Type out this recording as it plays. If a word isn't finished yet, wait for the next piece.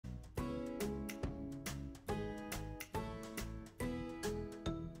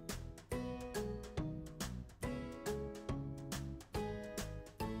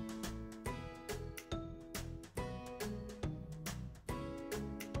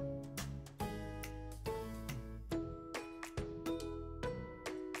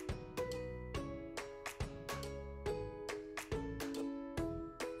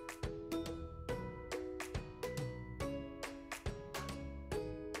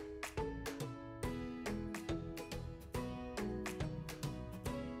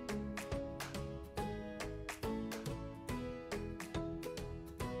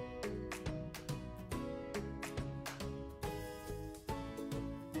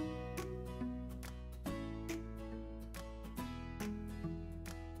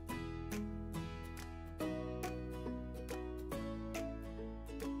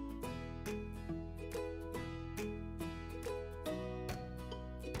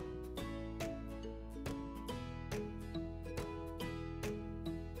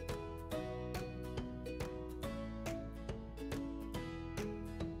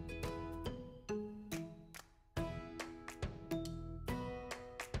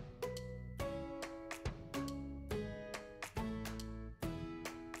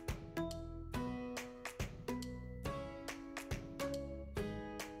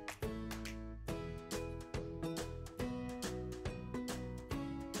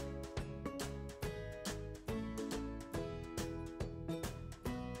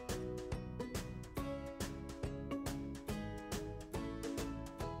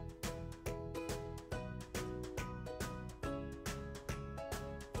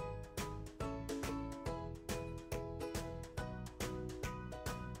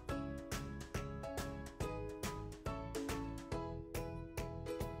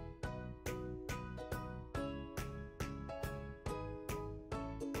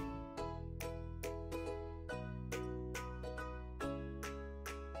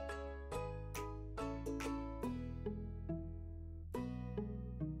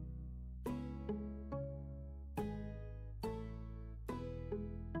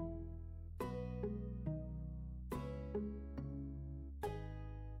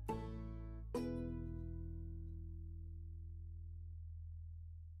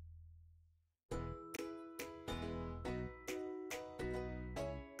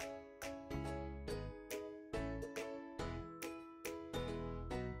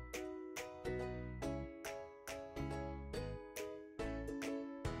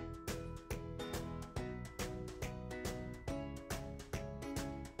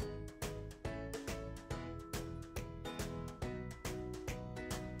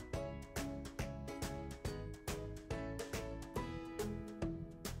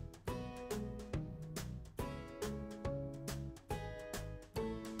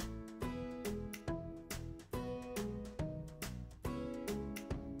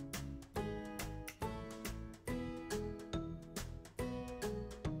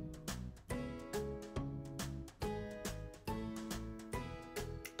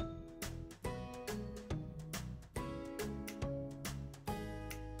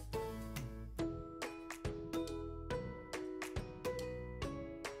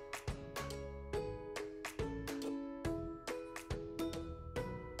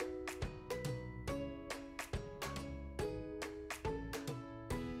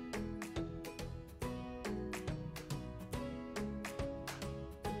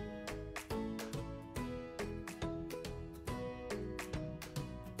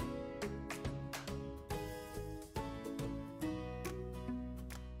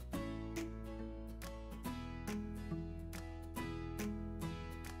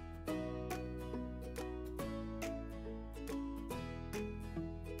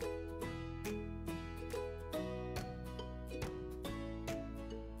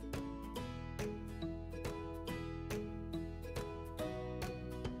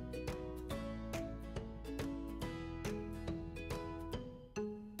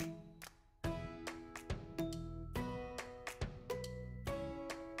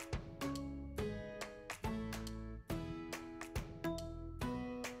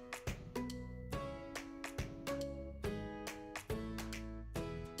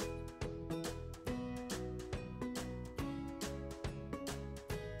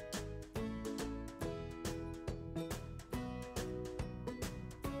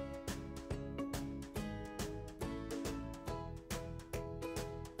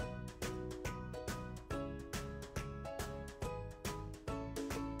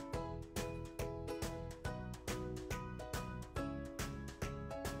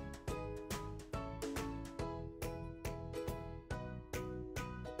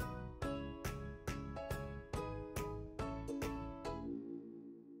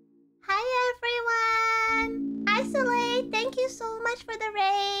so much for the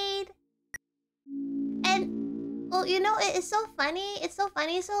raid. And, well, you know, it's so funny. It's so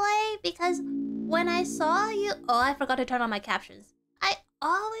funny, Soleil, because when I saw you... Oh, I forgot to turn on my captions. I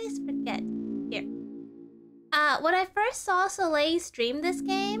always forget. Here. When I first saw Soleil stream this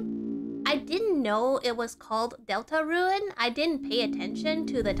game, I didn't know it was called Deltarune. I didn't pay attention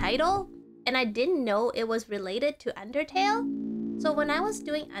to the title, and I didn't know it was related to Undertale. So when I was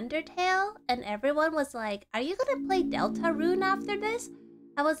doing Undertale, and everyone was like, are you gonna play Deltarune after this?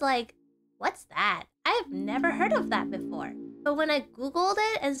 I was like, what's that? I have never heard of that before. But when I googled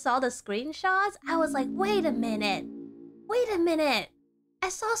it and saw the screenshots, I was like, wait a minute. Wait a minute. I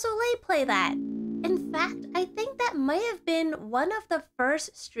saw Soleil play that. In fact, I think that might have been one of the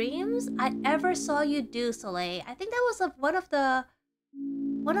first streams I ever saw you do, Soleil. I think that was one of the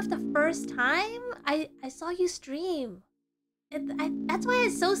first time I saw you stream. That's why I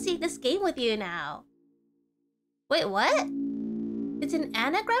associate this game with you now. Wait, what? It's an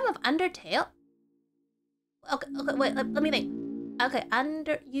anagram of Undertale? Okay, wait, let me think. Okay,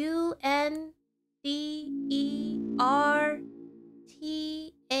 UNDERTAL.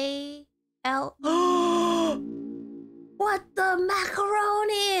 What the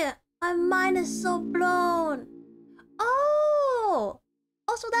macaroni? My mind is so blown. Oh,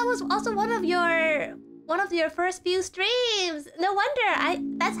 so that was also one of your first few streams. No wonder.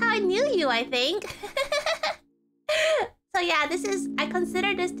 That's how I knew you, I think. So yeah, I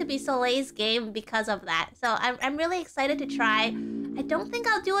consider this to be Soleil's game because of that. So I'm really excited to try. I don't think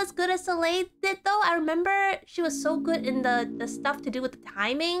I'll do as good as Soleil did though. I remember she was so good in the stuff to do with the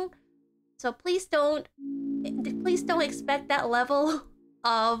timing. So please don't expect that level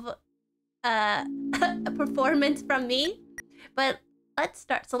of performance from me. But let's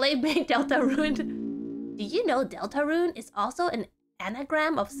start. Soleil made Deltarune. Do you know Deltarune is also an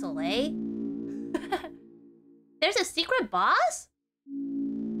anagram of Soleil? There's a secret boss?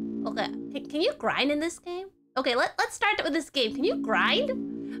 Okay, can you grind in this game? Okay, let's start with this game. Can you grind?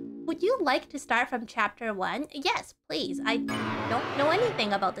 Would you like to start from chapter 1? Yes, please. I don't know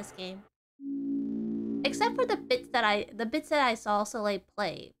anything about this game. Except for the bits that I saw Soleil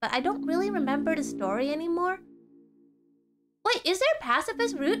play, but I don't really remember the story anymore. Wait, is there a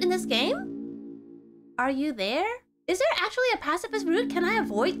pacifist route in this game? Are you there? Is there actually a pacifist route? Can I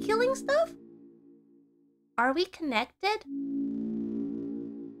avoid killing stuff? Are we connected?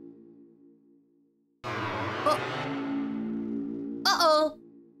 Oh. Uh-oh.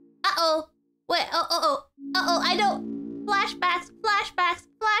 Uh-oh. Wait, uh-oh. I don't... Flashbacks.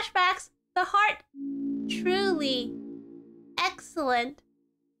 The heart. Truly. Excellent.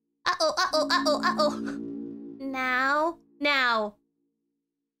 Uh-oh. Now.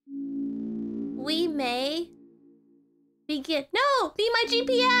 We may... begin. No! Be my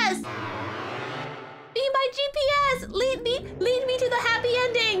GPS! Be my GPS! Lead me to the happy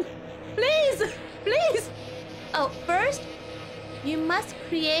ending! Please! Oh, first, you must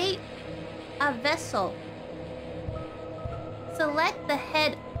create a vessel. Select the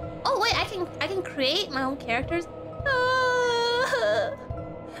head. Oh wait, I can create my own characters.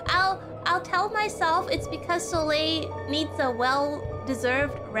 I'll tell myself it's because Soleil needs a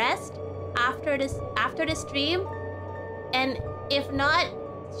well-deserved rest after this stream, and if not,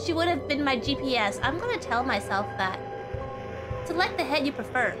 she would have been my GPS. I'm gonna tell myself that. Select the head you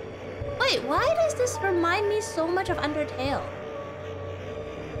prefer. Wait, why does this remind me so much of Undertale?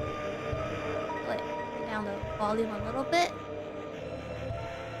 Wait, turn down the volume a little bit.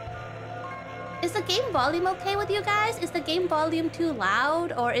 Is the game volume okay with you guys? Is the game volume too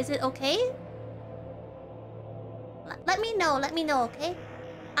loud, or is it okay? Let me know, okay?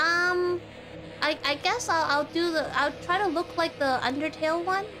 I guess I'll try to look like the Undertale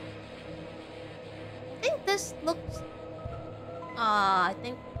one. I think this looks... I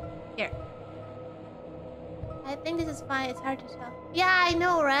think... Here. I think this is fine. It's hard to tell. Yeah, I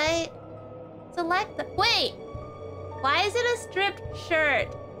know, right? Select the... Wait! Why is it a stripped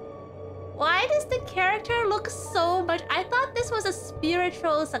shirt? Why does the character look so much... I thought this was a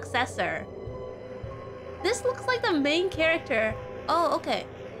spiritual successor. This looks like the main character. Oh, okay.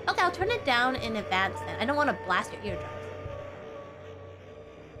 Okay, I'll turn it down in advance then. I don't want to blast your eardrums.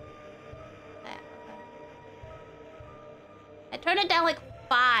 Okay. I turn it down like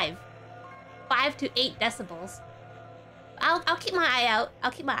 5 to 8 decibels. I'll keep my eye out.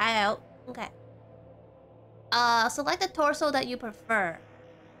 Okay. Select the torso that you prefer.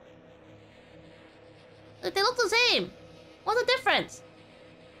 They look the same. What's the difference?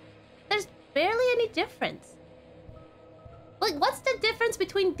 There's barely any difference. Like, what's the difference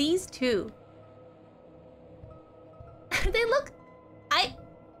between these two? They look...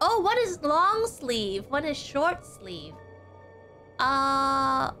 Oh, one is long sleeve, one is short sleeve.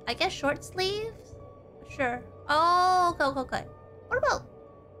 I guess short sleeves? Sure. Oh, okay, okay, okay. What about...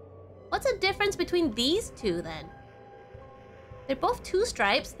 What's the difference between these two, then? They're both 2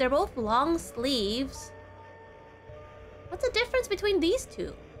 stripes. They're both long sleeves. What's the difference between these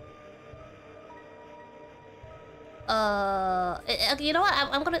two? You know what?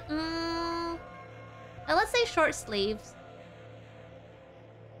 I'm gonna... let's say short sleeves.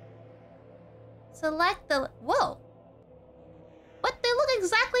 Select the... Whoa! What? They look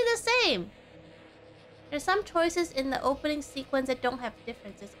exactly the same! There's some choices in the opening sequence that don't have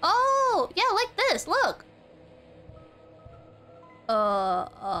differences. Oh! Yeah, like this! Look!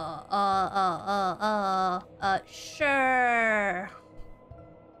 Sure.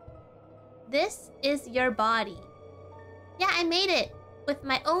 This is your body. Yeah, I made it with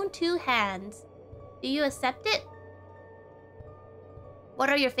my own 2 hands. Do you accept it? What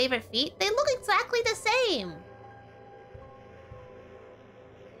are your favorite feet? They look exactly the same.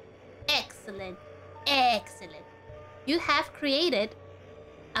 Excellent. Excellent. You have created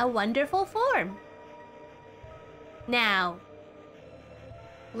a wonderful form. Now,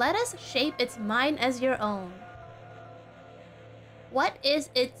 let us shape its mind as your own. What is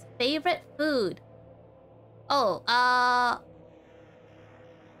its favorite food? Oh,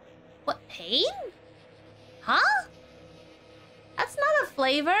 what, pain? Huh? That's not a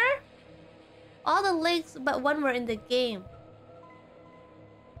flavor. All the legs but one were in the game.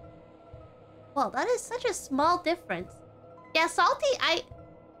 Well, that is such a small difference. Yeah, salty,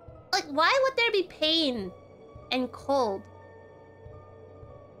 like, why would there be pain and cold?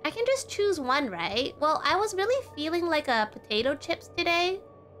 I can just choose one, right? Well, I was really feeling like a potato chips today.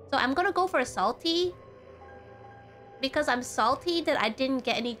 So I'm gonna go for salty. Because I'm salty that I didn't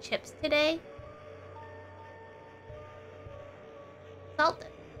get any chips today.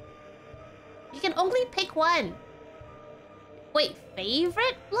 Salted. You can only pick one. Wait,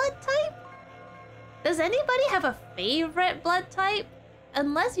 favorite blood type? Does anybody have a favorite blood type?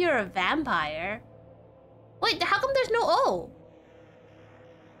 Unless you're a vampire. Wait, how come there's no O?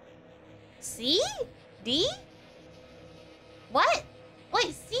 C? D? What?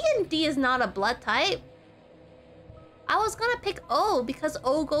 Wait, C and D is not a blood type. I was gonna pick O because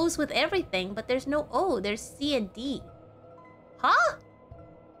O goes with everything, but there's no O. There's C and D. Huh?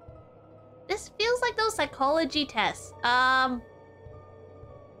 This feels like those psychology tests.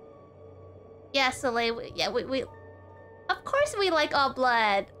 Yeah, Soleil, yeah, we... Of course we like all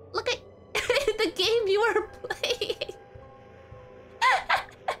blood. Look at the game you were playing.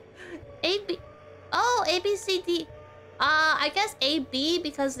 A, B... Oh, A, B, C, D. I guess A, B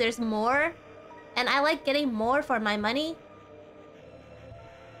because there's more. And I like getting more for my money.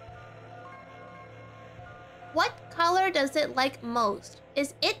 What color does it like most?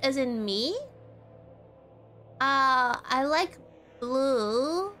 Is it as in me? I like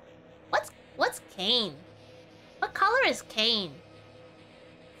blue. What's cane? What color is cane?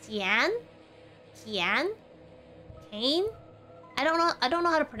 Cyan? Cyan? Cane? I don't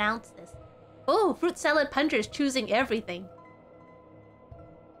know how to pronounce this. Oh, fruit salad puncher is choosing everything.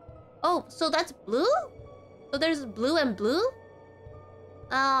 Oh, so that's blue? So there's blue and blue?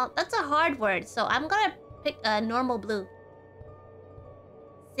 That's a hard word, so I'm gonna pick a normal blue.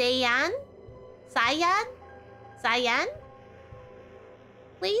 Cyan? Cyan? Cyan?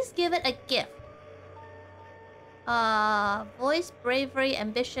 Please give it a gift. Voice, bravery,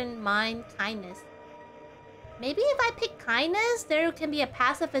 ambition, mind, kindness. Maybe if I pick kindness, there can be a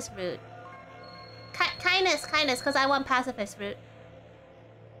pacifist route. Kindness, because I want pacifist route.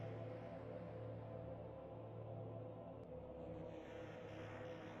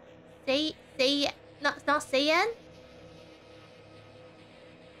 Not Cyan?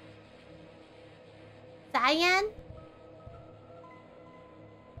 Cyan?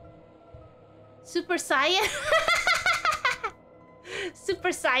 Super Saiyan? Super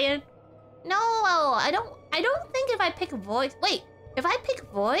Saiyan? No, I don't think if I pick voice... Wait, if I pick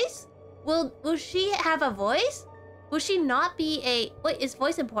voice, will she have a voice? Will she not be a... Wait, is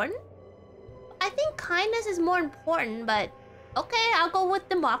voice important? I think kindness is more important, but... Okay, I'll go with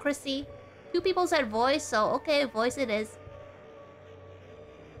democracy. 2 people said voice, so okay, voice it is.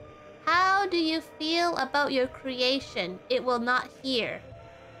 How do you feel about your creation? It will not hear.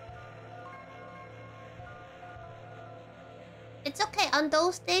 It's okay. On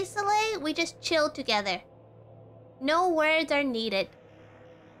those days, Soleil, we just chill together. No words are needed.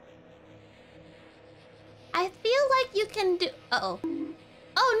 I feel like you can do... Uh-oh.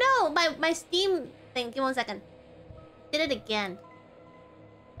 Oh no! My Steam thing. Give me 1 second. Did it again.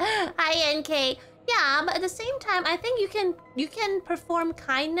 Hi, NK. Yeah, but at the same time, I think you can perform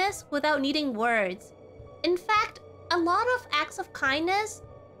kindness without needing words. In fact, a lot of acts of kindness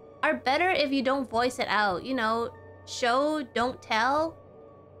are better if you don't voice it out. You know, show, don't tell.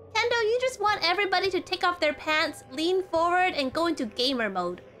 Kendo, you just want everybody to take off their pants, lean forward, and go into gamer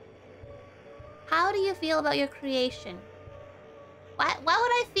mode. How do you feel about your creation? Why would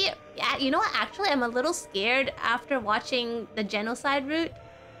I fear? Yeah, you know what? Actually, I'm a little scared after watching the genocide route.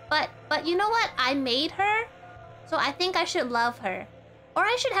 But you know what? I made her, so I think I should love her. Or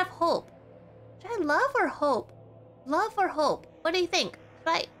I should have hope. Should I love or hope? Love or hope? What do you think?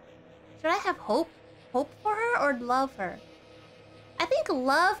 Should I have hope? Hope for her or love her? I think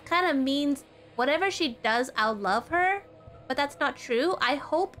love kind of means whatever she does, I'll love her. But that's not true. I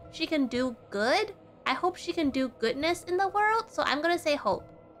hope she can do good. I hope she can do goodness in the world. So I'm gonna say hope.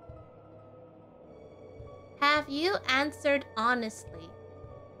 Have you answered honestly?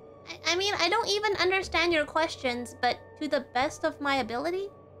 I mean, I don't even understand your questions, but to the best of my ability?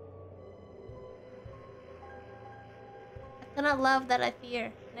 I cannot love that I fear,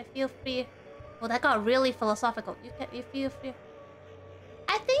 and I feel fear. Well, that got really philosophical. You feel fear.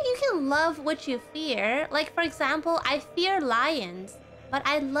 I think you can love what you fear. Like, for example, I fear lions, but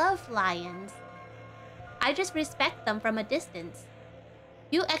I love lions. I just respect them from a distance.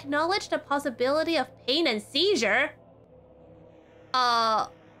 You acknowledge the possibility of pain and seizure?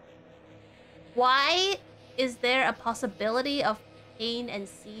 Why is there a possibility of pain and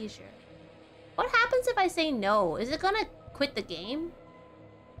seizure? What happens if I say no? Is it gonna quit the game?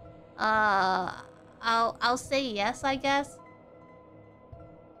 I'll say yes, I guess.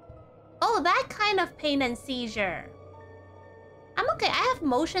 Oh, that kind of pain and seizure. I'm okay. I have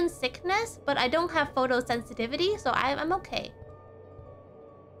motion sickness, but I don't have photosensitivity, so I'm okay.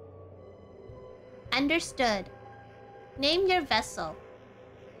 Understood. Name your vessel.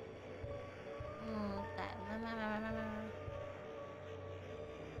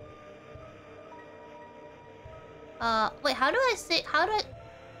 Wait, how do I say... How do I...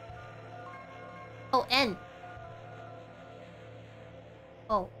 Oh, N.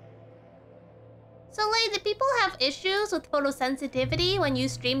 Oh. So, like, do people have issues with photosensitivity when you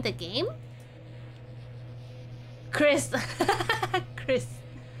stream the game? Chris. Chris.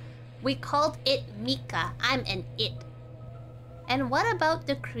 We called it Mika. I'm an it. And what about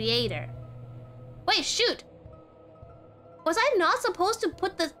the creator? Wait, shoot! Was I not supposed to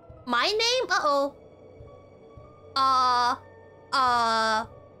put my name? Uh-oh. Oh,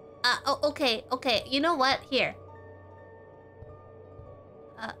 okay. You know what? Here.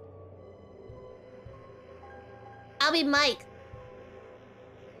 I'll be Mike.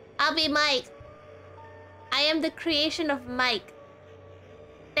 I'll be Mike. I am the creation of Mike.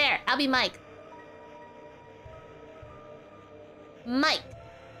 There, I'll be Mike. Mike.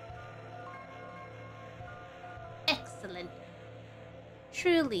 Excellent.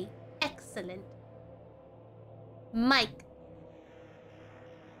 Truly excellent. Mike.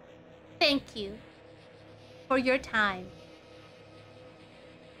 Thank you for your time,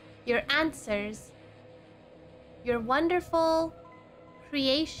 your answers, your wonderful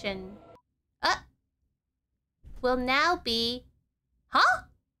creation will now be... Huh?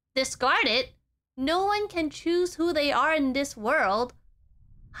 Discard it? No one can choose who they are in this world.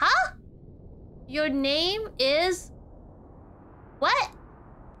 Huh? Your name is... What?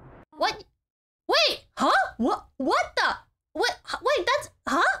 What? Wait! Huh? What the? What? Wait, that's...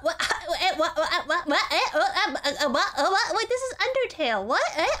 Huh? What? Wait, this is Undertale. What?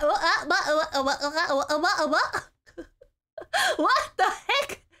 What the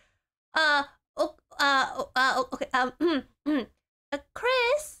heck? Okay,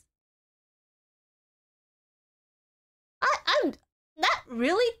 Chris? That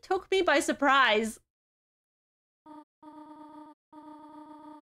really took me by surprise.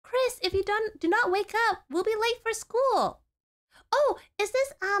 Chris, if you do not wake up, we'll be late for school. Oh, is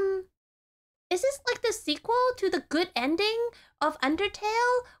this like the sequel to the good ending of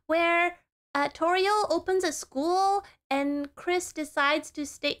Undertale, where Toriel opens a school and Chris decides to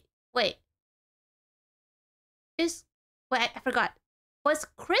stay... Wait, I forgot. Was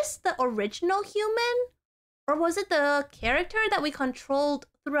Chris the original human? Or was it the character that we controlled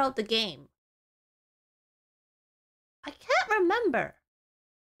throughout the game? I can't remember.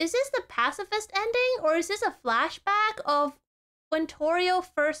 Is this the pacifist ending, or is this a flashback of when Toriel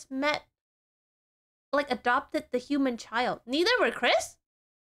first met, like, adopted the human child? Neither were Chris?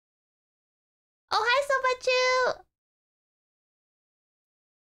 Oh, hi, Sopachu!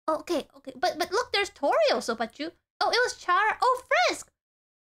 Oh, okay. But look, there's Toriel, Sopachu. Oh, it was Chara. Oh, Frisk!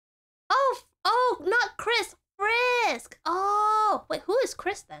 Oh, not Chris. Frisk! Oh, wait, who is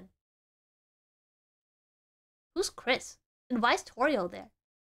Chris then? Who's Chris? And why is Toriel there?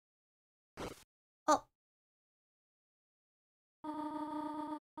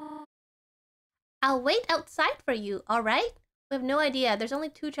 I'll wait outside for you, alright? We have no idea. There's only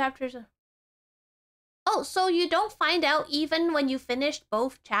 2 chapters. Oh, so you don't find out even when you finished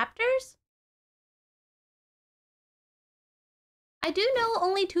both chapters? I do know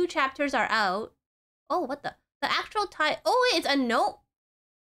only 2 chapters are out. Oh, what the? The actual title. Oh, wait, it's a note.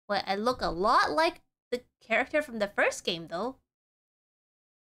 Well, I look a lot like the character from the first game, though.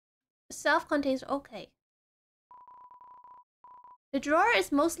 Self-contained. Okay. The drawer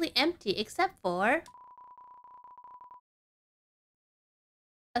is mostly empty except for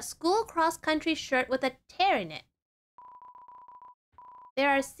a school cross-country shirt with a tear in it. There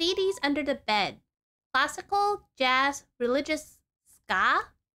are CDs under the bed. Classical, jazz, religious,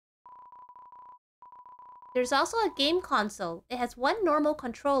 ska. There's also a game console. It has 1 normal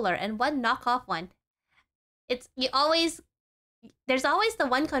controller and 1 knockoff one. There's always the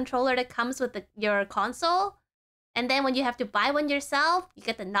 1 controller that comes with your console. And then when you have to buy one yourself, you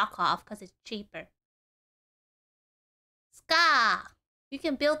get the knockoff because it's cheaper. Ska! You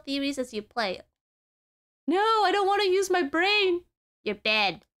can build theories as you play. No, I don't want to use my brain. Your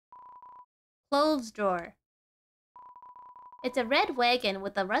bed. Clothes drawer. It's a red wagon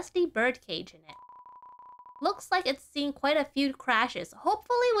with a rusty bird cage in it. Looks like it's seen quite a few crashes,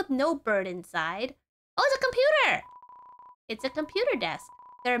 hopefully with no bird inside. Oh, it's a computer! It's a computer desk.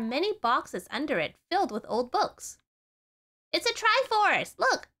 There are many boxes under it filled with old books. It's a Triforce!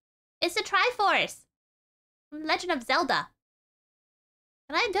 Look! It's a Triforce! From Legend of Zelda.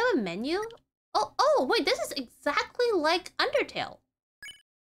 Can I do a menu? Oh, wait, this is exactly like Undertale.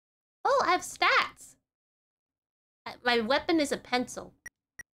 Oh, I have stats. My weapon is a pencil.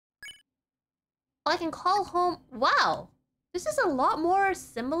 Oh, I can call home. Wow! This is a lot more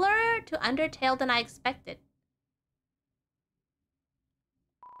similar to Undertale than I expected.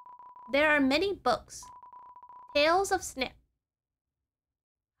 There are many books. Tales of Snip.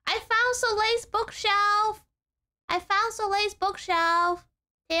 I found Soleil's bookshelf! I found Soleil's bookshelf!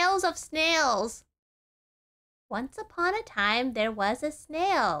 Tales of Snails. Once upon a time, there was a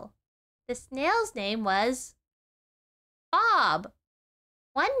snail. The snail's name was Bob.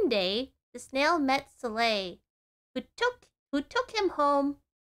 One day, the snail met Soleil, who took him home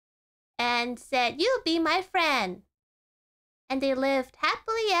and said, "You'll be my friend." And they lived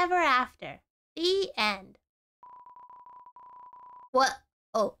happily ever after. The end. What?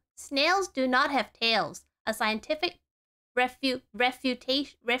 Oh, snails do not have tails. A scientific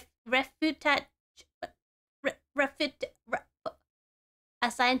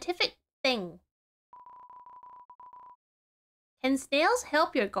a scientific thing. Can snails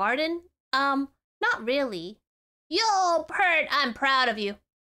help your garden? Not really. Yo, Pert, I'm proud of you.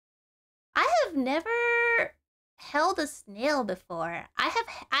 I have never held a snail before. I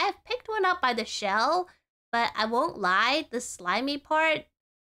have picked one up by the shell, but I won't lie, the slimy part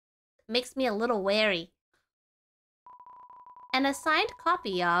makes me a little wary. An assigned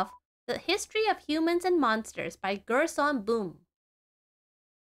copy of The History of Humans and Monsters by Gerson Boom.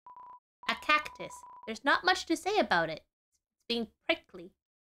 A cactus. There's not much to say about it. It's being prickly.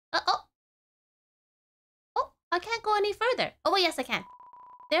 Oh, I can't go any further. Oh, yes, I can.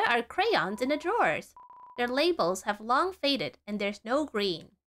 There are crayons in the drawers. Their labels have long faded, and there's no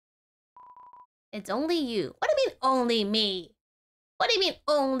green. It's only you. What do you mean, only me? What do you mean,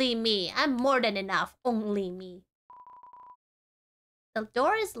 only me? I'm more than enough. Only me. The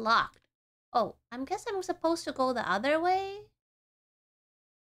door is locked. Oh, I guess I'm supposed to go the other way?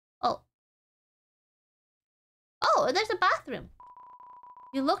 Oh, there's a bathroom.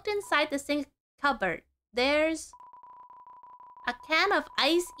 You looked inside the sink cupboard. There's a can of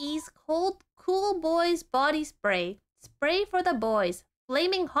Ice-E's Cool Boys body spray. Spray for the boys.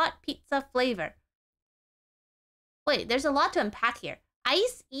 Flaming hot pizza flavor. Wait, there's a lot to unpack here.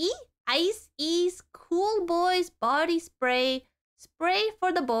 Ice-E? Ice-E's Cool Boys body spray. Spray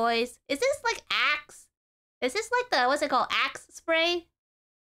for the boys. Is this like Axe? Is this like the, what's it called, Axe spray?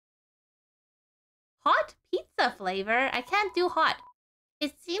 Hot pizza flavor? I can't do hot.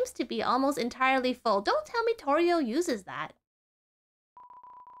 It seems to be almost entirely full. Don't tell me Torio uses that.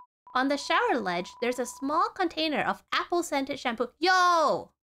 On the shower ledge, there's a small container of apple-scented shampoo.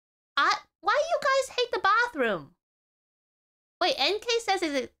 Yo! Why you guys hate the bathroom? Wait, NK says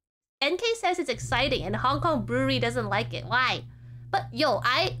it's exciting and Hong Kong Brewery doesn't like it. Why? But yo,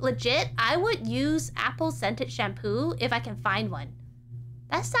 I would use apple-scented shampoo if I can find one.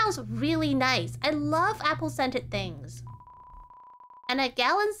 That sounds really nice. I love apple-scented things. And a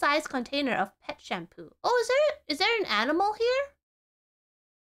gallon-sized container of pet shampoo. Oh, is there an animal here?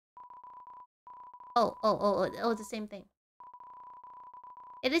 Oh, it's the same thing.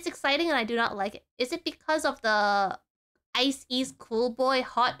 It is exciting and I do not like it. Is it because of the Ice Cool Boy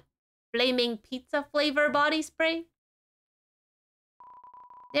Hot Flaming Pizza Flavor Body Spray.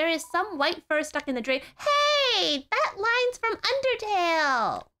 There is some white fur stuck in the drain. Hey! That line's from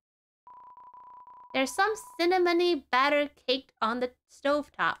Undertale! There's some cinnamony batter caked on the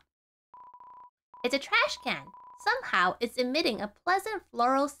stovetop. It's a trash can. Somehow, it's emitting a pleasant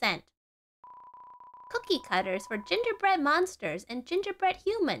floral scent. Cookie cutters for gingerbread monsters and gingerbread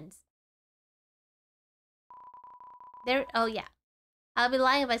humans. There, oh yeah. I'll be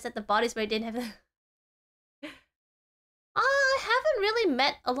lying if I said the body spray didn't have a... I haven't really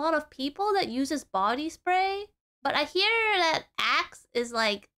met a lot of people that uses body spray, but I hear that Axe is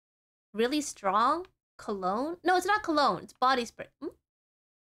like really strong. Cologne? No, it's not cologne. It's body spray.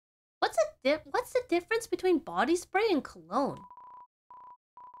 What's the difference between body spray and cologne?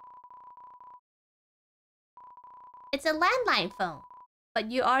 It's a landline phone, but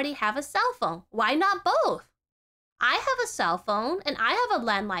you already have a cell phone. Why not both? I have a cell phone and I have a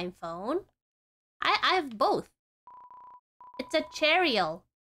landline phone. I have both. It's a Cheerio.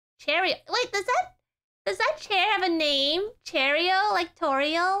 Cheerio. Wait, does that chair have a name? Cheerio, like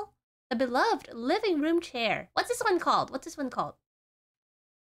Torio? The beloved living room chair. What's this one called? What's this one called?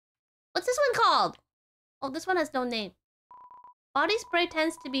 What's this one called? Oh, this one has no name. Body spray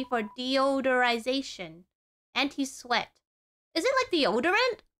tends to be for deodorization. Anti-sweat. Is it like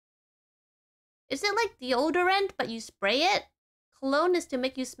deodorant? Is it like deodorant, but you spray it? Cologne is to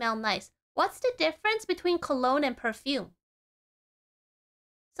make you smell nice. What's the difference between cologne and perfume?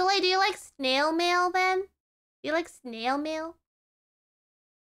 So, like, do you like snail mail, then? Do you like snail mail?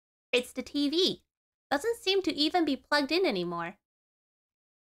 It's the TV. Doesn't seem to even be plugged in anymore.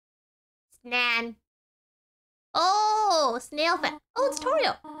 Snan. Oh, snail fan. Oh, it's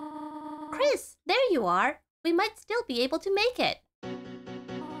Torio. Chris, there you are. We might still be able to make it.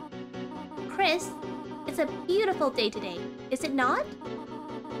 Chris, it's a beautiful day today, is it not?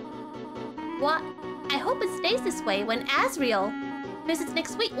 What? I hope it stays this way when Asriel visits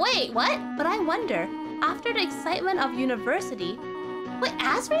next week. Wait, what? But I wonder, after the excitement of university... Wait,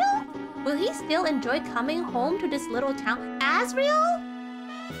 Asriel? Will he still enjoy coming home to this little town? Asriel?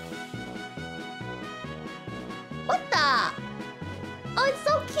 What the? Oh, it's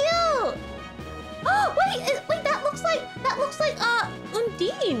so cute! Oh, wait, that looks like,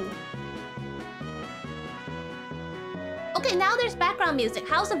 Undine. Okay, now there's background music.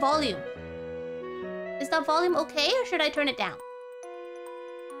 How's the volume? Is the volume okay, or should I turn it down?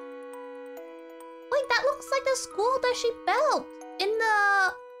 Wait, that looks like the school that she built in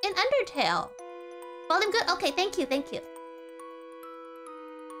Undertale. Volume good? Okay, thank you.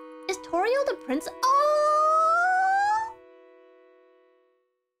 Is Torio the prince? Oh!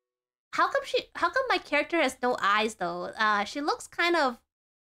 How come my character has no eyes though? She looks kind of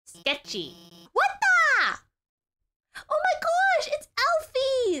sketchy. What the? Oh my gosh, it's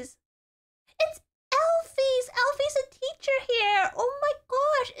Alphys! It's Alphys! Alphys a teacher here! Oh my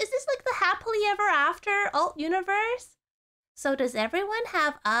gosh, is this like the happily ever after alt universe? So does everyone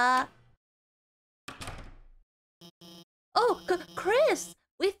have a... Oh, Chris!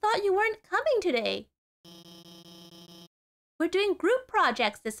 We thought you weren't coming today. We're doing group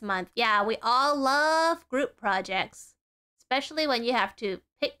projects this month. Yeah, we all love group projects. Especially when you have to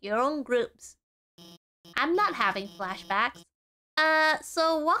pick your own groups. I'm not having flashbacks.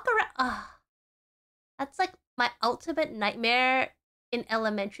 So walk around... That's like my ultimate nightmare in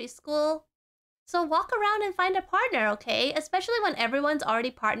elementary school. So walk around and find a partner, okay? Especially when everyone's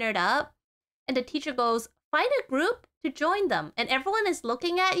already partnered up. And the teacher goes, find a group to join them. And everyone is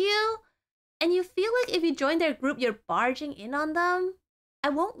looking at you. And you feel like if you join their group, you're barging in on them. I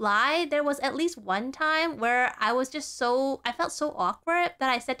won't lie, there was at least one time where I felt so awkward that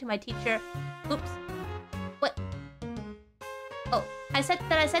I said to my teacher, oops. What? Oh, I said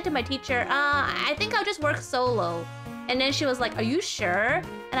to my teacher, I think I'll just work solo. And then she was like, are you sure?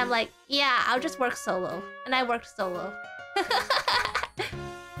 And I'm like, yeah, I'll just work solo. And I worked solo.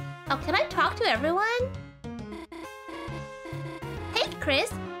 Oh, can I talk to everyone? Hey,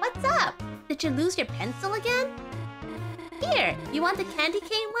 Chris, what's up? Did you lose your pencil again? Here, you want the candy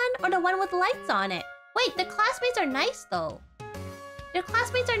cane one or the one with lights on it? Wait, the classmates are nice though. Their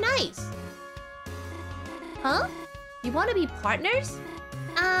classmates are nice. Huh? You want to be partners?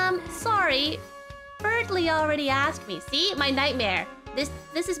 Sorry. Birdly already asked me. See? My nightmare.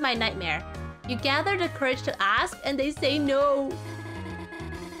 This is my nightmare. You gather the courage to ask and they say no.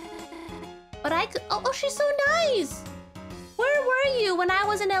 But I could... Oh, she's so nice! Where were you when I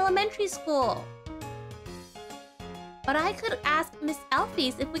was in elementary school? But I could ask Miss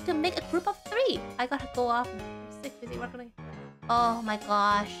Alphys if we could make a group of 3. I gotta go off. I'm sick, busy working. Oh my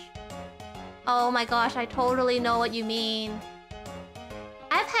gosh. Oh my gosh, I totally know what you mean.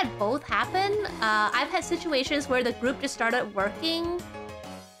 I've had both happen. I've had situations where the group just started working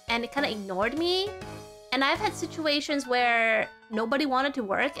and it kind of ignored me. And I've had situations where nobody wanted to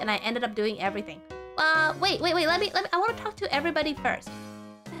work and I ended up doing everything. Wait. Let me. I want to talk to everybody first.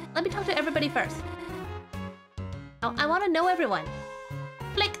 Let me talk to everybody first. Oh, I want to know everyone.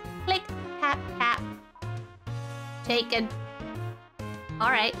 Click, click, tap, tap. Taken. All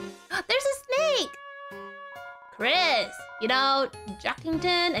right. There's a snake. Chris, you know,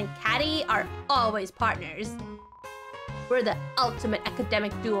 Jackington and Caddy are always partners. We're the ultimate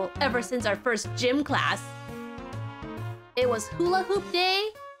academic duo ever since our first gym class. It was hula hoop day,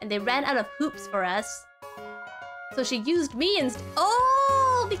 and they ran out of hoops for us. So she used me instead.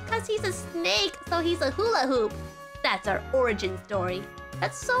 Oh, because he's a snake, so he's a hula hoop. That's our origin story.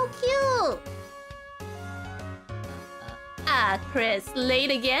 That's so cute. Ah, Chris,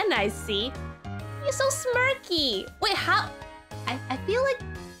 late again, I see. You're so smirky. Wait, how? I feel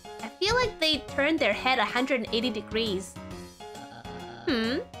like they turned their head 180 degrees.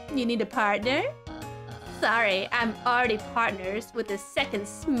 You need a partner? Sorry, I'm already partners with the second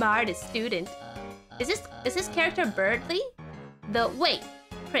smartest student. Is this character Birdly? Wait,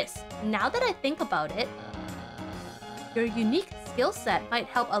 Chris, now that I think about it, your unique skill set might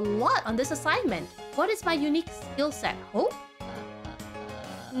help a lot on this assignment. What is my unique skill set? Hope?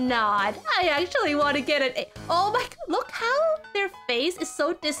 Nod. I actually want to get an A. Oh my god, look how their face is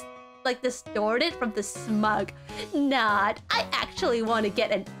so distorted from the smug. Nod. I actually want to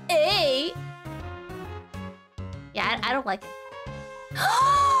get an A. Yeah, I don't like it.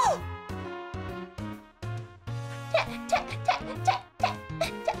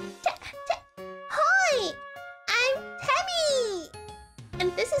 Hi, I'm Tammy,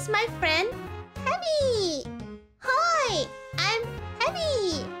 and this is my friend Tammy. Hi, I'm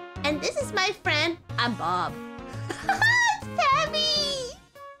Tammy, and this is my friend. I'm Bob. It's Tammy.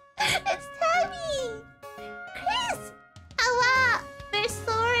 It's Tammy. Chris, Allah,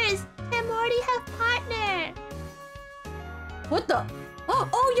 Versailles, Tim already have partner. What the?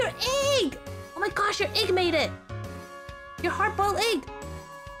 Oh, your egg! Oh my gosh, your egg made it! Your hard-boiled egg!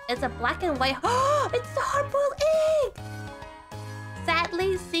 It's a black and white. Oh, it's the hard-boiled egg!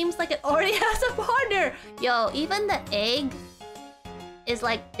 Sadly, seems like it already has a partner! Yo, even the egg is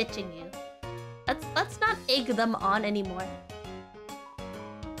like ditching you. Let's not egg them on anymore.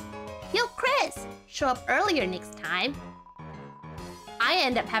 Yo, Chris! Show up earlier next time. I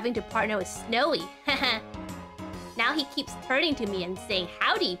end up having to partner with Snowy. Now he keeps turning to me and saying,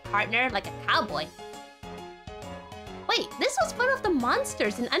 "Howdy, partner," like a cowboy. Wait, this was one of the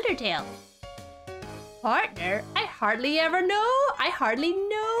monsters in Undertale. Partner? I hardly ever know. I hardly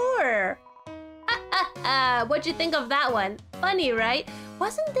know her. What'd you think of that one? Funny, right?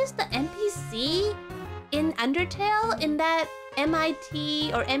 Wasn't this the NPC in Undertale in that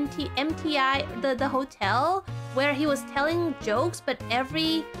MIT or MTI, the hotel, where he was telling jokes, but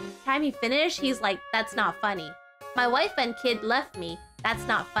every time he finished, he's like, "That's not funny. My wife and kid left me. That's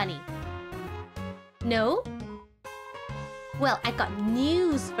not funny." No? Well, I got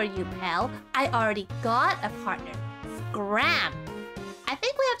news for you, pal. I already got a partner. Scram! I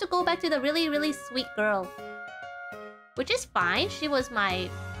think we have to go back to the really, really sweet girl. Which is fine. She was my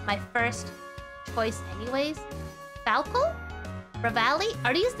first choice anyways. Falco? Bravali?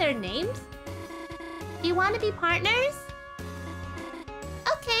 Are these their names? Do you want to be partners?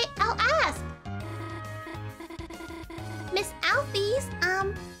 Okay, I'll ask. Miss Alphys,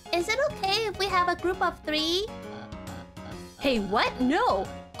 is it okay if we have a group of 3? Hey, what? No!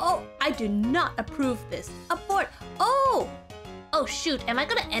 Oh, I do not approve this. Abort! Oh! Oh shoot, am I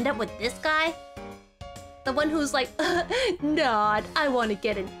gonna end up with this guy? The one who's like, Nod, I want to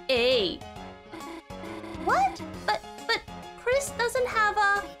get an A. What? But Chris doesn't have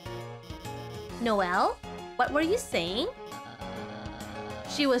a... Noelle? What were you saying?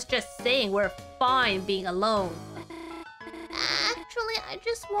 She was just saying we're fine being alone. Actually, I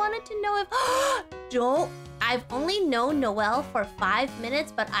just wanted to know if... Don't... I've only known Noelle for 5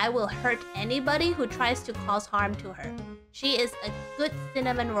 minutes, but I will hurt anybody who tries to cause harm to her. She is a good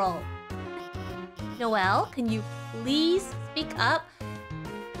cinnamon roll. Noelle, can you please speak up?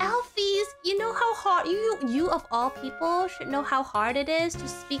 Alphys, you know how hard... You of all people should know how hard it is to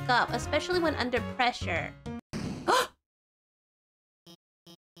speak up, especially when under pressure.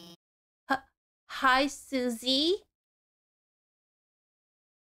 Hi, Susie?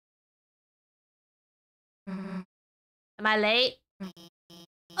 Am I late?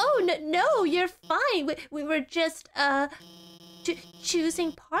 Oh, no, you're fine. We were just,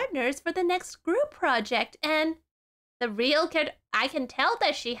 choosing partners for the next group project, and The real character. I can tell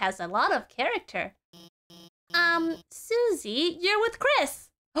that she has a lot of character. Susie, you're with Chris.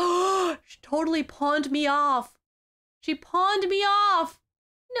 Oh, she totally pawned me off. She pawned me off.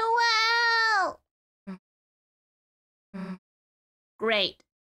 Noelle! Great.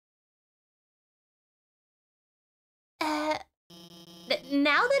 Now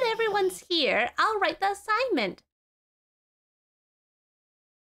that everyone's here, I'll write the assignment.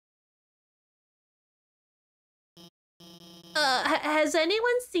 Has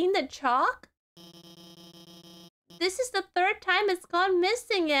anyone seen the chalk? This is the third time it's gone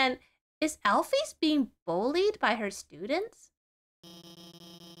missing, and is Alphys being bullied by her students?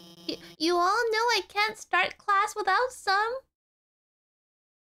 You all know I can't start class without some.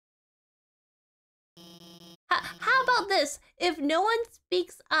 How about this? If no one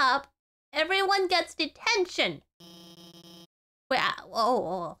speaks up, everyone gets detention.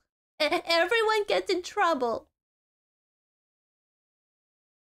 Well, everyone gets in trouble.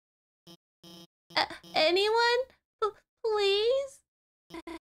 Anyone? Please?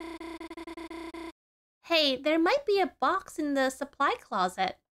 Hey, there might be a box in the supply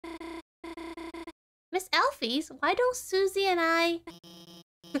closet. Miss Alphys, why don't Susie and I...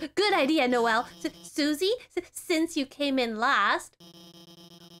 Good idea, Noelle. Susie, since you came in last,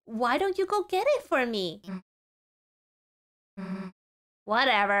 why don't you go get it for me?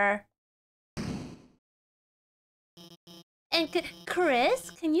 Whatever. And Chris,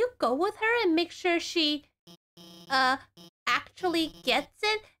 can you go with her and make sure she, actually gets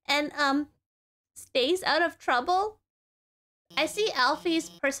it and, stays out of trouble? I see Alfie's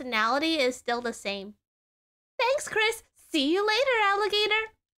personality is still the same. Thanks, Chris. See you later,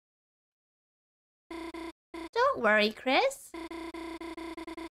 alligator. Don't worry, Chris.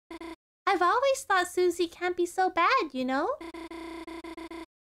 I've always thought Susie can't be so bad, you know?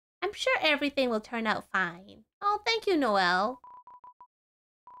 I'm sure everything will turn out fine. Oh, thank you, Noelle.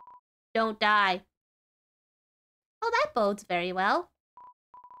 Don't die. Oh, that bodes very well.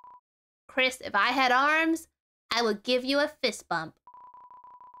 Chris, if I had arms, I would give you a fist bump.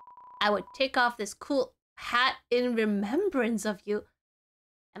 I would take off this cool hat in remembrance of you.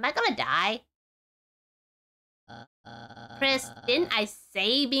 Am I gonna die? Chris, didn't I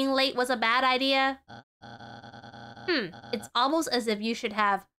say being late was a bad idea? It's almost as if you should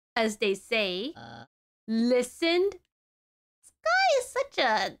have, as they say, listened. This guy is such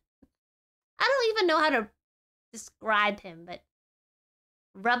a... I don't even know how to describe him, but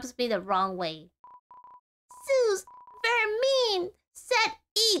rubs me the wrong way. Suze, very mean. Said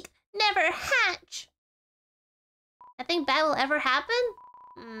eat, never hatch. Nothing bad will ever happen?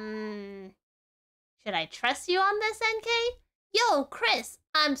 Should I trust you on this, NK? Yo, Chris,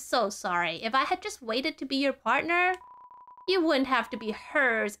 I'm so sorry. If I had just waited to be your partner, you wouldn't have to be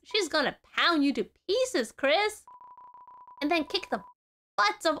hers. She's gonna pound you to pieces, Chris. And then kick the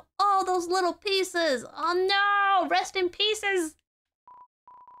butts of all those little pieces. Oh no, rest in pieces.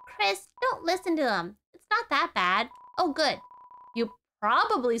 Chris, don't listen to them. It's not that bad. Oh, good. You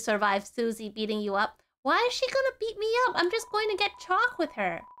probably survived Susie beating you up. Why is she gonna beat me up? I'm just going to get chalk with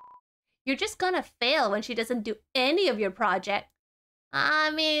her. You're just gonna fail when she doesn't do any of your project. I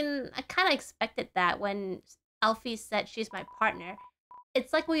mean, I kind of expected that when Alfie said she's my partner.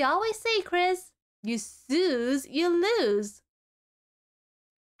 It's like we always say, Chris. You Suze, you lose.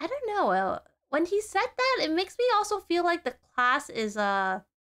 I don't know. When he said that, it makes me also feel like the class is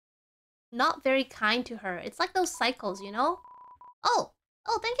not very kind to her. It's like those cycles, you know? Oh,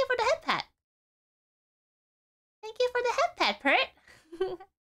 thank you for the head pat. Thank you for the head pat, Pert.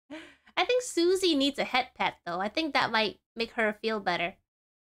 I think Susie needs a head pat, though. I think that might make her feel better.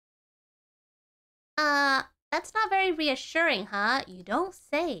 That's not very reassuring, huh? You don't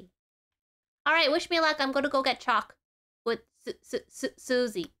say. Alright, wish me luck. I'm gonna go get chalk with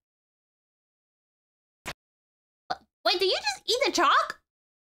Susie. Wait, did you just eat the chalk?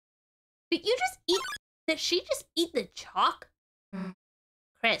 Did you just eat... Did she just eat the chalk?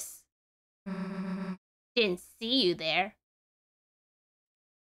 Chris. Didn't see you there.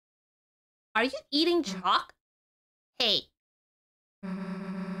 Are you eating chalk? Hey.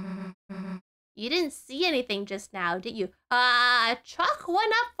 You didn't see anything just now, did you? Chalk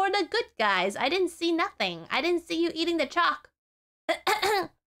went up for the good guys. I didn't see nothing. I didn't see you eating the chalk.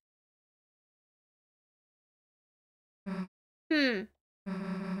 You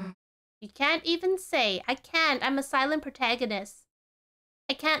can't even say. I can't. I'm a silent protagonist.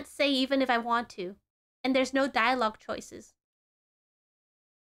 I can't say even if I want to. And there's no dialogue choices.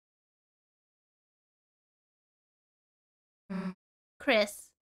 Chris.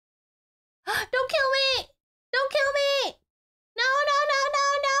 Don't kill me! Don't kill me! No, no, no, no,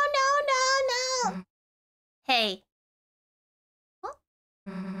 no, no, no, no! Hey,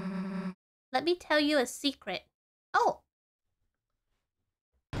 let me tell you a secret. Oh!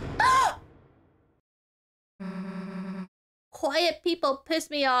 Quiet people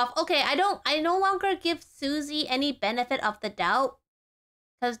piss me off. Okay, I no longer give Susie any benefit of the doubt.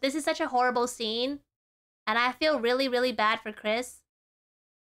 Because this is such a horrible scene. And I feel really, really bad for Chris.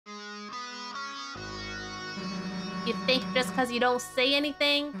 You think just because you don't say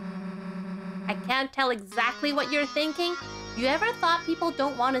anything, I can't tell exactly what you're thinking? You ever thought people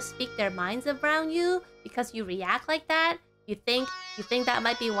don't want to speak their minds around you because you react like that? You think that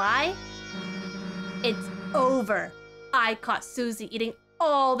might be why? It's over. I caught Susie eating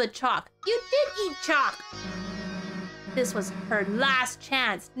all the chalk. You did eat chalk! This was her last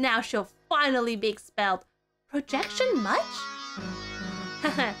chance. Now she'll finally be expelled. Projection much?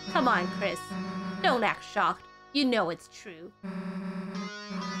 Come on, Chris. Don't act shocked. You know it's true.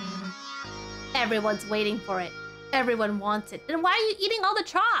 Everyone's waiting for it. Everyone wants it. Then why are you eating all the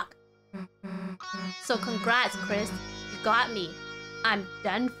chalk? So congrats, Chris. You got me. I'm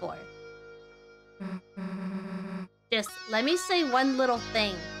done for. Just let me say one little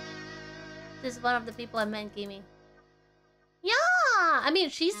thing. This is one of the people I met gaming. Yeah! I mean,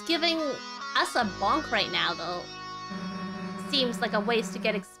 she's giving us a bonk right now, though. Seems like a waste to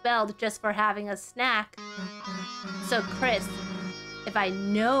get expelled just for having a snack. So, Chris, if I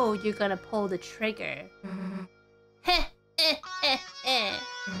know you're gonna pull the trigger...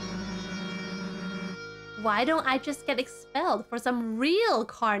 Why don't I just get expelled for some real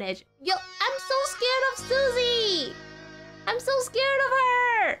carnage? Yo, I'm so scared of Susie! I'm so scared of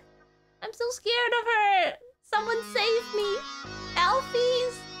her! I'm so scared of her! Someone save me!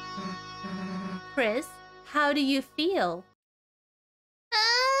 Alfies! Chris, how do you feel?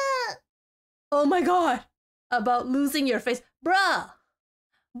 Oh my god! About losing your face. Bruh!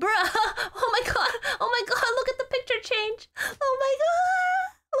 Bruh! Oh my god! Oh my god! Look at the picture change! Oh my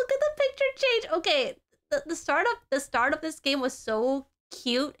god! Look at the picture change! Okay, the start of this game was so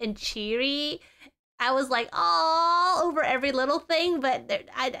cute and cheery. I was like all over every little thing, but there,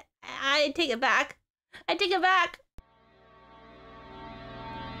 I take it back. I take it back.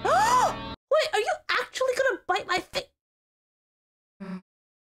 Wait, are you actually gonna bite my face?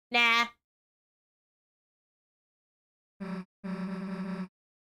 Nah.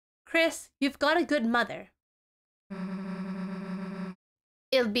 Chris, you've got a good mother.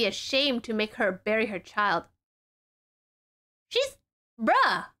 It'll be a shame to make her bury her child. She's...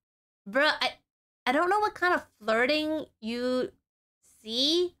 Bruh! Bruh, I don't know what kind of flirting you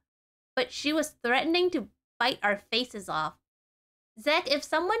see, but she was threatening to bite our faces off. Zach, if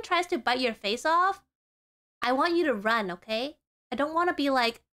someone tries to bite your face off, I want you to run, okay? I don't want to be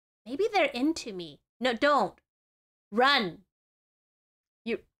like, maybe they're into me. No, don't. Run.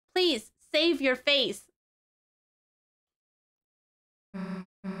 Please, save your face.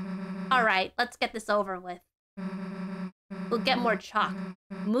 Alright, let's get this over with. We'll get more chalk.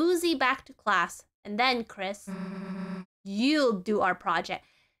 Moozy back to class. And then, Chris, you'll do our project.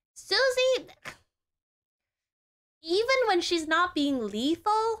 Susie, even when she's not being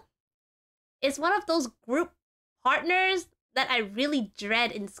lethal, is one of those group partners that I really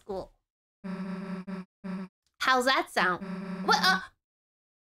dread in school. How's that sound? What?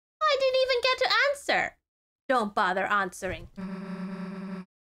 I didn't even get to answer. Don't bother answering.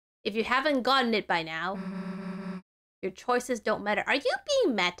 If you haven't gotten it by now, your choices don't matter. Are you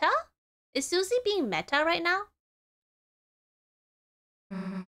being meta? Is Susie being meta right now?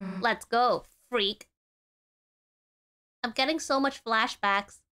 Let's go, freak. I'm getting so much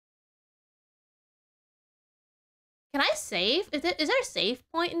flashbacks. Can I save? Is there a save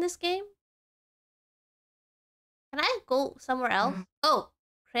point in this game? Can I go somewhere else? Oh,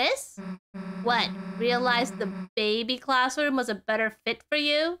 Chris? What? Realized the baby classroom was a better fit for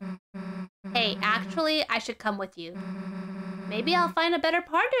you? Hey, actually, I should come with you. Maybe I'll find a better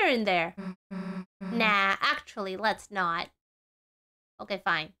partner in there. Nah, actually, let's not. Okay,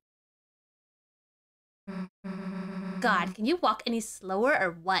 fine. God, can you walk any slower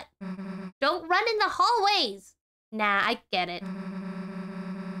or what? Don't run in the hallways! Nah, I get it.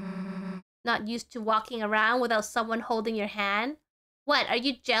 Not used to walking around without someone holding your hand? What, are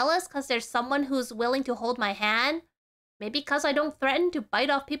you jealous because there's someone who's willing to hold my hand? Maybe because I don't threaten to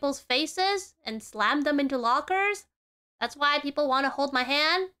bite off people's faces and slam them into lockers? That's why people want to hold my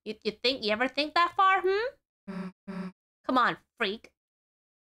hand? You ever think that far, Come on, freak.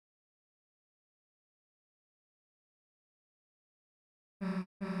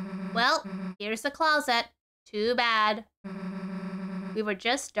 Well, here's the closet. Too bad. We were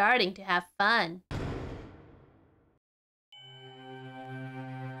just starting to have fun.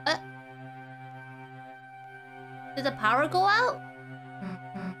 Did the power go out?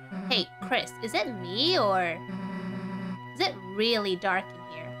 Hey, Chris, is it me or... is it really dark in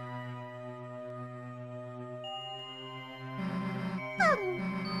here?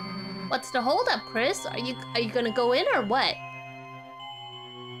 What's the holdup, Chris? Are you gonna go in or what?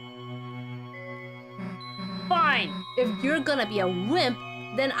 Fine. If you're gonna be a wimp,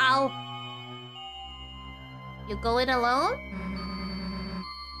 then I'll... You go in alone?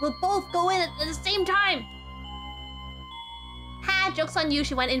 We'll both go in at the same time. Ha! Joke's on you.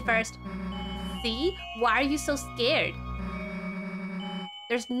 She went in first. See? Why are you so scared?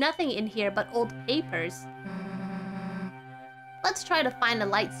 There's nothing in here but old papers. Let's try to find a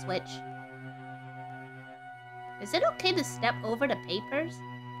light switch. Is it okay to step over the papers?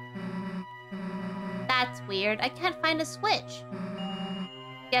 That's weird. I can't find a switch.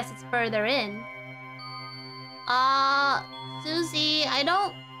 Guess it's further in. Susie, I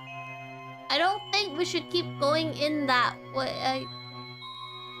don't think we should keep going in that way.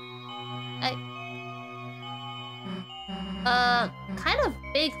 Kind of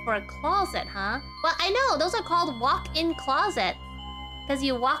big for a closet, huh? Well, I know, those are called walk-in closets. Because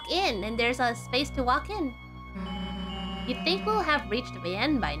you walk in and there's a space to walk in. You'd think we'll have reached the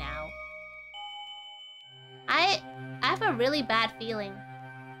end by now. I have a really bad feeling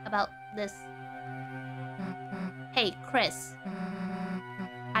about this. Hey, Chris.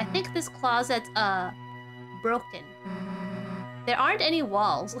 I think this closet's, broken. There aren't any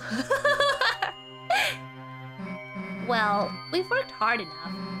walls. Well, we've worked hard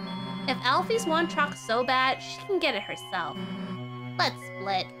enough. If Alfie's one truck so bad, she can get it herself. Let's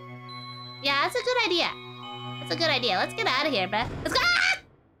split. Yeah, that's a good idea. That's a good idea. Let's get out of here, bruh. Let's go! Ah!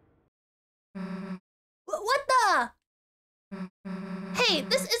 What the? Hey,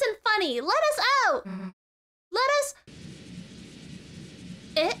 this isn't funny. Let us out! Let us...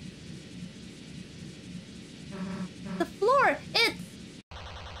 The floor, it's...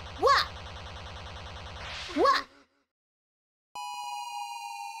 What? What?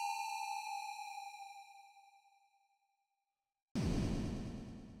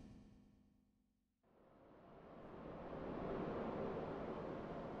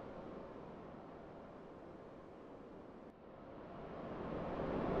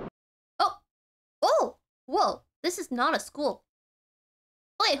 Oh! Whoa, this is not a school.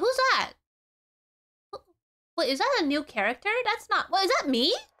 Wait, who's that? Wait, is that a new character? That's not... What, is that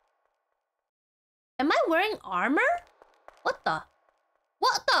me? Am I wearing armor? What the?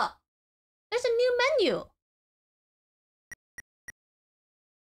 What the? There's a new menu.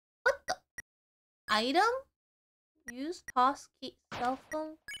 What the? Item? Use, toss, key, cell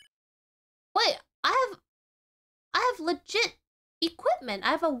phone. Wait, I have legit equipment. I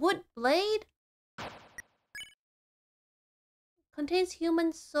have a wood blade. Contains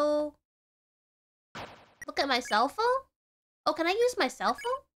human soul. Look at my cell phone? Oh, can I use my cell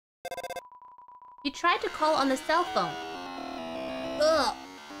phone? You tried to call on the cell phone. Ugh.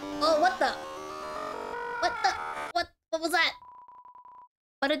 Oh, what the? What the? What was that?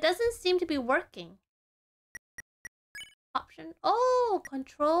 But it doesn't seem to be working. Option. Oh,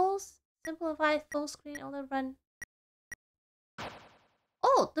 controls. Simplify full screen only run.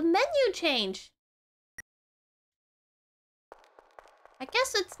 Oh, the menu changed. I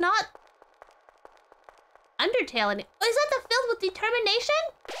guess it's not Undertale. Is that the filled with determination?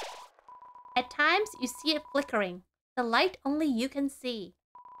 At times, you see it flickering. The light only you can see.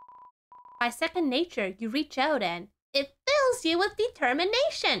 By second nature, you reach out and it fills you with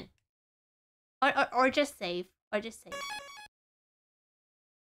determination. Or just save. Or just save.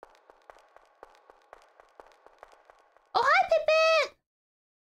 Oh, hi, Pippin!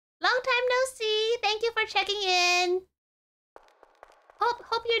 Long time no see. Thank you for checking in.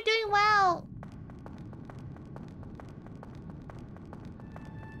 Hope you're doing well.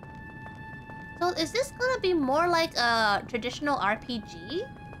 So is this gonna be more like a traditional RPG?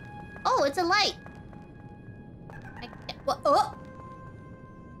 Oh, it's a light. What? Oh!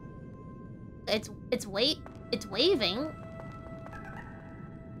 It's waving.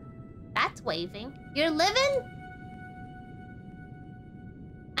 That's waving. You're living?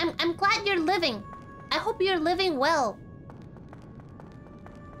 I'm glad you're living. I hope you're living well.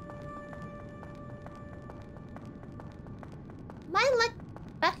 Am I like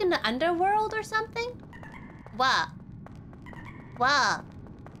back in the underworld or something? What? What?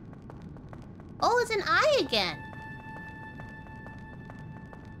 Oh, it's an eye again.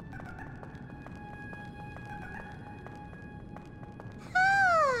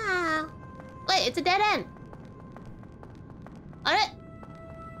 Ah. Wait, it's a dead end. Alright.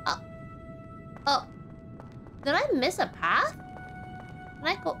 Oh. Did I miss a path? Can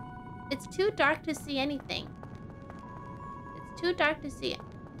I go? It's too dark to see anything. It's too dark to see.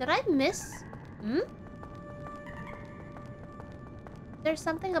 Did I miss? Hmm? There's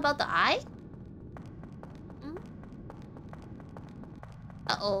something about the eye? Hmm?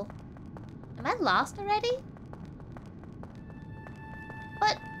 Uh-oh. Am I lost already?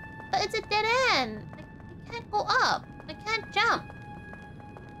 But it's a dead end. I can't go up. I can't jump.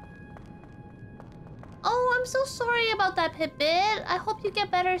 Oh, I'm so sorry about that, Pipit. I hope you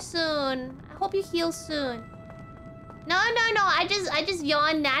get better soon. I hope you heal soon. No. I just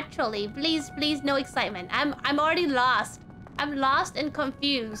yawn naturally. Please, no excitement. I'm already lost. I'm lost and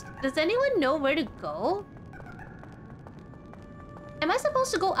confused. Does anyone know where to go? Am I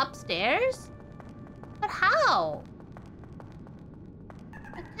supposed to go upstairs? But how?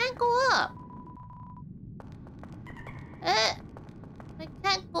 I can't go up. I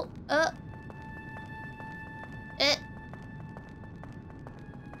can't go up.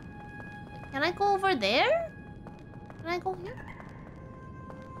 Can I go over there? Can I go here?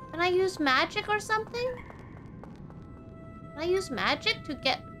 Can I use magic or something? Can I use magic to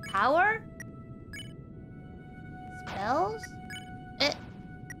get power? Spells?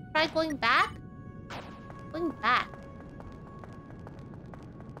 Try going back? Going back.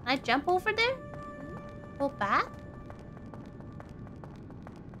 Can I jump over there? Go back?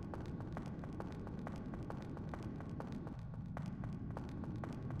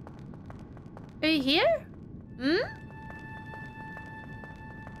 Are you here? Hmm?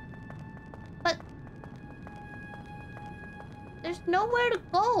 But there's nowhere to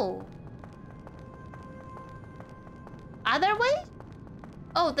go. Other way?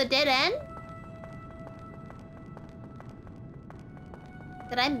 Oh, the dead end?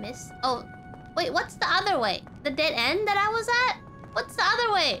 Did I miss? Oh, wait, what's the other way? The dead end that I was at? What's the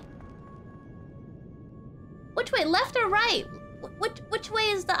other way? Which way? Left or right? Which way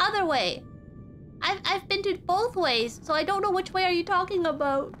is the other way? I've been to both ways, so I don't know which way are you talking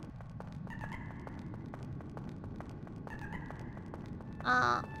about.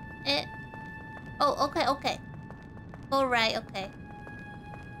 Oh, okay. Go right, okay.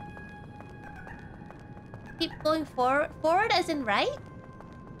 Keep going forward. Forward as in right?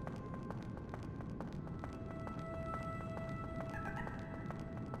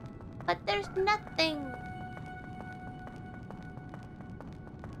 But there's nothing.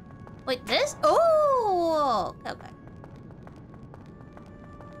 Wait, this? Oh! Okay.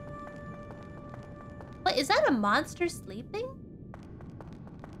 Wait, is that a monster sleeping?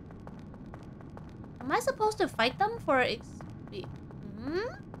 Am I supposed to fight them for XP?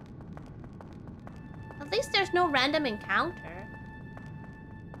 At least there's no random encounter.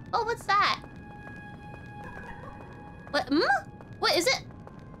 Oh, what's that? What? What is it?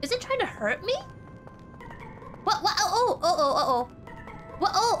 Is it trying to hurt me? What? Oh.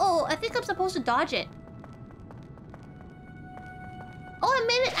 What? Oh, I think I'm supposed to dodge it. Oh,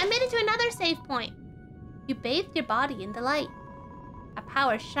 I made it to another save point. You bathed your body in the light. A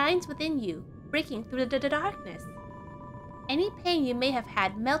power shines within you, breaking through the darkness. Any pain you may have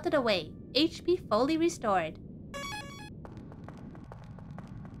had melted away, HP fully restored.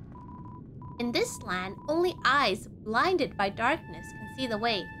 In this land, only eyes blinded by darkness can see the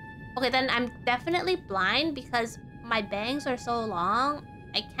way. Okay, then I'm definitely blind because my bangs are so long,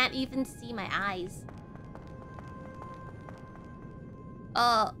 I can't even see my eyes.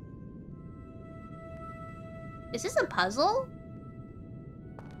 Is this a puzzle?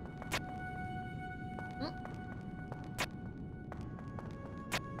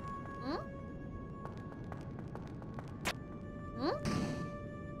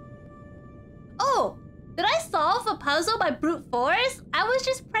 Oh! Did I solve a puzzle by brute force? I was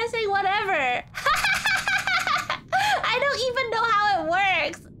just pressing whatever. I don't even know how it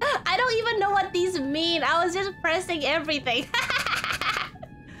works. I don't even know what these mean. I was just pressing everything.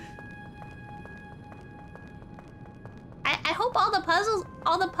 I hope all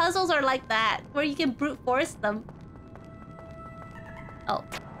the puzzles are like that, where you can brute force them. Oh.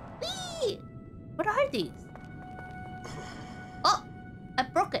 Whee! What are these? Oh! I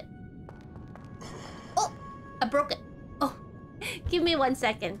broke it. Oh! I broke it. Oh. Give me 1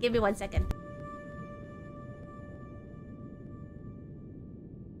 second. Give me 1 second.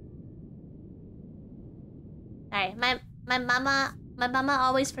 Alright, my mama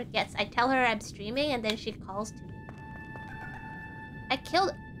always forgets. I tell her I'm streaming and then she calls to me. I killed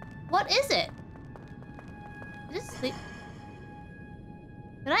it. What is it? Is it sleep?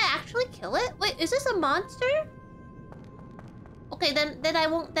 Did I actually kill it? Wait, is this a monster? Okay, then I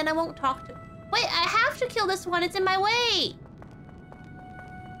won't talk to. Wait, I have to kill this one. It's in my way.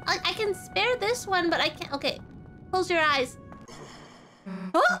 I can spare this one, but I can't. Okay, close your eyes.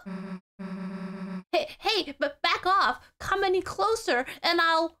 Huh? Hey, but back back off. Come any closer and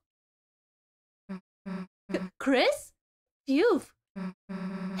I'll... Chris? Phew.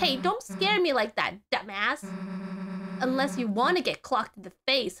 Hey, don't scare me like that, dumbass. Unless you want to get clocked in the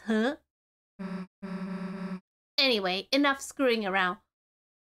face, huh? Anyway, enough screwing around.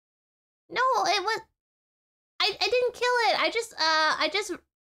 No, it was... I didn't kill it. I just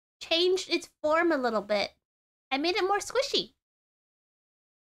changed its form a little bit. I made it more squishy.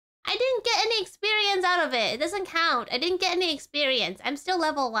 I didn't get any experience out of it. It doesn't count. I didn't get any experience. I'm still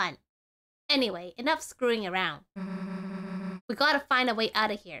level 1. Anyway, enough screwing around. We gotta find a way out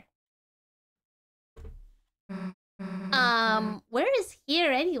of here. Where is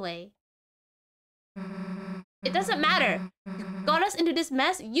here anyway? It doesn't matter. You got us into this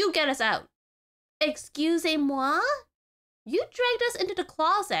mess, you get us out. Excusez-moi? You dragged us into the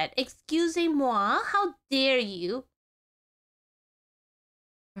closet. Excusez-moi? How dare you?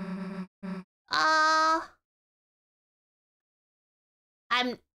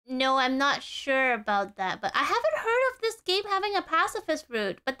 I'm not sure about that, but I haven't heard of this game having a pacifist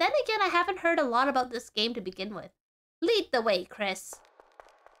route. But then again, I haven't heard a lot about this game to begin with. Lead the way, Chris.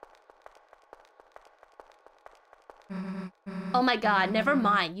 Oh my god, never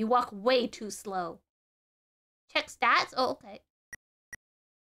mind. You walk way too slow. Check stats? Oh, okay.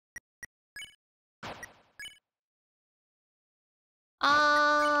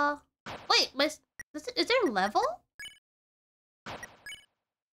 Wait, is there a level?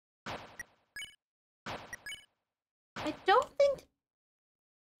 I don't think...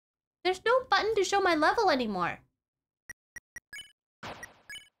 There's no button to show my level anymore.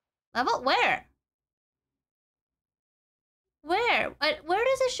 Level? Where? Where? Where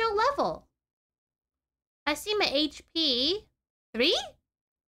does it show level? I see my HP. 3?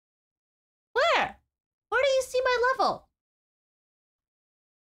 Where? Where do you see my level?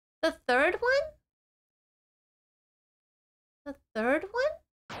 The third one? The third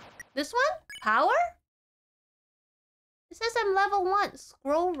one? This one? Power? It says I'm level 1.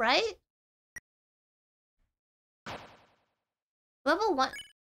 Scroll right? Level 1?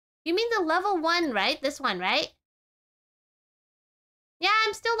 You mean the level 1, right? This one, right? Yeah,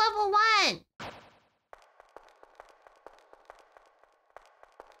 I'm still level 1.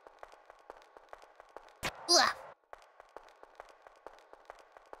 Ugh.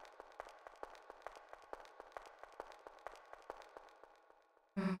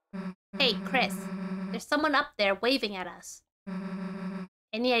 Hey, Chris. There's someone up there waving at us.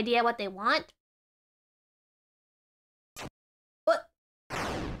 Any idea what they want? What?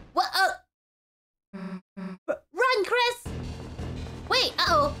 What? Run, Chris! Wait,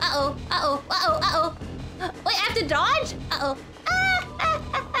 uh-oh. Wait, I have to dodge? Uh-oh.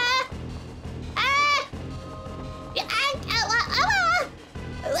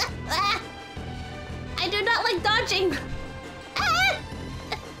 I do not like dodging.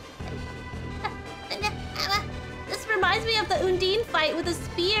 This reminds me of the Undine fight with the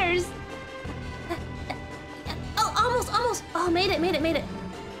spears. Oh, almost. Oh, made it.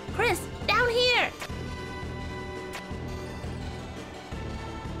 Chris, down here.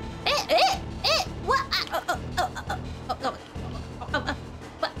 What?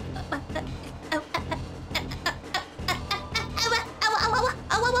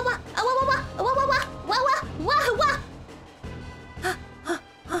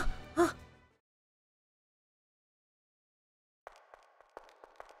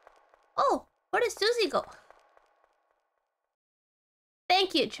 Oh, where did Susie go?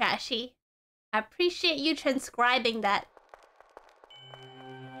 Thank you, Trashy. I appreciate you transcribing that.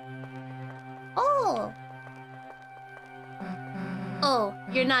 Oh. Oh,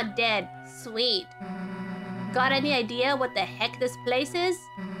 you're not dead. Sweet. Got any idea what the heck this place is?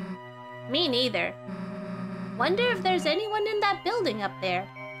 Me neither. Wonder if there's anyone in that building up there.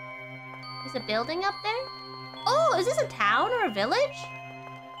 Is a building up there? Oh, is this a town or a village?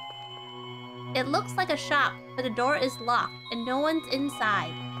 It looks like a shop, but the door is locked and no one's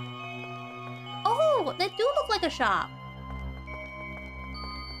inside. Oh, they do look like a shop.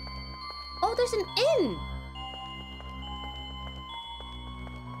 Oh, there's an inn.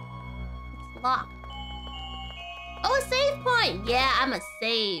 It's locked. Oh, a save point. Yeah, I'm a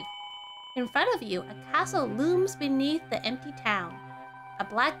save. In front of you, a castle looms beneath the empty town. A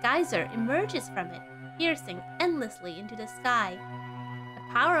black geyser emerges from it, piercing endlessly into the sky.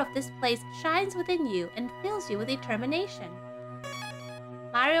 The power of this place shines within you and fills you with determination.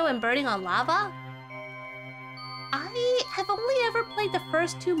 Mario and burning on lava? I have only ever played the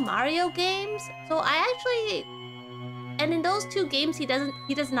first 2 Mario games, so I actually... And in those 2 games, he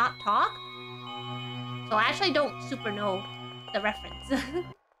does not talk. So I actually don't super know the reference.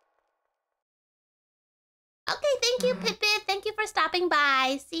 Okay, Thank you, Pipit. Thank you for stopping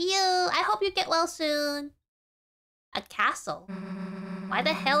by. See you. I hope you get well soon. A castle? Why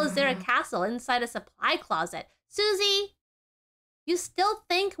the hell is there a castle inside a supply closet? Susie, you still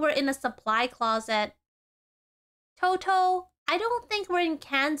think we're in a supply closet? Toto, I don't think we're in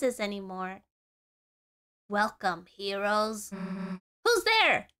Kansas anymore. Welcome, heroes. Who's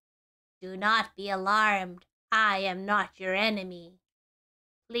there? Do not be alarmed. I am not your enemy.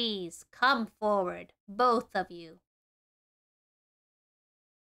 Please come forward, both of you.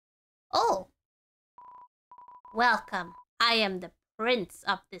 Oh. Welcome. I am the prince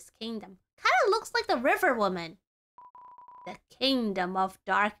of this kingdom. Kinda looks like the river woman. The kingdom of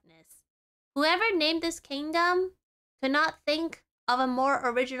darkness. Whoever named this kingdom could not think of a more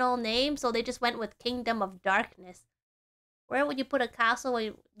original name, so they just went with Kingdom of Darkness. Where would you put a castle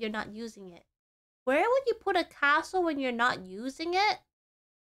when you're not using it? Where would you put a castle when you're not using it?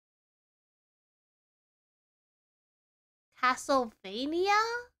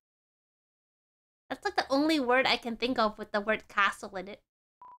 Castlevania? That's like the only word I can think of with the word castle in it.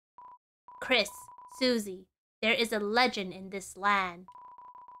 Chris, Susie, there is a legend in this land.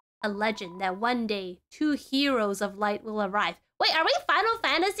 A legend that one day 2 heroes of light will arrive. Wait, are we Final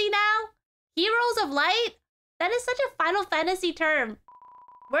Fantasy now? Heroes of light? That is such a Final Fantasy term.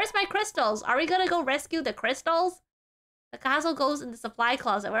 Where's my crystals? Are we gonna go rescue the crystals? The castle goes in the supply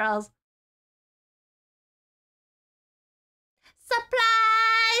closet. Where else?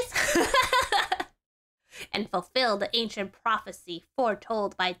 Supplies! And fulfill the ancient prophecy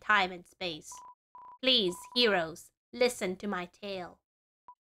foretold by time and space. Please, heroes, listen to my tale.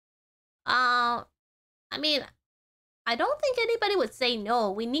 I mean, I don't think anybody would say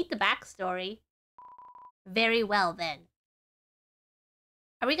no. We need the backstory. Very well, then.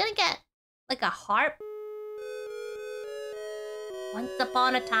 Are we gonna get, like, a harp? Once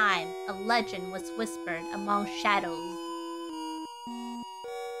upon a time, a legend was whispered among shadows.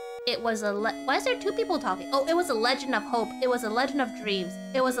 It was a why is there 2 people talking? Oh, it was a legend of hope. It was a legend of dreams.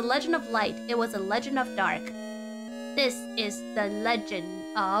 It was a legend of light. It was a legend of dark. This is the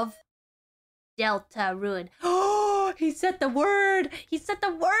legend of Deltarune. Oh, he said the word! He said the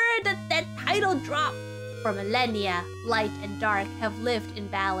word! That title drop! For millennia, light and dark have lived in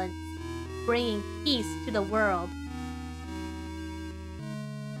balance, bringing peace to the world.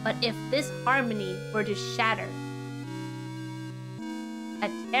 But if this harmony were to shatter, a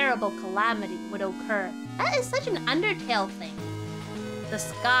terrible calamity would occur. That is such an Undertale thing. The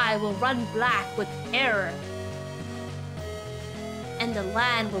sky will run black with terror, and the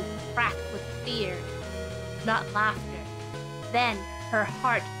land will crack with fear, not laughter. Then, her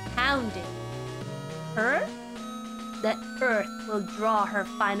heart pounding. Her? The earth will draw her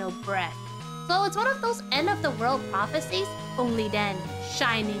final breath. So it's one of those end-of-the-world prophecies, only then,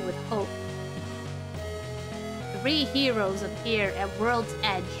 shining with hope. 3 heroes appear at World's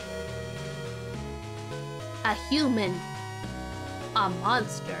Edge. A human, a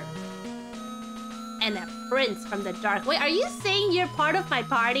monster, and a prince from the dark. Wait, are you saying you're part of my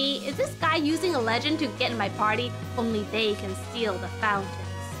party? Is this guy using a legend to get in my party? Only they can seal the fountains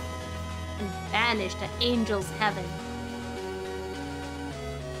and banish the angels' heaven.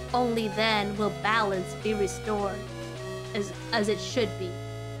 Only then will balance be restored, as it should be,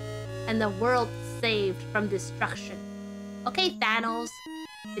 and the world saved from destruction. Okay, Thanos.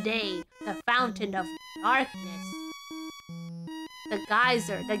 Today, the fountain of darkness, the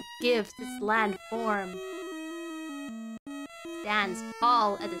geyser that gives this land form, stands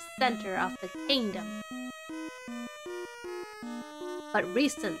tall at the center of the kingdom. But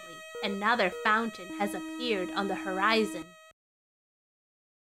recently, another fountain has appeared on the horizon.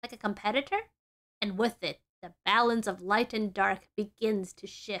 Like a competitor? And with it, the balance of light and dark begins to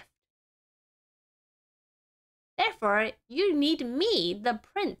shift. Therefore, you need me, the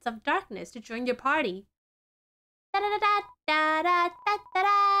Prince of Darkness, to join your party.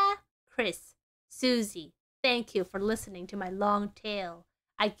 Da-da-da-da-da-da-da-da. Chris, Susie, thank you for listening to my long tale.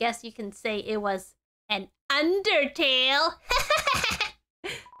 I guess you can say it was an undertale.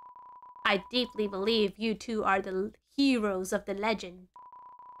 I deeply believe you two are the heroes of the legend.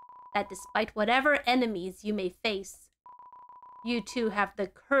 That despite whatever enemies you may face, you two have the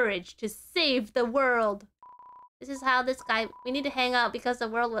courage to save the world. This is how this guy... We need to hang out because the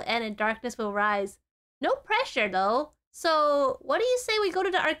world will end and darkness will rise. No pressure, though. So, what do you say we go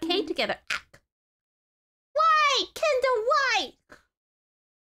to the arcade together? Why? Kendall, why?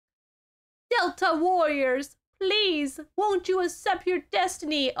 Delta Warriors, please, won't you accept your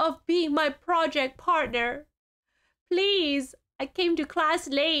destiny of being my project partner? Please, I came to class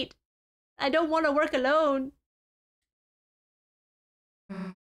late. I don't want to work alone.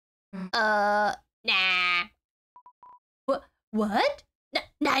 Nah. What?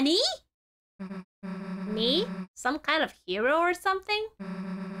 Nani? Me? Some kind of hero or something?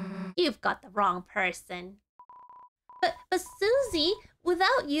 You've got the wrong person. But Susie,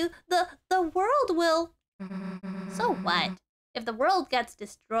 without you, the world will... So what? If the world gets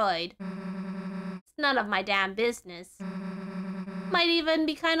destroyed, it's none of my damn business. Might even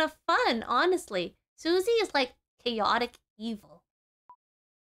be kind of fun, honestly. Susie is like chaotic evil.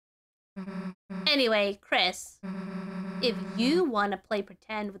 Anyway, Chris, if you want to play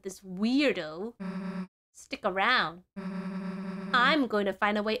pretend with this weirdo, stick around. I'm going to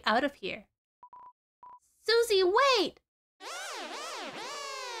find a way out of here. Susie, wait!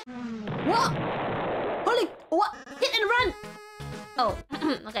 What? Holy... What? Hit and run! Oh,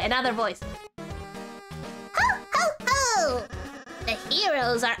 okay, another voice. Ho, ho, ho! The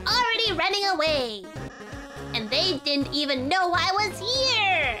heroes are already running away. And they didn't even know I was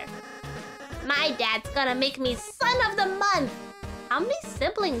here! My dad's gonna make me son of the month! How many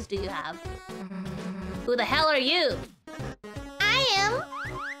siblings do you have? Who the hell are you? I am...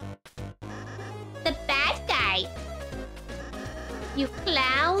 the bad guy. You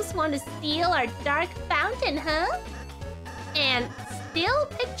clowns want to steal our dark fountain, huh? And still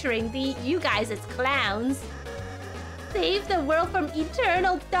picturing you guys as clowns. Save the world from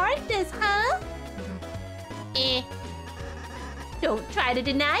eternal darkness, huh? Don't try to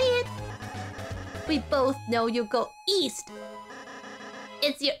deny it. We both know you'll go east.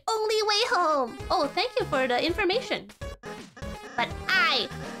 It's your only way home. Oh, thank you for the information. But I,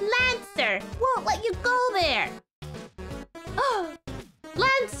 Lancer, won't let you go there. Oh,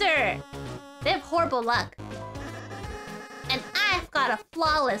 Lancer! They have horrible luck. And I've got a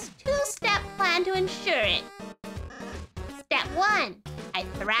flawless two-step plan to ensure it. Step 1, I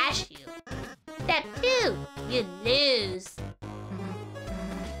thrash you. Step 2, you lose.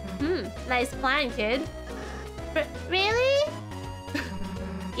 Nice plan, kid. Really?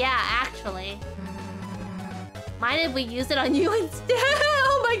 Yeah, actually. Mind if we use it on you instead?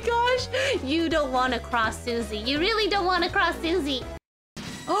 Oh my gosh! You don't want to cross Susie. You really don't want to cross Susie.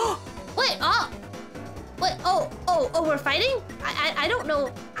 Oh! Wait, oh! Wait, oh, we're fighting? I don't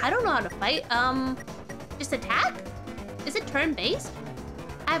know. I don't know how to fight. Just attack? Is it turn-based?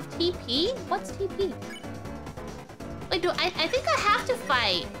 I have TP? What's TP? Wait, I think I have to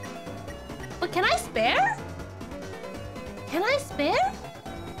fight. But can I spare? Can I spare?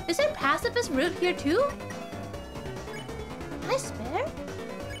 Is there pacifist route here too? Can I spare?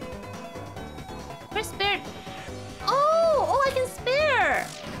 Where's spare? Oh, I can spare.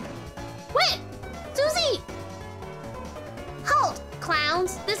 Wait, Susie! Halt,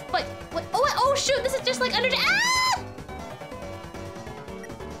 clowns! This, wait, oh shoot! This is just like under the. Ah!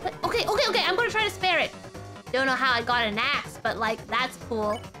 Wait, okay. I'm gonna try to spare it. Don't know how I got an axe, but like that's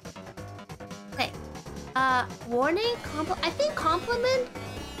cool. Okay. Warning, I think compliment.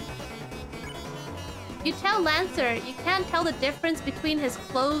 You tell Lancer you can't tell the difference between his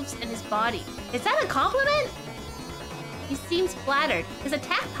clothes and his body. Is that a compliment? He seems flattered. His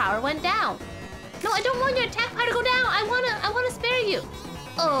attack power went down. No, I don't want your attack power to go down. I wanna spare you.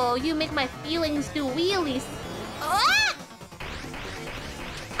 Oh, you make my feelings do wheelies. Ah!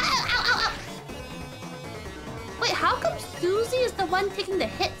 Ow. Wait, how come Susie is the one taking the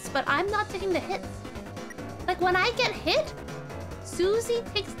hits, but I'm not taking the hits? Like when I get hit, Susie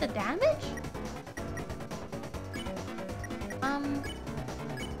takes the damage?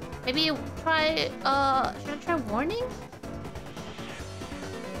 Maybe try, should I try warning?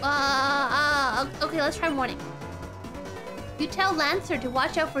 Okay, let's try warning. You tell Lancer to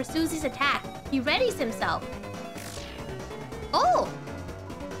watch out for Susie's attack. He readies himself. Oh!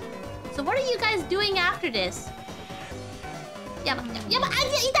 So what are you guys doing after this? Yeah, but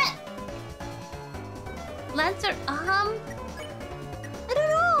eat that! Lancer, I don't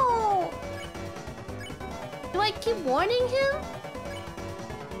know. Do I keep warning him?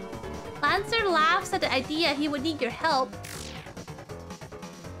 Lancer laughs at the idea he would need your help.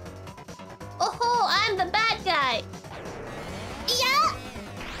 Oh, I'm the bad guy. Yeah.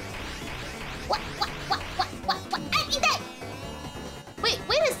 What? I eat that. Wait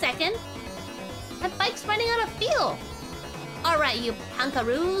a second. That bike's running out of fuel. All right, you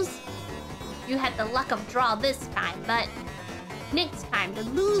punkaroos. You had the luck of draw this time, but next time the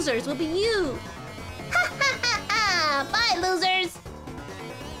losers will be you. Ha! Bye, losers.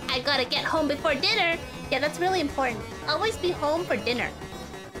 I gotta get home before dinner. Yeah, that's really important. Always be home for dinner.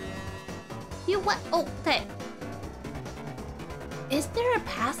 You what? Oh, okay. Is there a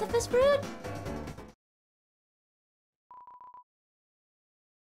pacifist route?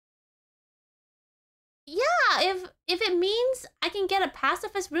 Yeah, if it means I can get a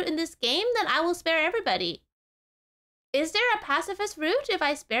pacifist route in this game, then I will spare everybody. Is there a pacifist route if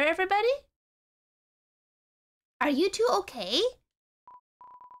I spare everybody? Are you two okay?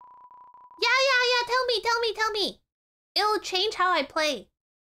 Yeah. Tell me. It'll change how I play.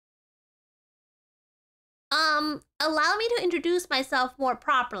 Allow me to introduce myself more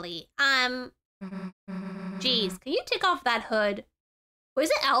properly. Jeez, can you take off that hood? Or is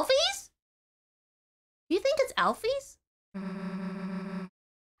it Alfie's? Do you think it's Alfie's?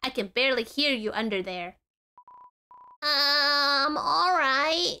 I can barely hear you under there.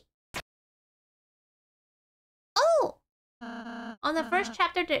 Alright. Oh! On the first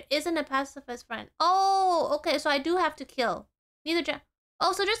chapter, there isn't a pacifist friend. Oh, okay, so I do have to kill.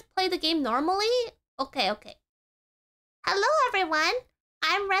 Oh, so just play the game normally? Okay. Hello, everyone.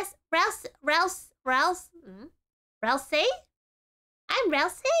 I'm Relse. I'm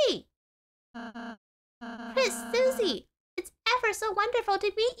Relse. Chris, Susie, it's ever so wonderful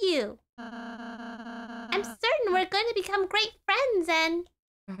to meet you. I'm certain we're going to become great friends and...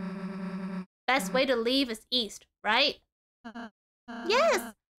 Best way to leave is east, right?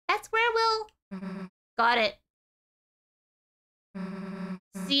 Yes, that's where we'll... Got it.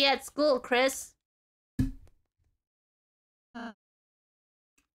 See you at school, Chris.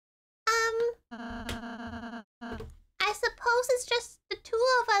 I suppose it's just the two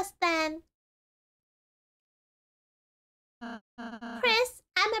of us then. Chris,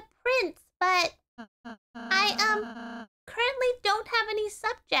 I'm a prince, but I currently don't have any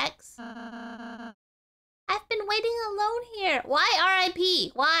subjects. I've been waiting alone here. Why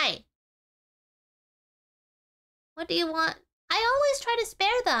RIP? Why? What do you want? I always try to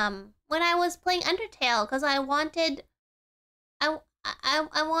spare them when I was playing Undertale because I wanted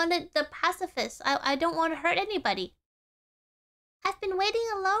I wanted the pacifist. I don't want to hurt anybody. I've been waiting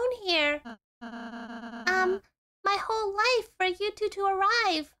alone here. My whole life for you two to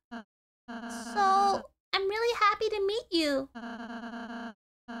arrive. So, I'm really happy to meet you. I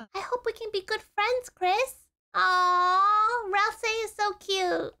hope we can be good friends, Chris. Aww, Ralph is so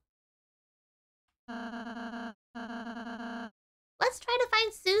cute. Let's try to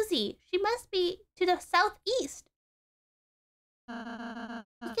find Susie. She must be to the southeast. You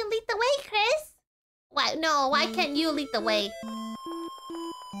can lead the way, Chris. Why can't you lead the way?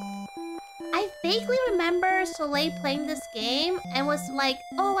 I vaguely remember Soleil playing this game and was like,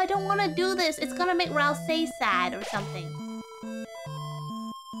 oh, I don't want to do this. It's gonna make Ralph sad or something.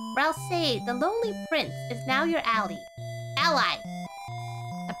 Ralph, the lonely prince is now your ally.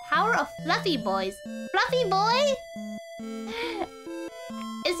 The power of fluffy boys. Fluffy boy?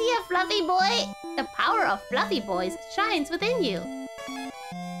 Is he a fluffy boy? The power of fluffy boys shines within you.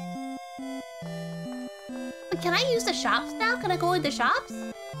 Wait, can I use the shops now? Can I go in the shops?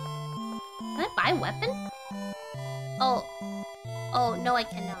 Can I buy a weapon? Oh, no, I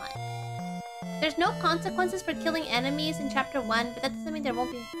cannot. There's no consequences for killing enemies in Chapter 1, but that doesn't mean there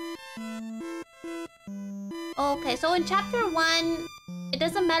won't be... Okay, so in Chapter 1, it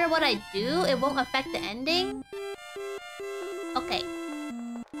doesn't matter what I do, it won't affect the ending. Okay.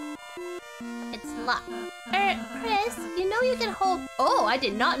 It's locked. Chris, you know you can hold... Oh, I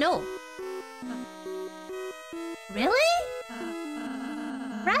did not know. Really?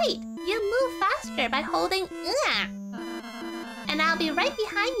 Right, you move faster by holding... And I'll be right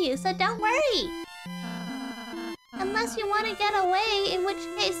behind you, so don't worry. Unless you want to get away, in which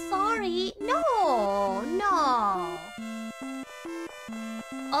case, sorry. No.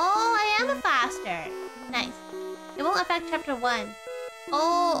 Oh, I am faster. Nice. It won't affect Chapter 1.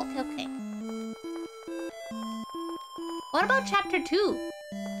 Oh, okay. What about Chapter 2?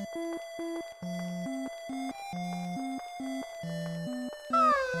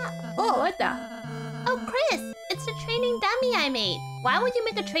 Oh, what the? Oh, Chris, it's the training dummy I made. Why would you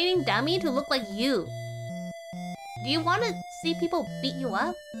make a training dummy to look like you? Do you want to see people beat you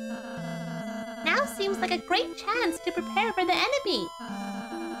up? Now seems like a great chance to prepare for the enemy.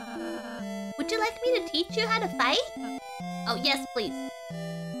 Would you like me to teach you how to fight? Oh, yes, please.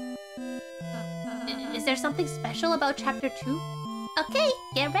 Is there something special about Chapter 2? Okay,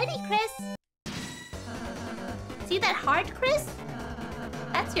 get ready, Chris. See that heart, Chris?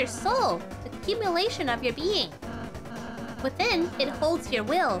 That's your soul, the accumulation of your being. Within, it holds your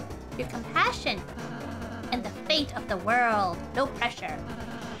will, your compassion, and the fate of the world. No pressure.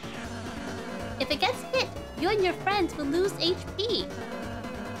 If it gets hit, you and your friends will lose HP.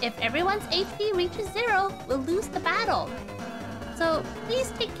 If everyone's HP reaches 0, we'll lose the battle. So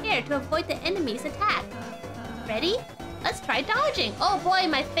please take care to avoid the enemy's attack. Ready? Let's try dodging. Oh boy,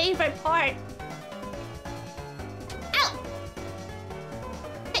 my favorite part. Ow!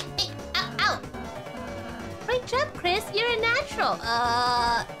 Hey, ow! Great job, Chris. You're a natural.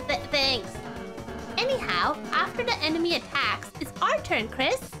 Thanks. Anyhow, after after the enemy attacks, it's our turn,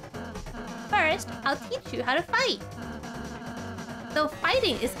 Chris. First, I'll teach you how to fight. Though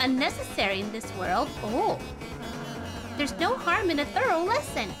fighting is unnecessary in this world, there's no harm in a thorough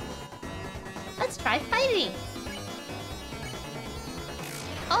lesson. Let's try fighting.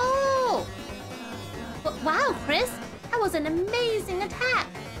 Oh! Wow, Chris, that was an amazing attack.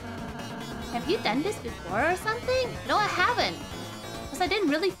 Have you done this before or something? No, I haven't. Because I didn't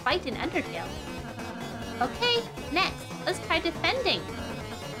really fight in Undertale. Okay, next, let's try defending.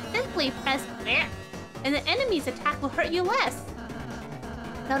 Simply press there, and the enemy's attack will hurt you less.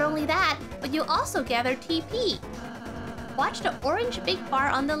 Not only that, but you also gather TP. Watch the orange big bar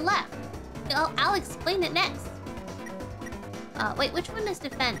on the left. I'll explain it next. Wait, which one is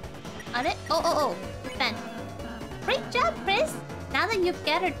defend? On it? Oh, defend. Great job, Chris! Now that you've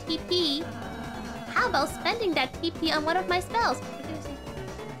gathered TP, how about spending that TP on one of my spells?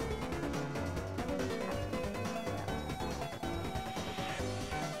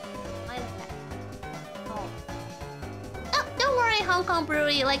 Oh, don't worry, Hong Kong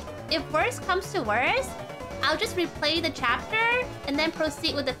Brewery. Like, if worse comes to worse, I'll just replay the chapter and then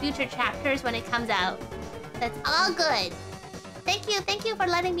proceed with the future chapters when it comes out. That's all good. Thank you for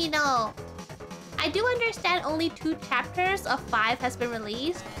letting me know. I do understand only 2 chapters of 5 has been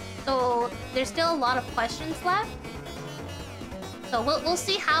released, so there's still a lot of questions left. So we'll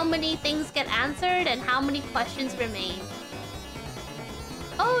see how many things get answered and how many questions remain.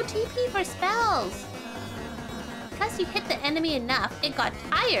 Oh, TP for spells. Because you hit the enemy enough, it got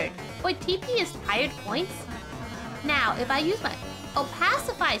tired. Wait, TP is tired points? Now, if I use my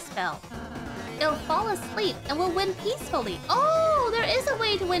pacify spell, it'll fall asleep and we'll win peacefully. Oh, there is a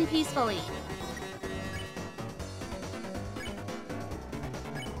way to win peacefully.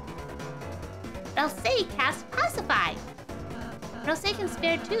 Rose cast pacify. Rose can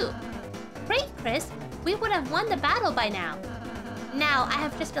spare too. Great, Chris. We would have won the battle by now. Now, I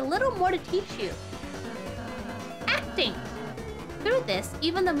have just a little more to teach you. Acting. Through this,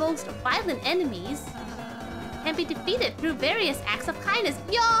 even the most violent enemies can be defeated through various acts of kindness.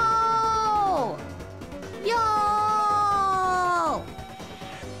 Yo! Yo!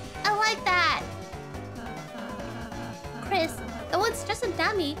 I like that. Chris, though it's just a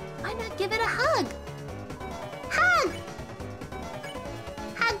dummy, why not give it a hug? Hug!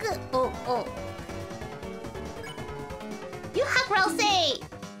 Hug! Oh. You hug Rose!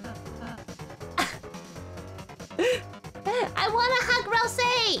 I wanna hug Rose!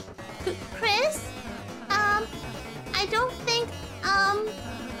 Chris? I don't think,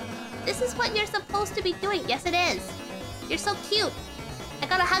 this is what you're supposed to be doing. Yes, it is. You're so cute. I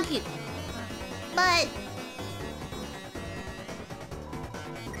gotta hug you. But...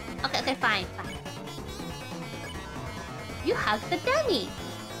 Okay, fine. You hugged the dummy.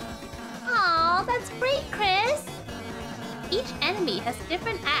 Aw, that's great, Chris. Each enemy has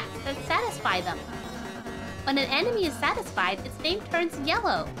different acts that satisfy them. When an enemy is satisfied, its name turns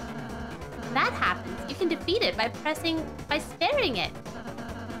yellow. When that happens, you can defeat it by sparing it.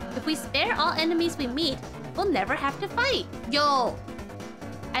 If we spare all enemies we meet, we'll never have to fight. Yo!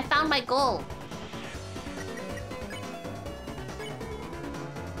 I found my goal.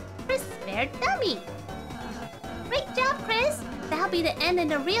 Chris spared dummy. Great job, Chris. That'll be the end in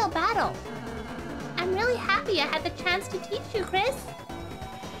the real battle. I'm really happy I had the chance to teach you, Chris.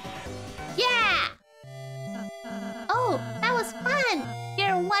 Yeah! Oh, that was fun.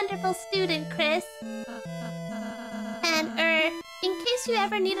 You're a wonderful student, Chris. And, in case you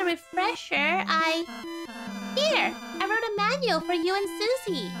ever need a refresher, Here! I wrote a manual for you and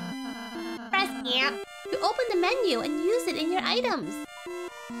Susie. Press amp to open the menu and use it in your items.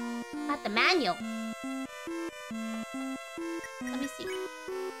 Not the manual. Let me see.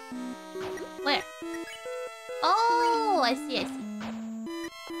 Where? Oh, I see.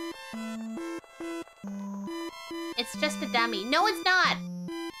 It's just a dummy. No, it's not!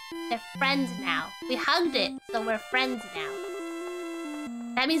 They're friends now. We hugged it, so we're friends now.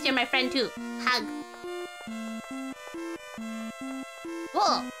 That means you're my friend too. Hug.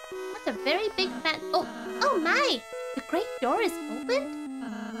 Whoa! That's a very big fan. Oh my! The great door is opened?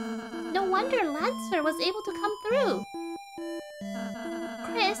 No wonder Lancer was able to come through.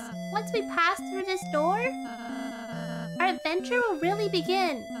 Chris, once we pass through this door, our adventure will really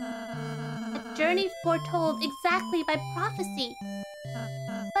begin. A journey foretold exactly by prophecy.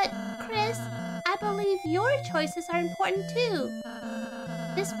 But, Chris, I believe your choices are important too.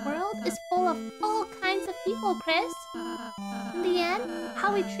 This world is full of all kinds of people, Chris. In the end,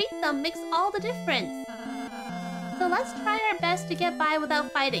 how we treat them makes all the difference. So let's try our best to get by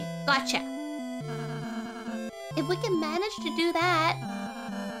without fighting. Gotcha. If we can manage to do that,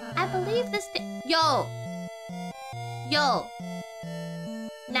 I believe this Yo! Yo.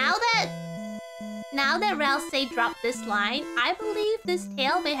 Now that Ralsei dropped this line, I believe this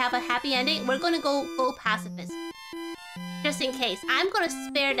tale may have a happy ending. We're gonna go full pacifist. Just in case. I'm gonna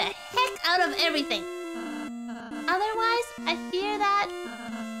spare the heck out of everything. Otherwise, I fear that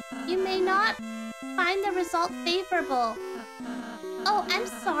you may not find the result favorable. Oh, I'm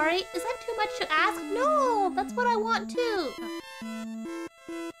sorry. Is that too much to ask? No, that's what I want too.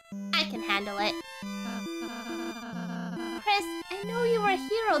 I can handle it. Chris, I know you were a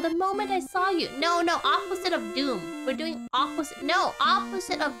hero the moment I saw you. No, opposite of doom. We're doing opposite. No,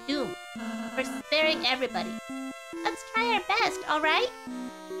 opposite of doom. We're sparing everybody. Let's try our best, alright?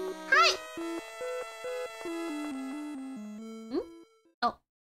 Hi! Oh.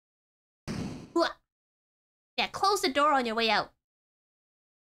 Yeah, close the door on your way out.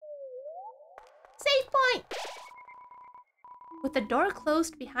 Save point! With the door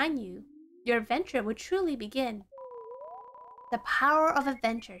closed behind you, your adventure would truly begin. The power of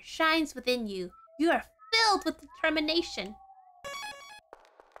adventure shines within you. You are filled with determination.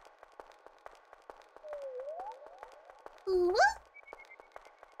 Ooh.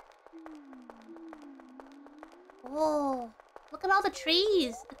 Oh, look at all the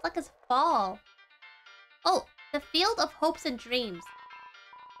trees. It's like it's fall. Oh, the field of hopes and dreams.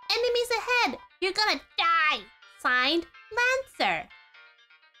 Enemies ahead! You're gonna die! Signed, Lancer.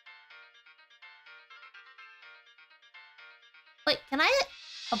 Wait, can I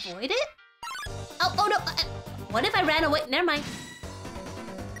avoid it? Oh no! What if I ran away? Never mind.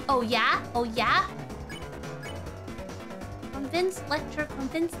 Oh yeah? Oh yeah? Convince lecture.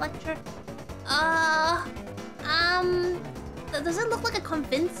 Does it look like a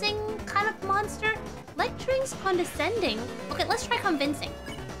convincing kind of monster? Lecturing's condescending. Okay, let's try convincing.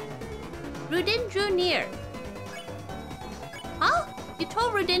 Rudin drew near. Huh? You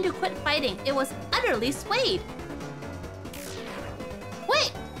told Rudin to quit fighting. It was utterly swayed.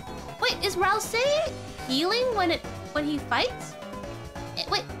 Wait, is Ralsei healing when he fights?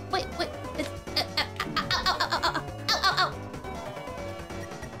 Wait. It's,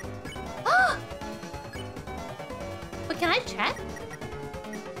 ow. Wait, can I check?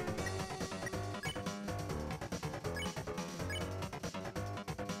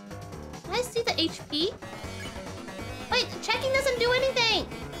 Can I see the HP? Wait, checking doesn't do anything!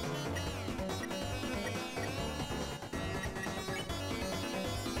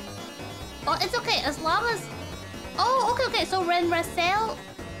 Well, it's okay, as long as... Oh, okay, so when Ralsei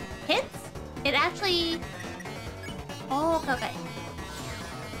hits, it actually... Oh, okay.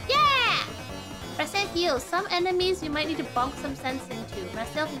 Yeah! Ralsei heals. Some enemies you might need to bonk some sense into.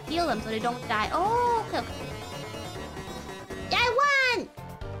 Ralsei can heal them so they don't die. Oh, okay. Yeah, I won!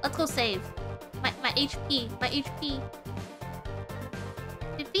 Let's go save. My HP.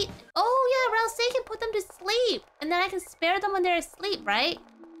 Defeat... Oh, yeah, Ralsei can put them to sleep. And then I can spare them when they're asleep, right?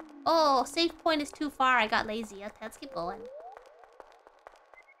 Oh, save point is too far. I got lazy. Okay, let's keep going.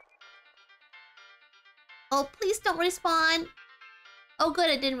 Oh, please don't respawn. Oh,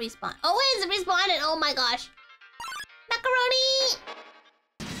 good, it didn't respawn. Oh, wait, it respawned. Oh my gosh. Macaroni!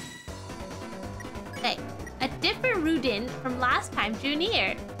 Okay, a different Rudin from last time drew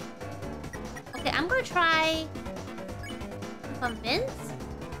near. Okay, I'm gonna try... Convince?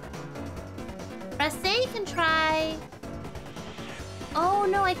 Ralsei can try... Oh,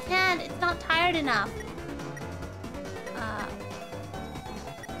 no, I can't. It's not tired enough.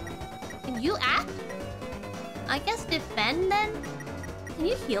 Can you act? I guess defend, then? Can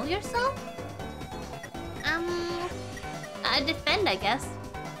you heal yourself? Defend, I guess.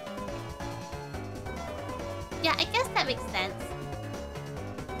 Yeah, I guess that makes sense.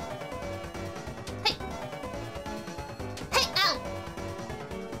 Hey! Hey, ow!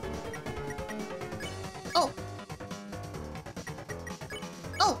 Oh!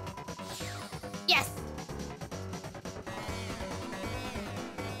 Oh! Yes!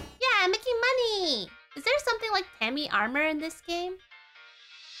 Yeah, I'm making money! Is there something like Tammy armor in this game?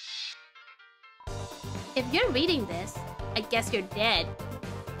 If you're reading this, I guess you're dead.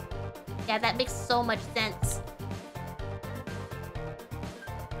 Yeah, that makes so much sense.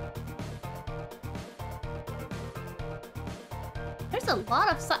 There's a lot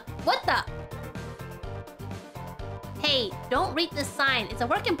of what the? Hey, don't read the sign. It's a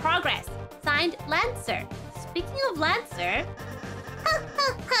work in progress. Signed, Lancer. Speaking of Lancer... Ho,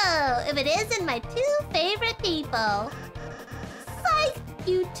 ho, ho! If it isn't my two favorite people. Psych!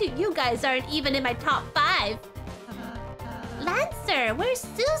 You guys aren't even in my top 5. Lancer, where's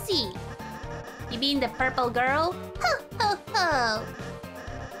Susie? You mean the purple girl? Ho, ho, ho!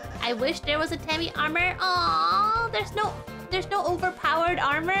 I wish there was a Tammy armor. Aww, there's no overpowered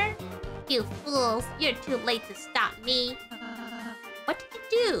armor. You fools, you're too late to stop me. What did you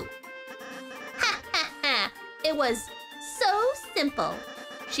do? Ha ha ha! It was so simple.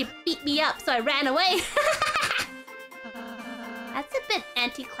 She beat me up, so I ran away. That's a bit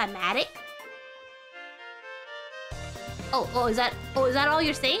anticlimactic. Is that all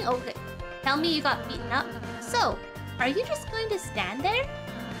you're saying? Okay. Tell me you got beaten up. So, are you just going to stand there?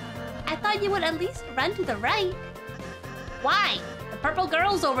 I thought you would at least run to the right. Why? The purple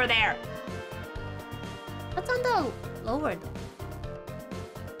girl's over there. What's on the lower though?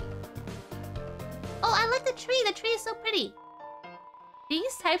 Oh, I like the tree. The tree is so pretty.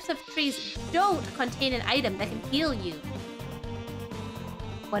 These types of trees don't contain an item that can heal you.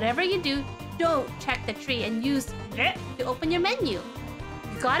 Whatever you do, don't check the tree and use it to open your menu.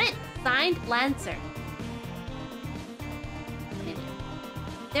 You got it? Signed, Lancer.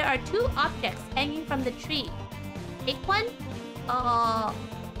 There are 2 objects hanging from the tree. Take one?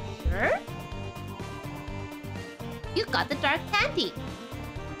 Sure? You got the dark candy.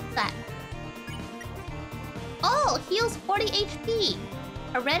 What's that? Oh, heals 40 HP.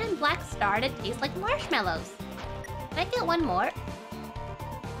 A red and black star that tastes like marshmallows. Can I get one more?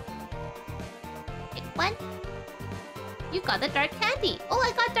 Take one. You got the dark candy. Oh,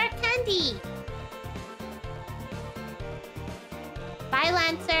 I got dark candy. Bye,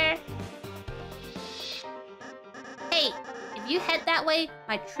 Lancer. Hey, if you head that way,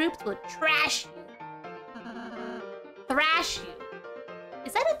 my troops will trash you. Thrash you.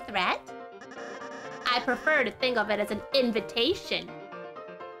 Is that a threat? I prefer to think of it as an invitation.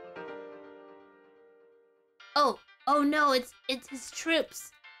 Oh no, it's his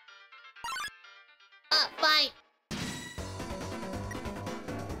troops. Fine.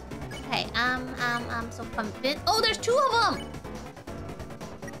 Okay, so convince. Oh, there's 2 of them.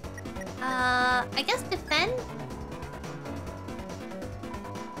 I guess defend.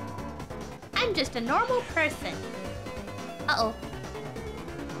 I'm just a normal person. Uh-oh.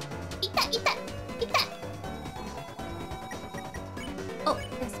 Eat that, eat that, eat that. Oh,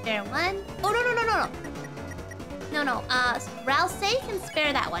 can spare one. Oh, no. No, Ralsei can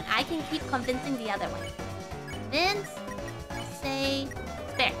spare that one. I can keep convincing the other one. Convince, say,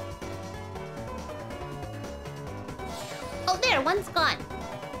 spare. Oh, there, one's gone.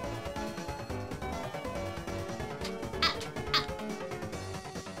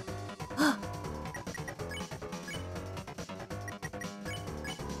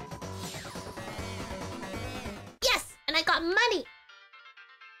 Yes, and I got money.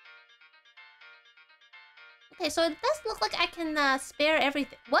 Okay, so it does look like I can spare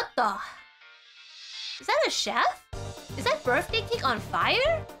everything. What the? Is that a chef? Is that birthday cake on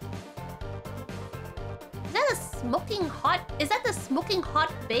fire? Is that a smoking hot? Is that the smoking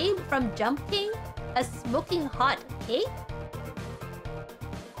hot babe from Jump King? A smoking hot cake?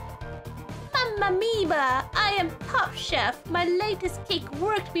 Mamma mia! I am top chef. My latest cake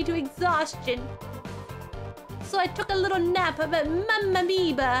worked me to exhaustion. So I took a little nap, but mamma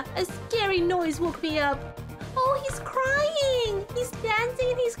mia! A scary noise woke me up. Oh, he's crying! He's dancing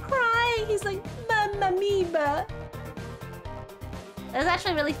and he's crying. He's like, mamma mia! That's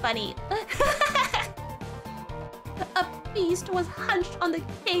actually really funny. A beast was hunched on the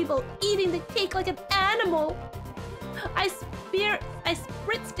table, eating the cake like an animal. I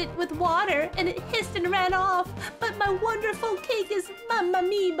spritzed it with water and it hissed and ran off. But my wonderful cake is mamma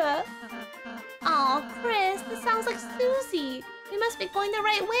mia. Aw, Chris, this sounds like Susie. We must be going the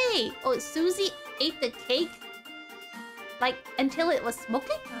right way. Oh, Susie ate the cake? Like, until it was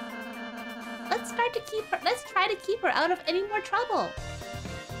smoking? Let's try to keep her out of any more trouble.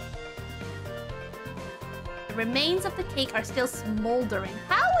 The remains of the cake are still smoldering.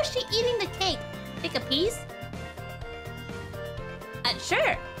 How was she eating the cake? Take a piece?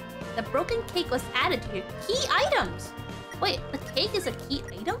 Sure. The broken cake was added to your key items. Wait, the cake is a key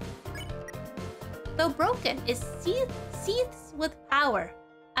item? Though broken, it seethes with power.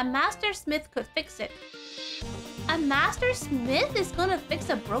 A master smith could fix it. A master smith is gonna fix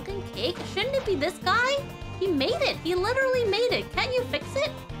a broken cake? Shouldn't it be this guy? He made it. He literally made it. Can't you fix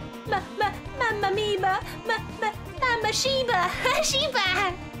it? Mamma mia! Mamma Shiba!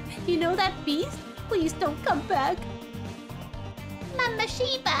 Shiba! You know that beast? Please don't come back. Mamma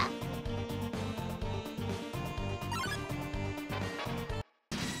Shiba!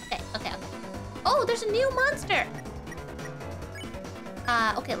 Okay. Oh, there's a new monster!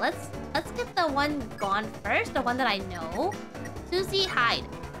 Okay, let's get the one gone first, the one that I know. Susie, hide.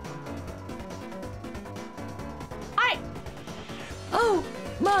 Hide! Oh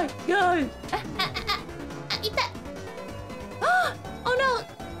my god! Eat that! Oh no!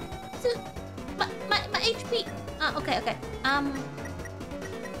 My HP! Okay.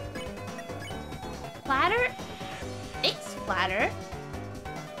 splatter? Fake splatter?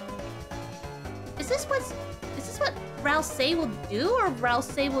 Is this what Rouse will do, or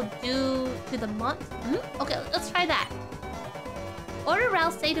Rouse will do to the month? Okay, let's try that. Order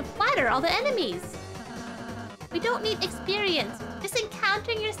Rouse to flatter all the enemies. We don't need experience. Just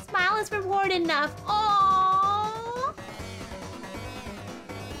encountering your smile is reward enough. Aww.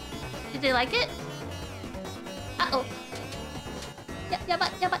 Did they like it? Uh-oh. Yeah,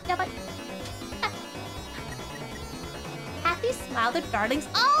 but. Happy smile, the darlings.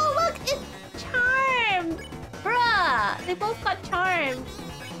 Oh, look, it's charmed. Bruh, they both got charmed.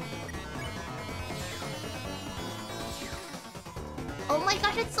 Oh my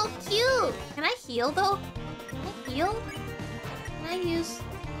gosh, it's so cute. Can I heal though? Can I heal? Can I use...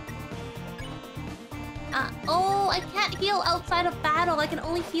 oh, I can't heal outside of battle. I can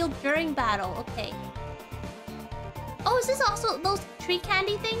only heal during battle. Okay. Oh, is this also those tree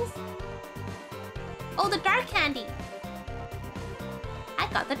candy things? Oh, the dark candy. I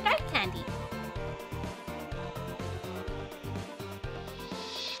got the dark candy.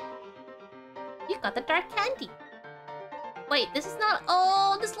 You got the dark candy. Wait, this is not...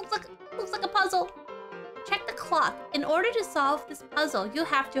 Oh, this looks like a puzzle. Check the clock. In order to solve this puzzle, you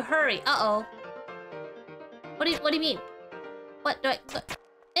have to hurry. Uh-oh. What do you mean? What do I... What?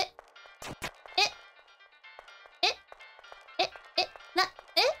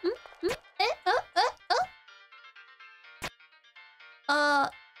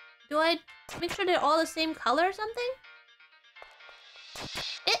 Do I make sure they're all the same color or something?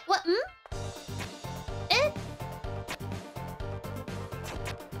 What?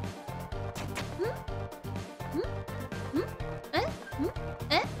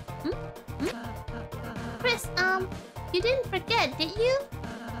 Chris, you didn't forget, did you?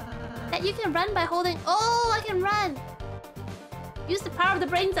 That you can run by holding... Oh, I can run! Use the power of the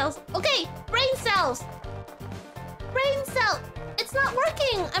brain cells. Okay, brain cells! Brain cell! It's not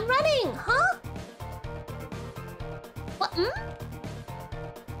working! I'm running! Huh? What? Do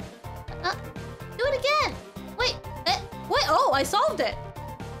it again! Wait, oh, I solved it!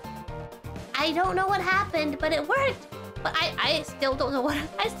 I don't know what happened, but it worked! But I still don't know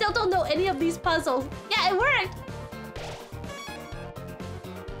I still don't know any of these puzzles. Yeah, it worked!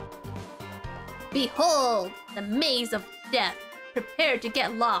 Behold, the maze of death. Prepare to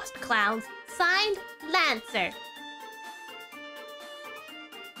get lost, clowns. Signed, Lancer.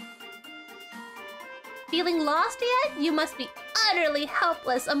 Feeling lost yet? You must be utterly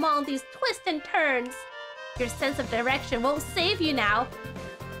helpless among these twists and turns. Your sense of direction won't save you now.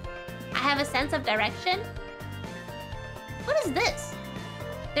 I have a sense of direction? What is this?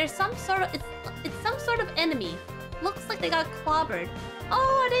 There's some sort of... It's some sort of enemy. Looks like they got clobbered.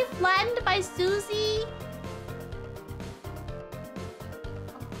 Oh, are they flattened by Susie?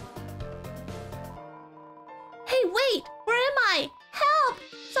 Hey, wait! Where am I? Help!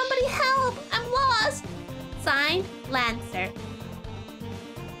 Somebody help! I'm lost! Signed, Lancer.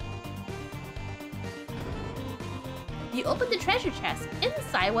 You opened the treasure chest.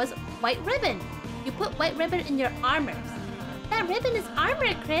 Inside was white ribbon. You put white ribbon in your armor. That ribbon is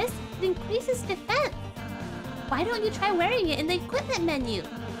armor, Chris. It increases defense. Why don't you try wearing it in the equipment menu?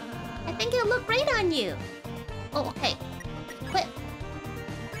 I think it'll look great on you. Oh, okay. Equip.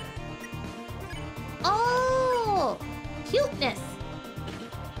 Oh! Cuteness.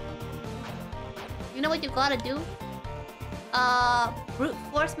 You know what you gotta do? Brute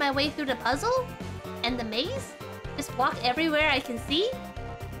force my way through the puzzle? And the maze? Just walk everywhere I can see?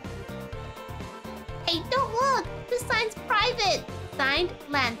 Hey, don't look! This sign's private! Signed,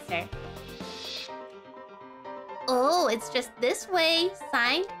 Lancer. Oh, it's just this way.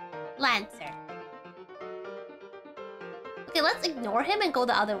 Signed, Lancer. Okay, let's ignore him and go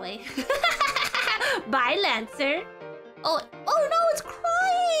the other way. Bye, Lancer. Oh no, it's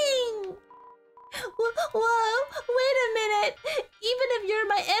crying! Whoa, wait a minute. Even if you're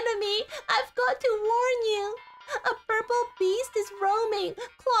my enemy, I've got to warn you. A purple beast is roaming,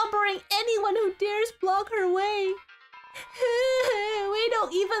 clobbering anyone who dares block her way. We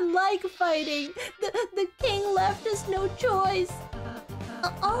don't even like fighting. The king left us no choice.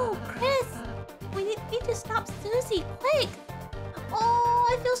 Oh, Chris, we need to stop Susie, quick. Oh,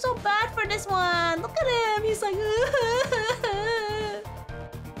 I feel so bad for this one. Look at him, he's like...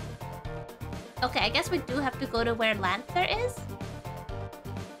 Okay, I guess we do have to go to where Lancer is.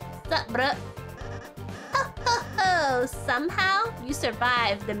 Sup, bruh? Oh, somehow you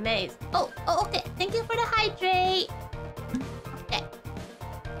survived the maze. Oh, okay. Thank you for the hydrate. Okay.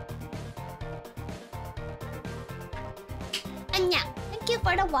 And yeah, thank you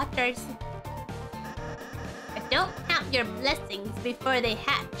for the waters. But don't count your blessings before they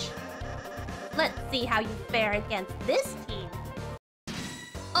hatch. Let's see how you fare against this team.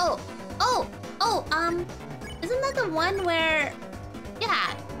 Isn't that the one where...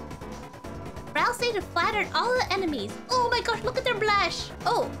 Yeah. Ralsei flattered all the enemies. Oh my gosh, look at their blush.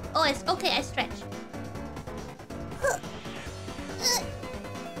 Okay, I stretch.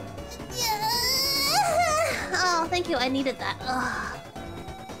 Oh, thank you, I needed that. Ugh.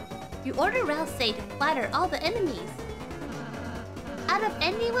 You order Ralsei to flatter all the enemies. Out of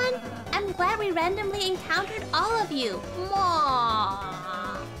anyone, I'm glad we randomly encountered all of you. Mwah.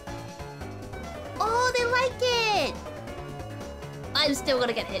 Oh, they like it! I'm still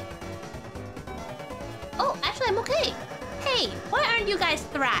gonna get hit. Oh, actually, I'm okay. Hey, why aren't you guys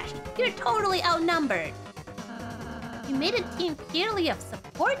thrashed? You're totally outnumbered. You made a team purely of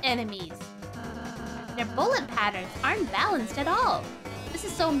support enemies. Their bullet patterns aren't balanced at all. This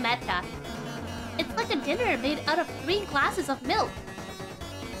is so meta. It's like a dinner made out of 3 glasses of milk.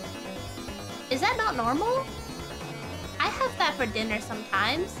 Is that not normal? I have that for dinner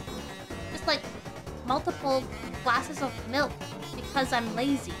sometimes. Just like multiple glasses of milk because I'm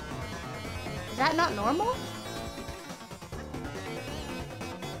lazy. Is that not normal?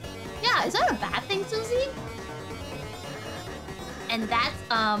 Yeah, is that a bad thing, Susie? And that's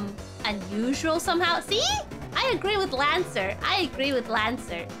unusual somehow. See? I agree with Lancer. I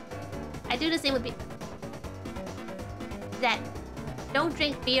do the same with beer. That don't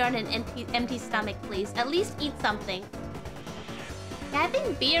drink beer on an empty stomach, please. At least eat something. Yeah, I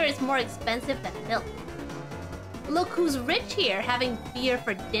think beer is more expensive than milk. Look who's rich here, having beer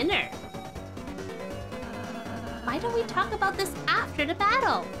for dinner. Why don't we talk about this after the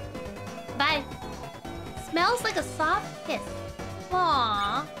battle? Bye. Smells like a soft kiss.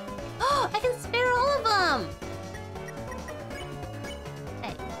 Aww. Oh, I can spare all of them.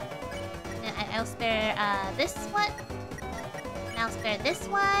 Hey. I'll spare this one. And I'll spare this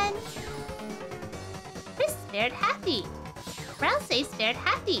one. Chris spared Happy. Ralsei spared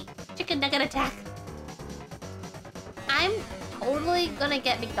Happy. Chicken nugget attack. I'm totally gonna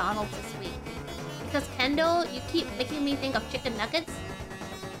get McDonald's this week. Because Kendall, you keep making me think of chicken nuggets.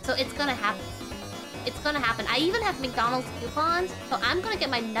 So it's gonna happen. It's gonna happen. I even have McDonald's coupons, so I'm gonna get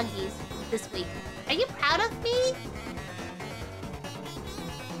my nuggies this week. Are you proud of me?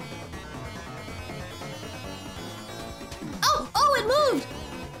 Oh, it moved!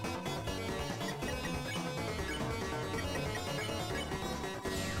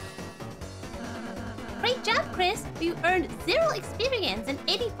 Great job, Chris! You earned 0 experience and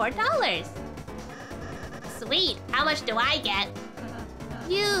 $84. Sweet! How much do I get?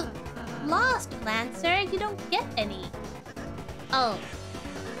 You lost, Lancer. You don't get any. Oh.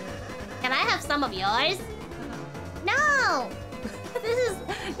 Can I have some of yours? No!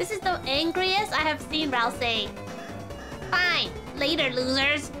 This is the angriest I have seen Ralsei. Fine. Later,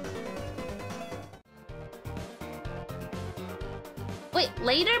 losers. Wait,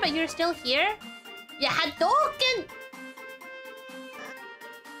 later, but you're still here? Yeah, Hadouken!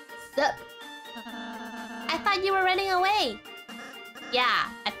 Sup? I thought you were running away. Yeah,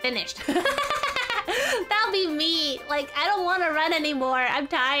 I finished. That'll be me. Like, I don't want to run anymore. I'm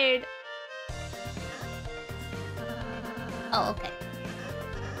tired. Oh, okay.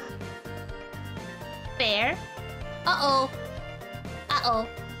 Fair. Uh-oh. Uh-oh.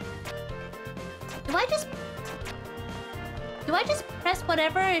 Do I just press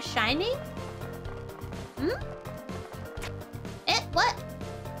whatever is shining? Hmm? What?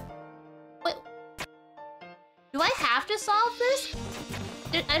 Wait. Do I have to solve this?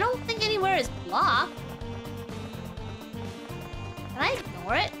 I don't think anywhere is blocked. Can I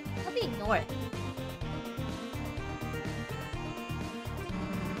ignore it? Let me ignore it.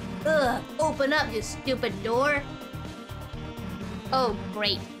 Ugh, open up, you stupid door. Oh,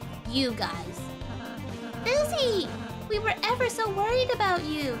 great. You guys. Susie! We were ever so worried about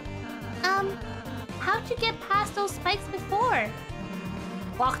you. How'd you get past those spikes before?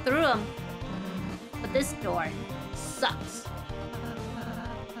 Walk through them. But this door sucks.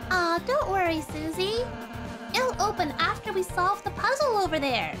 Aw, don't worry, Susie. It'll open after we solve the puzzle over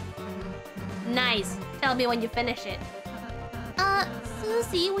there. Nice. Tell me when you finish it.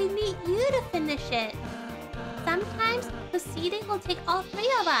 Susie, we need you to finish it. Sometimes proceeding will take all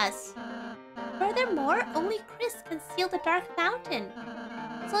 3 of us. Furthermore, only Chris can seal the Dark Fountain.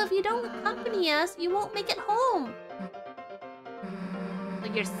 So if you don't accompany us, you won't make it home. So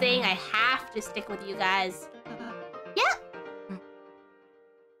you're saying I have to stick with you guys? Yep.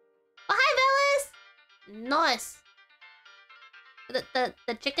 Oh, hi, Velis! Nice.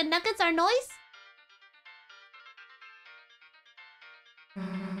 The chicken nuggets are nice?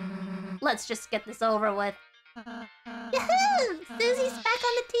 Let's just get this over with. Yahoo! Susie's back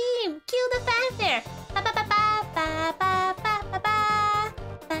on the team! Cue the fanfare!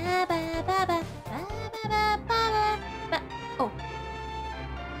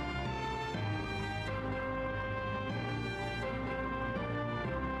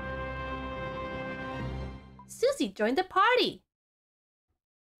 Susie joined the party.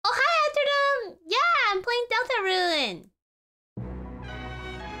 Oh, hi, Afternoon! Yeah, I'm playing Deltarune.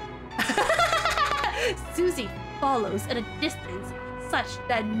 Susie follows at a distance such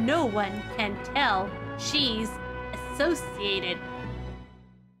that no one can tell she's associated.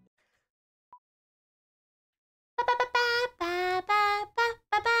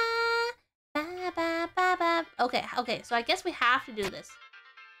 Okay, so I guess we have to do this.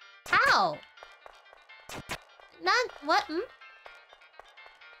 How? Not what?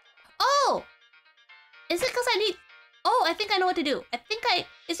 Oh! Is it because I need... Oh, I think I know what to do.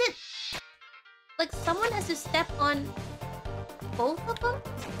 Is it... Like, someone has to step on both of them?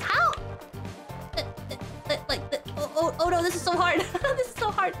 How? Oh no, this is so hard. This is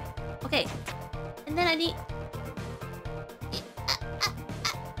so hard. Okay. And then I need...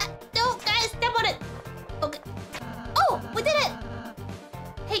 No, guys, step on it! Okay. Oh, we did it!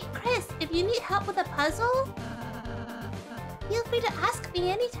 Hey, Chris, if you need help with a puzzle, feel free to ask me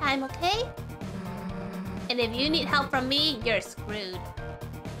anytime, okay? And if you need help from me, you're screwed.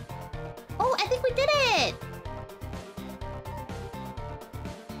 Oh, I think we did it!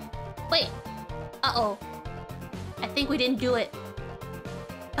 Wait. Uh-oh. I think we didn't do it.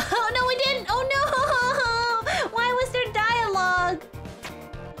 Oh, no, we didn't! Oh, no! Why was there dialogue?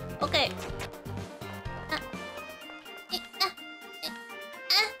 Okay.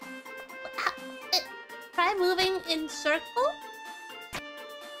 Try moving in circle?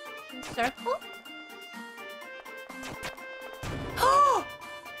 In circle? Oh!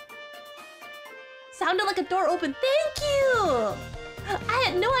 Sounded like a door open. Thank you! I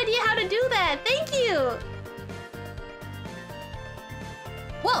had no idea how to do that. Thank you!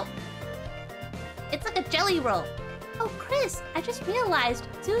 Whoa! It's like a jelly roll. Oh, Chris, I just realized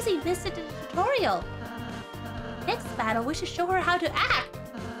Susie missed the tutorial. Next battle, we should show her how to act.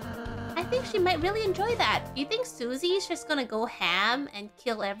 I think she might really enjoy that. Do you think Susie's just gonna go ham and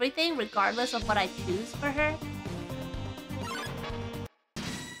kill everything regardless of what I choose for her?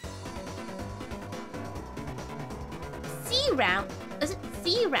 C-round? Is it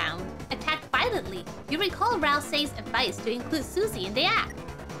C-round? Attack violently. You recall Rousey's advice to include Susie in the act.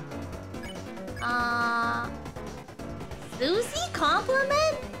 Susie?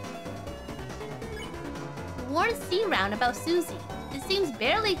 Compliment? Warn C-round about Susie. It seems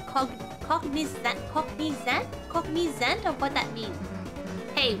barely cognizant of what that means.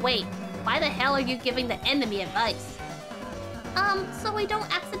 Hey, wait. Why the hell are you giving the enemy advice? So we don't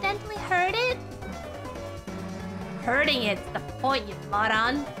accidentally hurt it? Hurting it's the point, you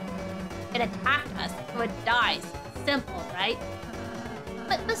moron. It attacked us, so it dies. Simple, right?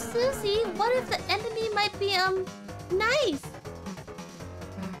 But Susie, what if the enemy might be, nice?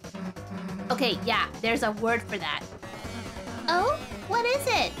 Okay, yeah, there's a word for that. Oh? What is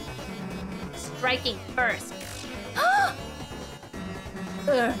it? Striking first.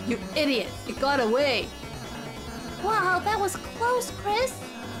 You idiot! It got away! Wow, that was close, Chris!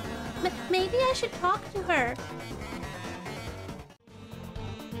 Maybe I should talk to her.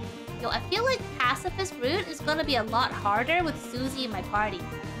 Yo, I feel like pacifist route is gonna be a lot harder with Susie in my party.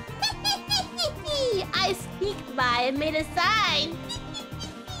 I sneaked by and made a sign.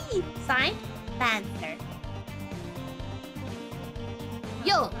 Sign? Lancer.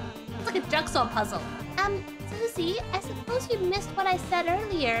 Yo, it's like a jigsaw puzzle. Susie, I suppose you missed what I said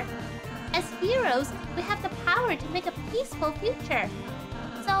earlier. As heroes, we have the power to make a peaceful future.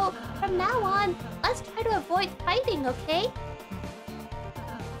 So, from now on, let's try to avoid fighting, okay?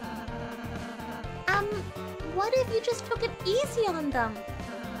 What if you just took it easy on them?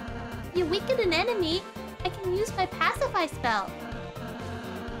 If you weaken an enemy, I can use my pacify spell,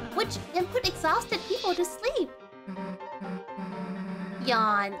 which can put exhausted people to sleep.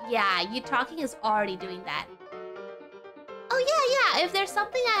 Yawn. Yeah, you talking is already doing that. Oh yeah, if there's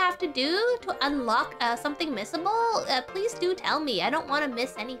something I have to do to unlock something missable, please do tell me. I don't want to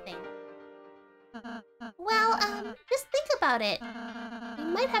miss anything. Well, just think about it. We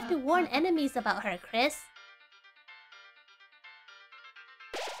might have to warn enemies about her, Chris.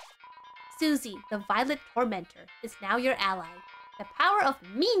 Susie, the Violet Tormentor, is now your ally. The power of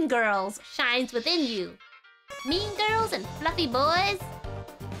mean girls shines within you. Mean girls and fluffy boys?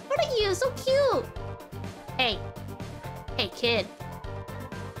 What are you? So cute! Hey, kid.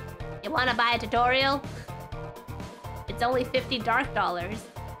 You wanna buy a tutorial? It's only 50 dark dollars.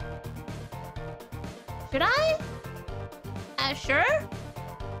 Should I? Sure?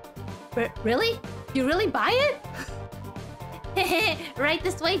 Really? You really buy it? Right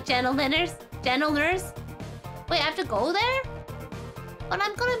this way, gentlemeners. Wait, I have to go there? But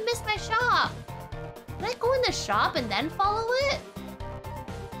I'm gonna miss my shop. Can I go in the shop and then follow it?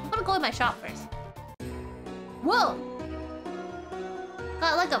 I'm gonna go in my shop first. Whoa!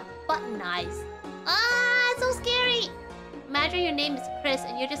 Got like a button eyes. Ah, it's so scary! Imagine your name is Chris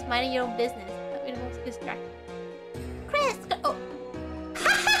and you're just minding your own business. That would be the most distracting. Chris! Oh!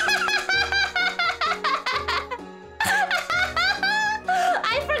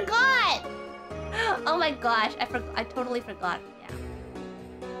 I forgot! Oh my gosh, I totally forgot. Yeah.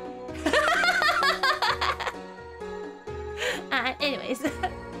 Anyways.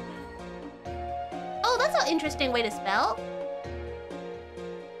 Oh, that's an interesting way to spell.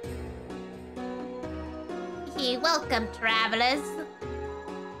 Hey, welcome, travelers.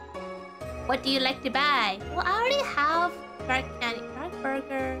 What do you like to buy? Well, I already have dark candy, dark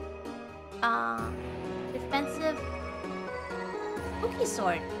burger, defensive spooky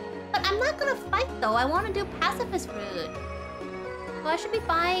sword. But I'm not gonna fight though. I want to do pacifist route. So I should be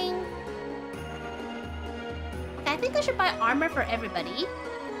buying. Okay, I think I should buy armor for everybody.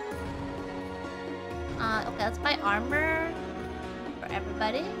 Okay, let's buy armor for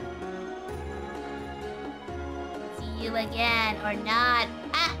everybody. See you again or not.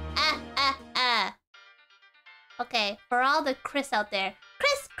 Okay, for all the Chris out there.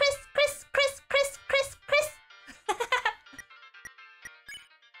 Chris!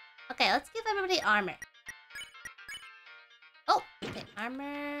 Okay, let's give everybody armor. Oh, okay,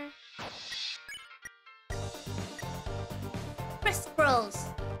 armor. Crisscross.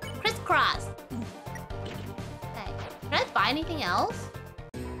 Okay, can I buy anything else?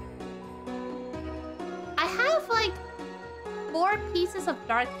 I have like 4 pieces of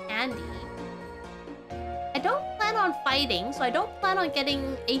dark candy. I don't plan on fighting, so I don't plan on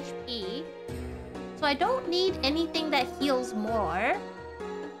getting HP. So I don't need anything that heals more.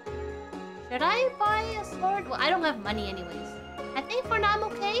 Should I buy a sword? Well, I don't have money anyways. I think for now I'm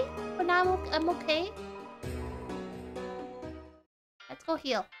okay. For now I'm okay. Let's go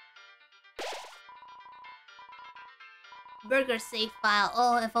heal. Burger save file.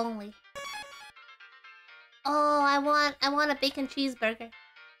 Oh, if only. Oh, I want a bacon cheeseburger.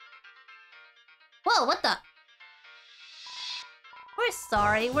 Whoa, what the? We're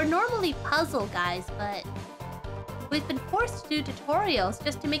sorry. We're normally puzzle guys, but we've been forced to do tutorials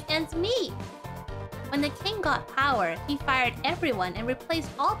just to make ends meet. When the king got power, he fired everyone and replaced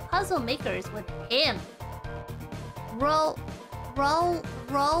all puzzle makers with him. Rawls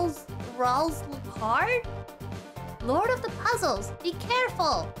Lucard? Lord of the Puzzles, be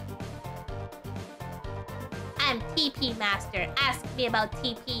careful! I'm TP Master. Ask me about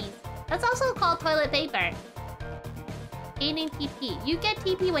TPs. That's also called toilet paper. Gaining TP. You get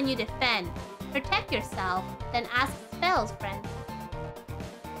TP when you defend. Protect yourself, then ask spells, friend.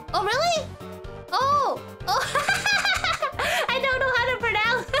 Oh, really? Oh! I don't know how to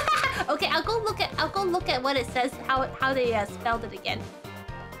pronounce. Okay, I'll go look at what it says, how they spelled it again.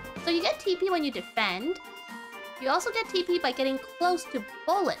 So you get TP when you defend. You also get TP by getting close to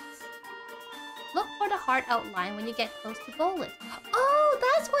bullets. Look for the heart outline when you get close to bullets. Oh,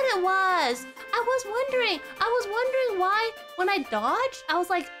 that's what it was. I was wondering why when I dodged, I was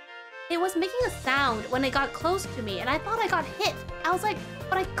like, it was making a sound when it got close to me, and I thought I got hit. I was like,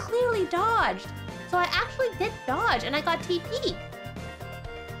 but I clearly dodged. So I actually did dodge, and I got TP.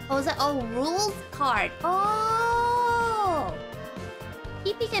 Oh, is that? Oh, rules card. Oh!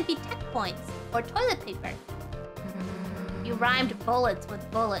 TP can be tech points or toilet paper. You rhymed bullets with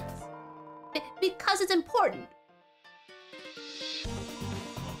bullets. Because it's important.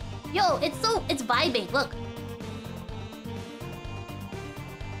 Yo, it's vibing, look.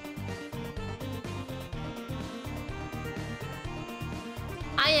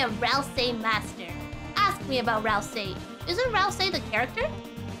 I am Rousey Master. Ask me about Rousey. Isn't Rousey the character?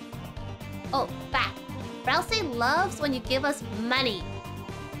 Oh, fact. Rousey loves when you give us money.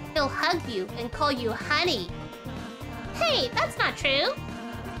 He'll hug you and call you honey. Hey, that's not true.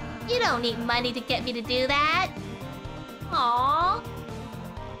 You don't need money to get me to do that. Aww.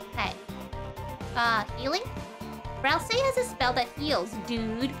 Okay. Healing? Rousey has a spell that heals,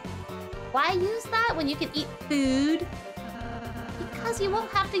 dude. Why use that when you can eat food? Because you won't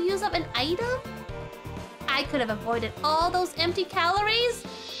have to use up an item? I could have avoided all those empty calories.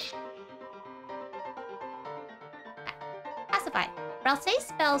 Pacify. Rousey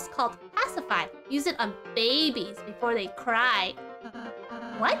spell's called Pacify. Use it on babies before they cry.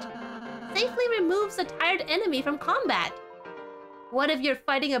 What? Safely removes a tired enemy from combat. What if you're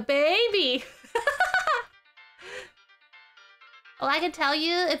fighting a baby? Well, I can tell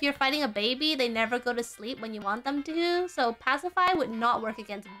you, if you're fighting a baby, they never go to sleep when you want them to. So Pacify would not work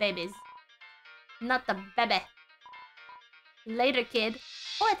against babies. Not the baby. Later, kid.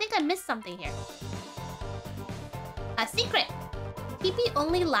 Oh, I think I missed something here. A secret! TP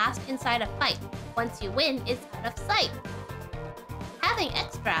only lasts inside a fight. Once you win, it's out of sight. Having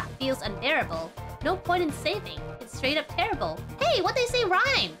extra feels unbearable. No point in saving. It's straight up terrible. Hey, what they say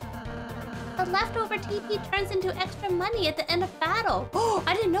rhyme? The leftover TP turns into extra money at the end of battle. Oh,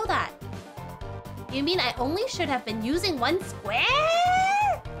 I didn't know that. You mean I only should have been using one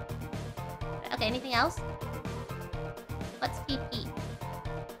square? Okay, anything else? What's TP?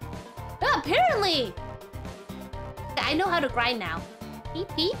 Oh, apparently! Okay, I know how to grind now.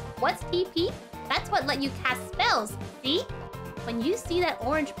 TP? What's TP? That's what let you cast spells, see? When you see that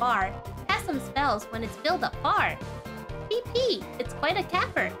orange bar, cast some spells when it's filled up bar. TP, it's quite a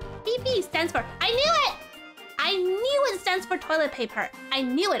capper. TP stands for... I knew it! I knew it stands for toilet paper. I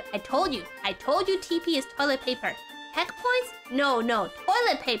knew it. I told you. I told you TP is toilet paper. Tech points? No,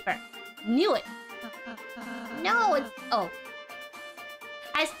 toilet paper. Knew it. No, it's... Oh.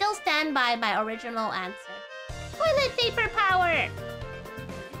 I still stand by my original answer. Toilet paper power!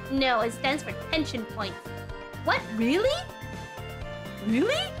 No, it stands for tension points. What? Really?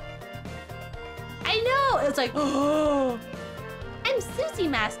 Really? I know! It's like, oh! I'm Susie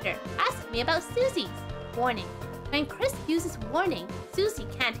Master. Ask me about Susie's. Warning. When Chris uses warning, Susie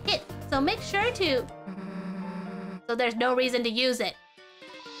can't hit, so make sure to... So there's no reason to use it.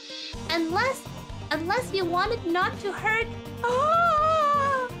 Unless you wanted not to hurt...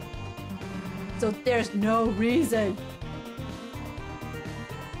 Oh! So there's no reason.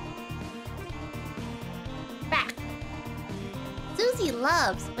 Fact. Susie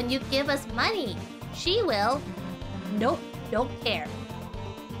loves when you give us money. She will... Nope, don't care.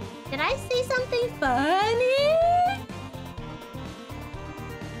 Did I say something funny?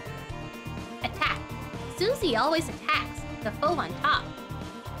 Attack. Susie always attacks the foe on top.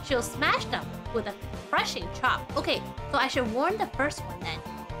 She'll smash them with a crushing chop. Okay, so I should warn the first one then.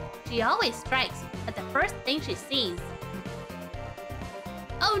 She always strikes at the first thing she sees.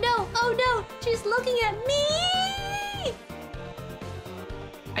 Oh no, she's looking at me!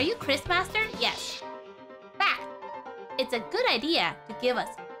 Are you Chris Master? Yes. Fact. It's a good idea to give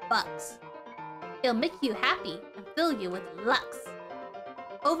us bucks. It'll make you happy and fill you with lux.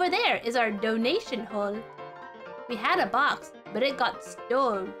 Over there is our donation hole. We had a box, but it got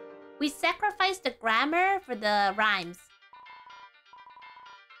stolen. We sacrificed the grammar for the rhymes.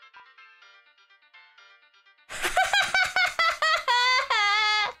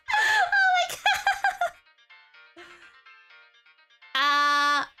 Oh my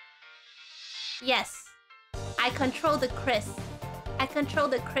god! Yes. I control the Chris. I control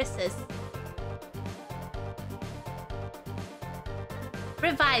the Chris's.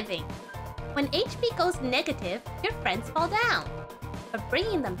 Reviving. When HP goes negative, your friends fall down. But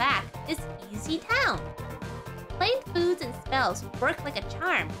bringing them back is easy town. Plain foods and spells work like a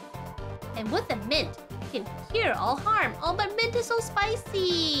charm. And with the mint, you can cure all harm. Oh, but mint is so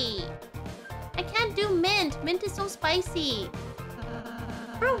spicy. I can't do mint. Mint is so spicy.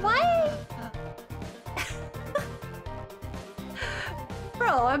 Bro, why?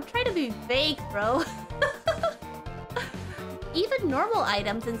 Bro, I'm trying to be vague, bro. Even normal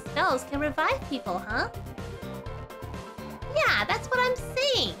items and spells can revive people, huh? Yeah, that's what I'm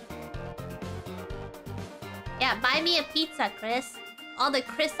saying. Yeah, buy me a pizza, Chris. All the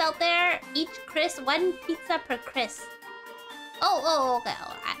Chris out there, each Chris, one pizza per Chris. Oh, okay.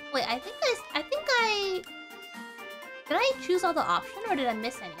 Wait, I think I... Did I choose all the options or did I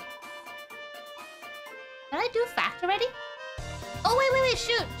miss any? Did I do fact already? Oh, wait,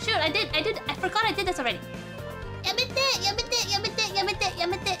 shoot, I forgot I did this already.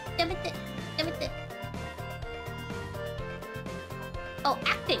 Oh,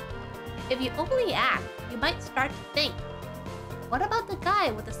 acting. If you only act, you might start to think. What about the guy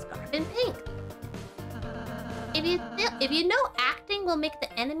with the scarf in pink? If you know acting will make the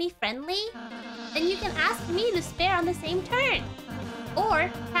enemy friendly, then you can ask me to spare on the same turn. Or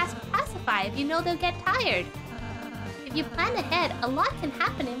cast Pacify if you know they'll get tired. If you plan ahead, a lot can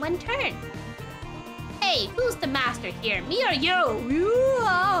happen in one turn. Hey, who's the master here? Me or you?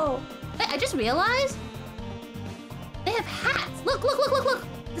 You! Wait, I just realized they have hats. Look.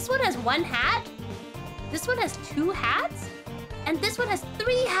 This one has one hat. This one has two hats. And this one has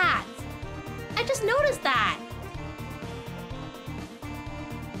 3 hats. I just noticed that.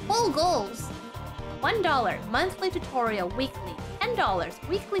 Full goals. $1 monthly tutorial weekly. $10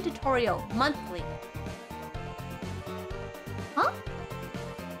 weekly tutorial monthly. Huh?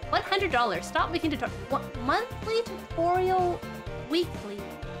 $100 stop making tutorial. Monthly tutorial weekly.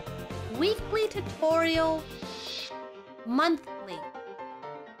 Weekly tutorial monthly.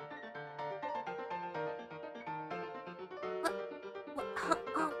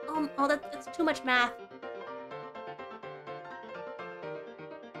 Oh, that's too much math.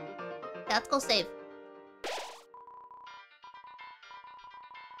 Yeah, let's go save.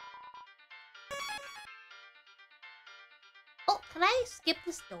 Oh, can I skip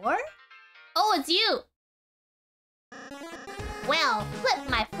this door? Oh, it's you! Well, flip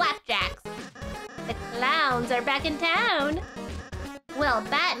my flapjacks. The clowns are back in town. Well,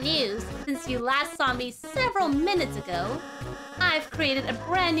 bad news. Since you last saw me several minutes ago, I've created a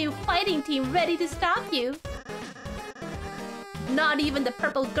brand new fighting team ready to stop you. Not even the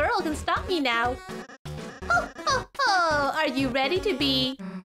purple girl can stop me now. Ho, ho, ho! Are you ready to be...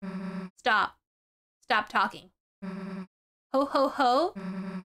 Stop. Stop talking. Ho, ho, ho?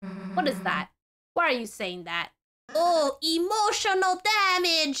 What is that? Why are you saying that? Oh, emotional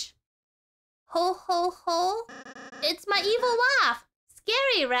damage! Ho, ho, ho? It's my evil laugh.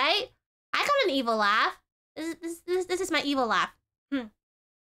 Scary, right? I got an evil laugh. This is my evil laugh.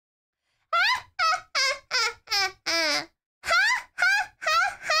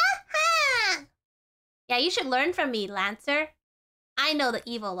 Yeah, you should learn from me, Lancer. I know the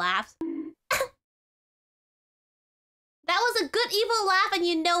evil laughs. That was a good evil laugh and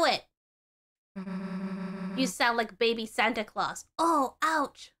you know it. You sound like baby Santa Claus. Oh,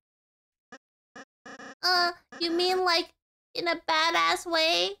 ouch. You mean like in a badass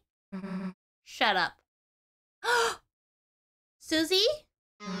way? Shut up. Susie?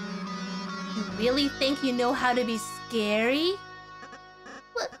 You really think you know how to be scary?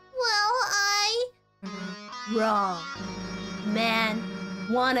 Well, Wrong. Man,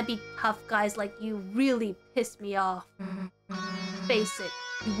 wannabe tough guys like you really piss me off. Face it,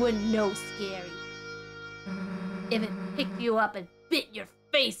 you wouldn't know scary if it picked you up and bit your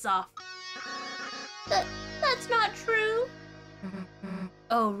face off. That's not true.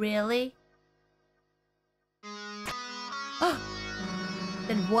 Oh, really?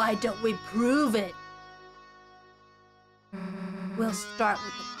 Then why don't we prove it? We'll start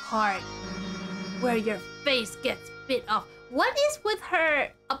with the part where your face gets bit off. What is with her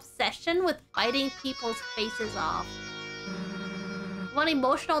obsession with biting people's faces off? Want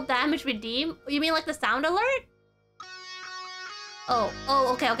emotional damage redeem? You mean like the sound alert? Oh,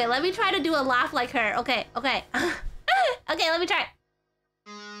 okay. Let me try to do a laugh like her. Okay. Okay, let me try.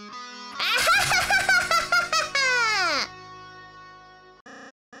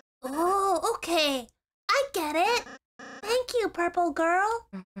 Oh, okay. I get it. Thank you, purple girl.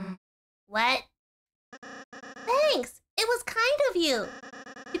 What? Thanks. It was kind of you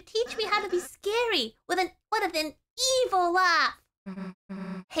to teach me how to be scary with an evil laugh.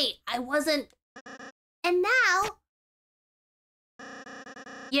 Hey, I wasn't. And now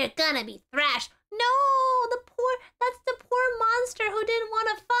you're gonna be thrashed. No, that's the poor monster who didn't want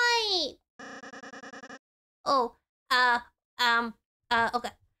to fight. Oh,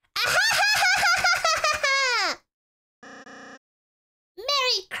 okay.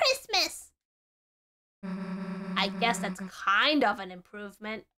 Merry Christmas. I guess that's kind of an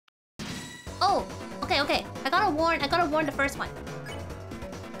improvement. Oh, okay. I gotta warn the first one.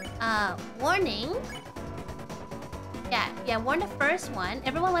 Warning. Yeah, warn the first one.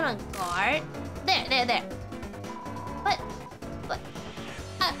 Everyone went on guard. There. But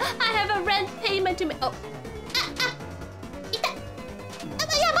I have a rent payment to make. Oh. Eat that.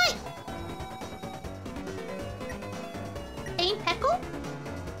 Yeah, bye. Ain't Peckle?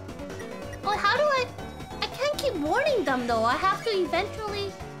 Oh, how do I can't keep warning them though. I have to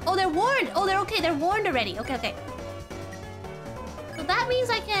eventually. Oh, they're warned. Oh, they're okay. They're warned already. Okay. So that means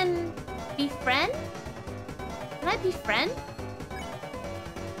I can befriend? Can I befriend?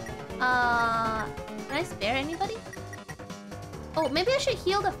 Can I spare anybody? Oh, maybe I should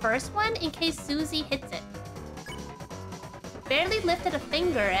heal the first one in case Susie hits it. Barely lifted a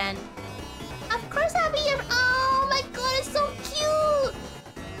finger and... Of course I'll be your... Oh my god, it's so cute!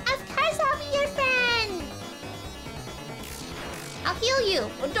 Of course I'll be your friend! I'll heal you.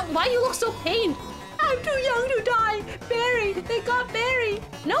 Why you look so pained? I'm too young to die. Barry, they got Barry.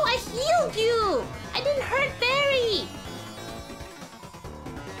 No, I healed you. I didn't hurt Barry.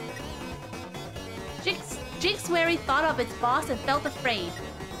 Jigswary thought of its boss and felt afraid.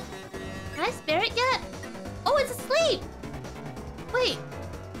 Can I spare it yet? Oh, it's asleep. Wait,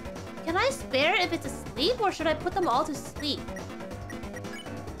 can I spare it if it's asleep or should I put them all to sleep?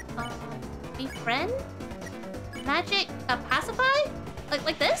 Befriend? Magic, pacify?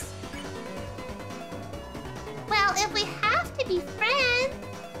 Like this? Well, if we have to be friends...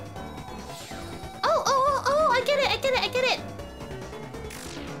 Oh, I get it.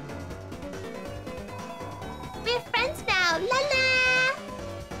 We're friends now, la la!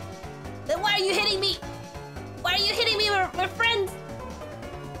 Then why are you hitting me? We're friends!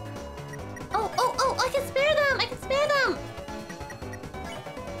 Oh, I can spare them!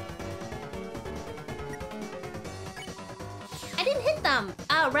 I didn't hit them.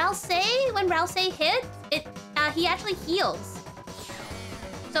 Ralsei, when Ralsei hits, he actually heals.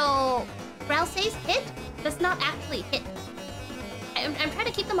 So, Ralsei's hit does not actually hit. I'm trying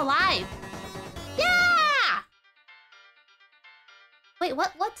to keep them alive. Yeah! Wait,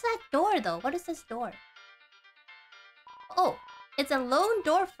 what's that door though? What is this door? Oh, it's a lone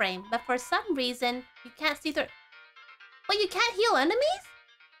door frame, but for some reason, you can't see through. Wait, you can't heal enemies?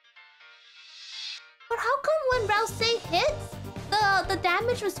 But how come when Ralsei hits, the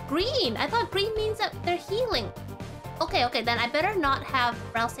damage was green? I thought green means that they're healing. Okay, then I better not have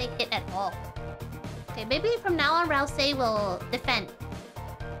Ralsei hit at all. Okay, maybe from now on Ralsei will defend.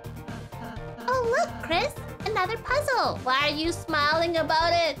 Oh look, Chris! Another puzzle! Why are you smiling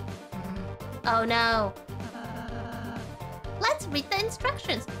about it? Oh no. Let's read the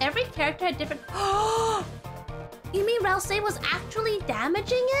instructions. Every character had different... You mean Ralsei was actually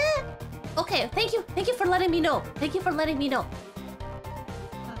damaging it? Okay, thank you for letting me know. Thank you for letting me know.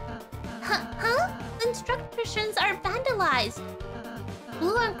 Huh? The instructions are vandalized.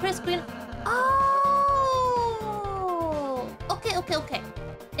 Blue and Chris green... Oh! Okay.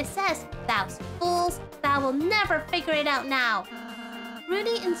 It says, "Thou's fools, thou will never figure it out now."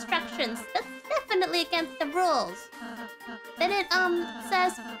 Rudy instructions. That's definitely against the rules. Then it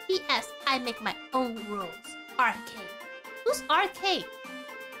says, "P.S. I make my own rules. Arcade." Who's Arcade?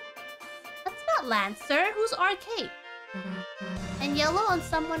 That's not Lancer. Who's Arcade? And yellow on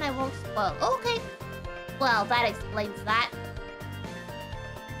someone I won't spoil. Okay. Well, that explains that.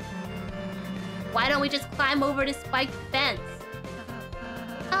 Why don't we just climb over this spiked fence?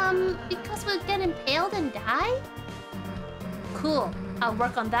 Because we'll get impaled and die? Cool. I'll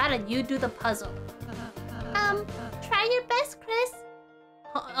work on that and you do the puzzle. Try your best, Chris.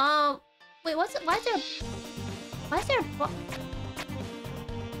 Wait, what's it? Why is there a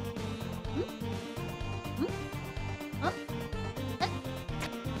Huh?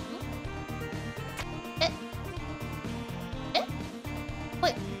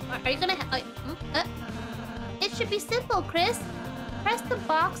 Wait, are you gonna it should be simple, Chris. Press the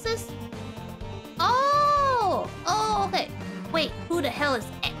boxes. Oh, okay. Wait, who the hell is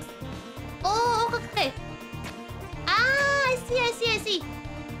X? Oh, okay. I see.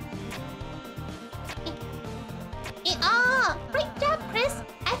 Great job, Chris.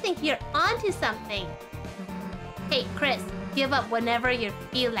 I think you're onto something. Hey, Chris, give up whenever you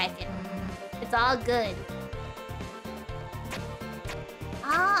feel like it. It's all good.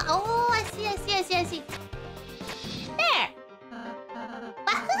 I see. There!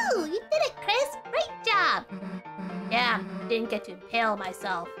 Wahoo! You did it, Chris! Great job! Yeah, didn't get to impale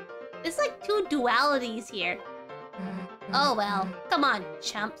myself. There's like two dualities here. Oh well, come on,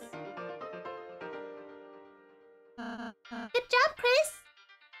 chumps. Good job, Chris!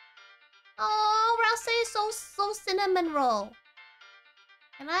 Oh, Ralsei is so cinnamon roll.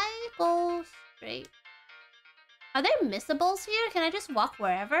 Can I go straight? Are there missables here? Can I just walk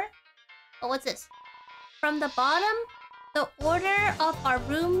wherever? Oh, what's this? From the bottom, the order of our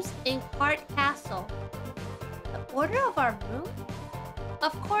rooms in Cart Castle. The order of our room?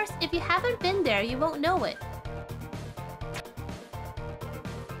 Of course, if you haven't been there, you won't know it.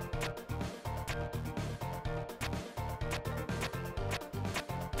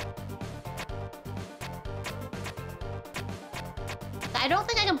 I don't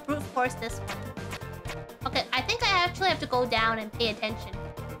think I can brute force this one. Okay, I think I actually have to go down and pay attention.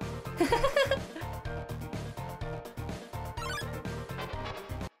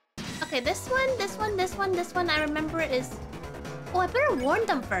 Okay, this one I remember is... Oh, I better warn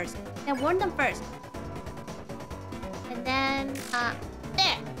them first. Yeah, warn them first. And then,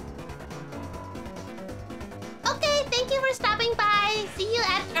 there. Okay, thank you for stopping by. See you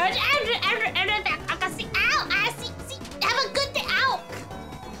at... Ow! See, have a good day. Ow!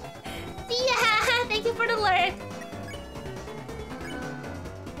 See ya! Thank you for the alert.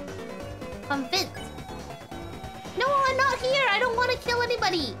 Convinced. No, I'm not here. I don't want to kill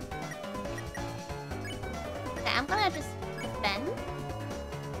anybody. Okay, I'm gonna just defend.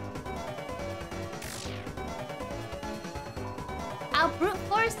 I'll brute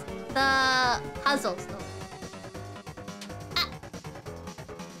force the puzzles though.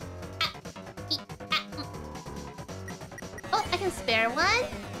 Oh, I can spare one.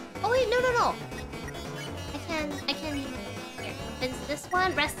 Oh wait, no. I can here, convince this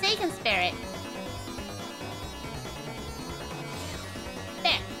one. Ralsei can spare it.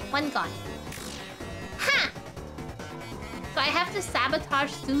 There, one gone. Ha! So I have to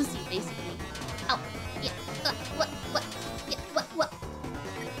sabotage Susie, basically. Oh, yeah. What? Yeah, what?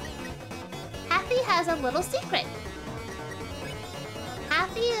 Happy has a little secret.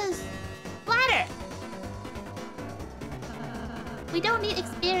 Happy is flatter. We don't need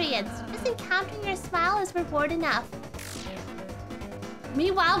experience. Just encountering your smile is reward enough.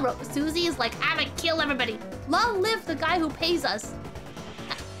 Meanwhile, Susie is like, I'm gonna kill everybody. Long live the guy who pays us.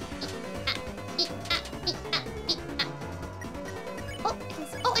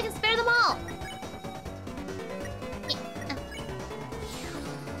 Oh, I can spare them all.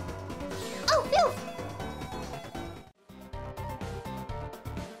 Oh, phew.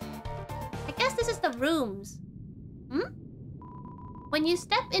 I guess this is the rooms. Hmm? When you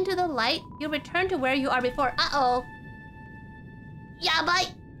step into the light, you return to where you are before. Uh-oh. Yeah, bye.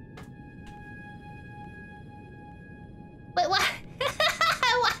 Wait, what?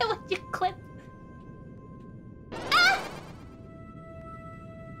 Why would you clip? Ah!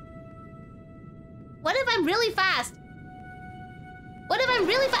 What if I'm really fast? What if I'm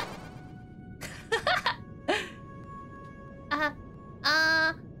really fast?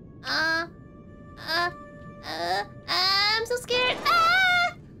 I'm so scared.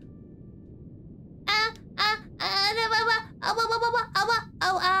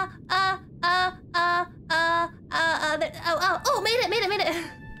 Oh, made it.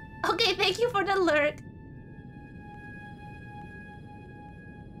 Okay, thank you for the lurk.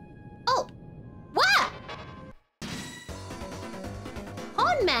 Oh, what?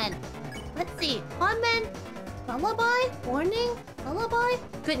 Pawnman. Let's see, Pawnman. Lullaby? Warning? Lullaby?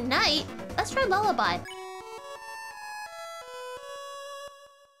 Good night? Let's try lullaby.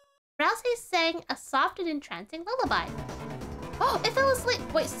 Rousey sang a soft and entrancing lullaby. Oh, it fell asleep.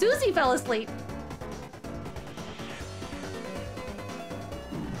 Wait, Susie fell asleep.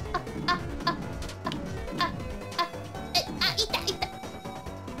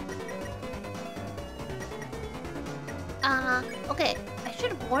 Okay. I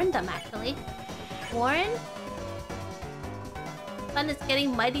should warn them, actually. Warn? Sun is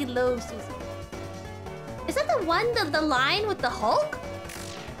getting mighty low, Susie. Is that the one, the line with the Hulk?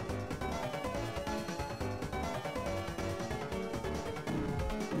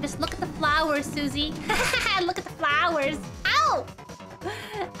 Just look at the flowers, Susie. Look at the flowers. Ow!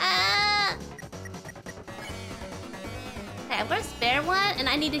 Okay, I'm gonna spare one, and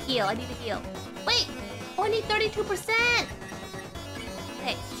I need to heal. Wait! Oh, I need 32%!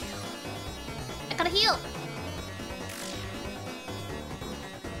 Okay. I gotta heal.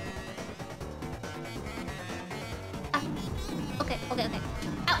 Okay.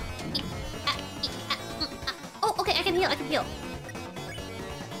 Ow! Oh, okay, I can heal.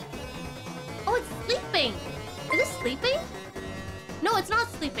 Oh, it's sleeping! Is it sleeping? No, it's not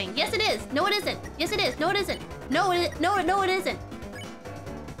sleeping. Yes, it is. No, it isn't. Yes, it is. No, it isn't. No, it isn't.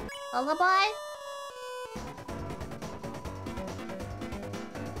 Lullaby?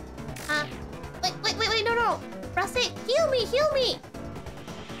 Wait, no. Rusty, heal me!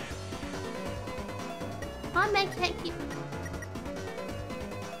 One man can't keep...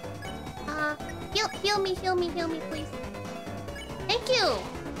 Heal me, please. Thank you!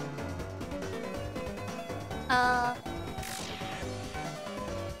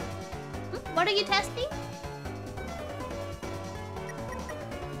 What are you testing?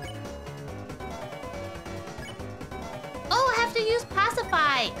 Oh, I have to use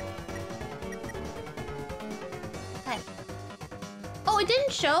pacify! Okay. Oh, it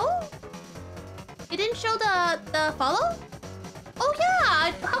didn't show? It didn't show the follow? Oh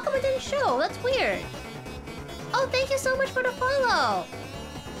yeah! How come it didn't show? That's weird. Oh, thank you so much for the follow!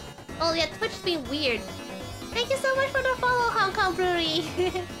 Oh yeah, Twitch's being weird. Thank you so much for the follow, Hong Kong Brewery!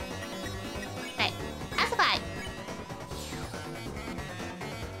 Okay, pacify!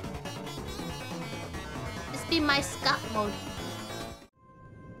 This be my scuff mode.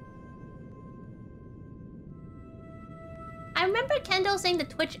 I remember Kendo saying the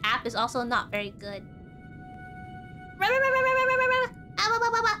Twitch app is also not very good.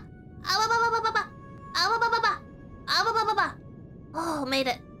 Oh, made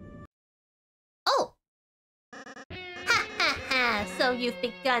it. Oh! Ha! So you've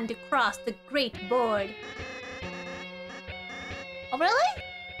begun to cross the great board. Oh, really?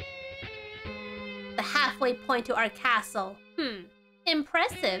 The halfway point to our castle.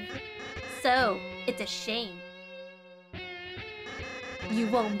 Impressive. So, it's a shame you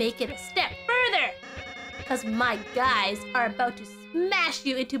won't make it a step further, because my guys are about to smash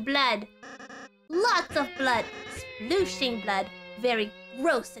you into blood. Lots of blood, splooshing blood, very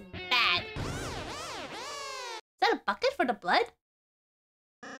gross and bad. Is that a bucket for the blood?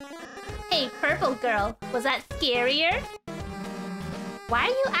 Hey, purple girl, was that scarier? Why are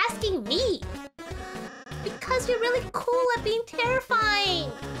you asking me? Because you're really cool at being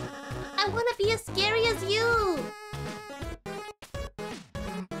terrifying. I want to be as scary as you.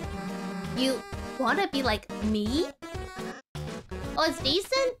 You want to be like me? Oh, it's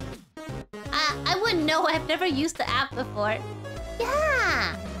decent? I wouldn't know. I've never used the app before.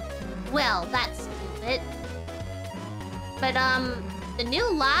 Yeah. Well, that's stupid. But, the new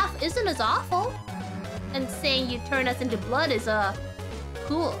laugh isn't as awful. And saying you turn us into blood is,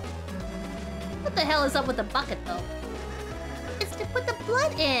 cool. What the hell is up with the bucket, though? It's to put the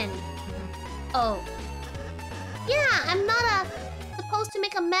blood in. Oh. Yeah, I'm not, supposed to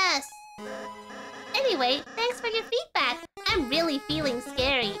make a mess. Anyway, thanks for your feedback. I'm really feeling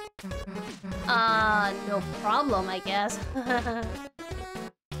scary. No problem, I guess.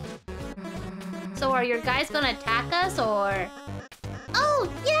 So are your guys gonna attack us, or...?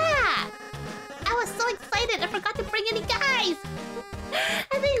 Oh, yeah! I was so excited, I forgot to bring any guys!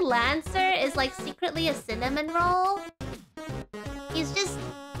 I think Lancer is like secretly a cinnamon roll. He's just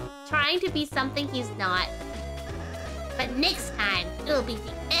trying to be something he's not. But next time, it'll be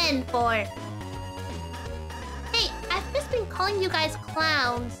the end for... Hey, I've just been calling you guys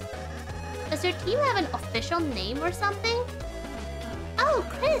clowns. Does your team have an official name or something? Oh,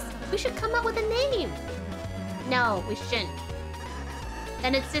 Chris, we should come up with a name. No, we shouldn't.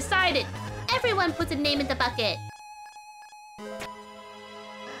 Then it's decided. Everyone puts a name in the bucket.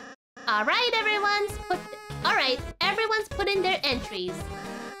 Alright, everyone's put in their entries.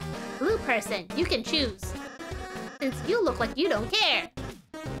 Blue person, you can choose. Since you look like you don't care.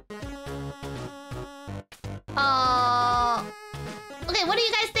 Okay, what do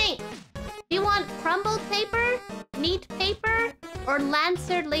you guys think? Do you want crumbled paper, neat paper, or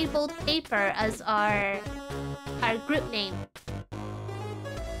Lancer labeled paper as our group name?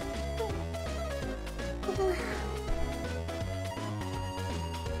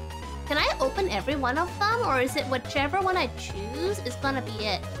 Can I open every one of them, or is it whichever one I choose is gonna be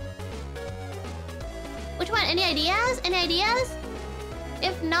it? Which one? Any ideas? Any ideas?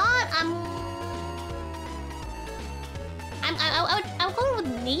 If not, I'll go with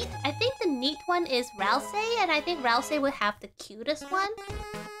neat. I think the neat one is Rousey, and I think Rousey would have the cutest one.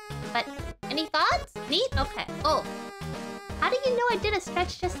 But any thoughts? Neat? Okay. Oh. How do you know I did a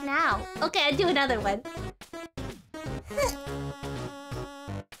stretch just now? Okay, I'll do another one.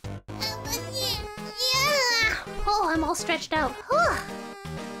 Oh, I'm all stretched out.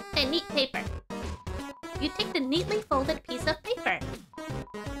 Okay, neat paper. You take the neatly folded piece of paper.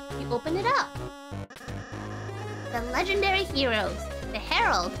 You open it up. The legendary heroes. The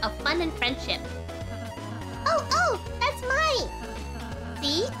herald of fun and friendship. Oh, that's mine!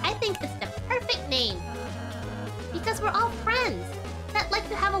 See? I think it's the perfect name. Because we're all friends that like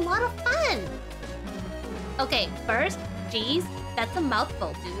to have a lot of fun. Okay, first, geez, that's a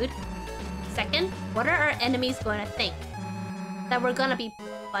mouthful, dude. Second, what are our enemies going to think? That we're gonna be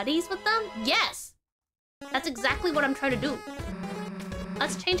buddies with them? Yes! That's exactly what I'm trying to do.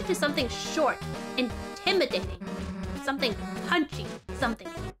 Let's change it to something short, intimidating. Something punchy, something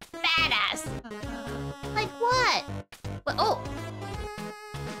badass. Like what? Oh,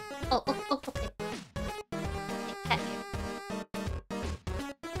 okay. Cat ear.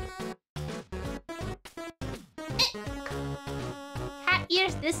 Cat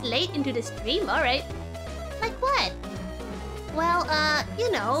ears this late into the stream? Alright. Like what? Well, you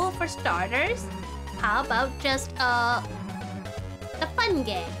know, for starters, how about just, the fun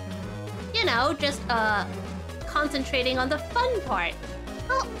game? You know, just, concentrating on the fun part.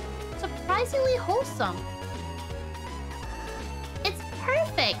 Well, surprisingly wholesome. It's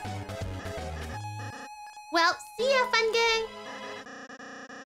perfect. Well, see ya, fun gang.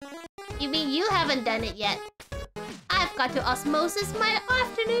 You mean you haven't done it yet? I've got to osmosis my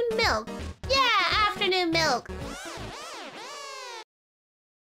afternoon milk. Yeah, afternoon milk.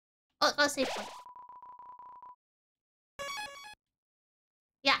 Oh, save point.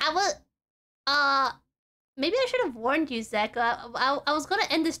 Yeah, I will... Maybe I should have warned you, Zach. I was gonna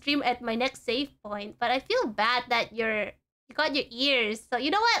end the stream at my next save point, but I feel bad that you got your ears. So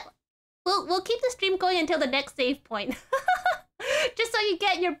you know what? We'll keep the stream going until the next save point. Just so you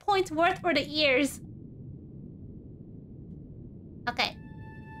get your points worth for the ears. Okay.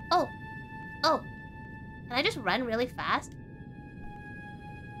 Oh. Can I just run really fast?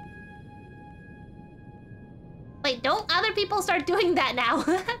 Wait, don't other people start doing that now.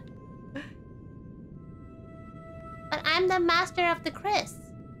 But I'm the master of the Chris.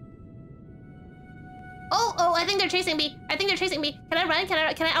 Oh, I think they're chasing me. Can I run? Can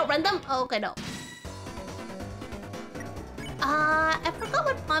I outrun them? Oh, okay, no. I forgot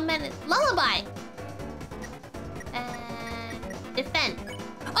what comment is. Lullaby. And defend.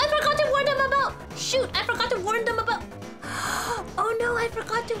 Oh, I forgot to warn them about... Shoot, I forgot to warn them about... Oh no, I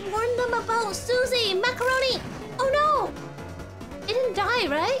forgot to warn them about Susie, Macaroni. Oh no. It didn't die,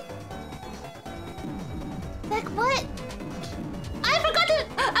 right? Like what? I forgot to...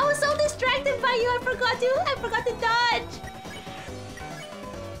 I was so distracted by you, I forgot to dodge.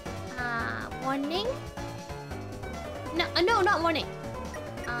 Warning? No, not warning.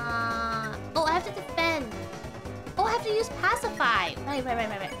 Oh, I have to defend. Oh, I have to use pacify. Right.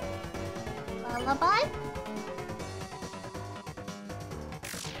 Lullaby?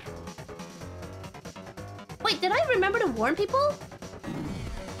 Wait, did I remember to warn people?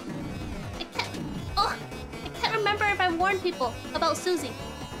 I can't remember if I warned people about Susie.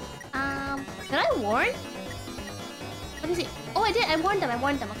 Did I warn? Let me see. Oh, I did. I warned them.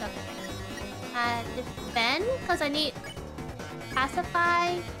 Okay. Defend, because I need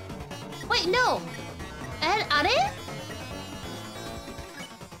pacify. Wait, no. And are they?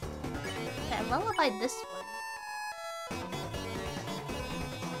 Okay, I lullaby this one.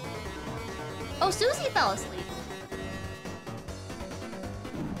 Oh, Susie fell asleep.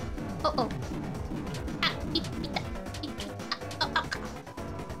 Oh. Ah, eat that.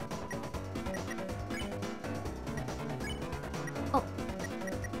 Oh.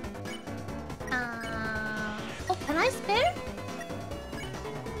 Oh, can I spare?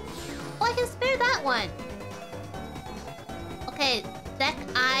 Oh, I can spare that one. Okay, Deck,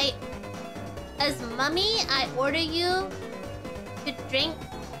 as Mummy, I order you to drink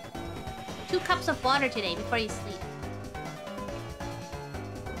 2 cups of water today before you sleep.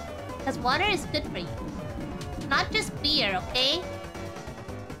 Because water is good for you. Not just beer, okay?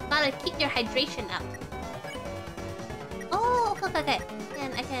 Gotta keep your hydration up. Oh, okay.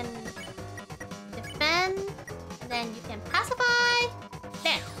 And I can defend. And then you can pacify.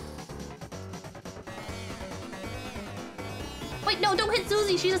 There. Wait, no, don't hit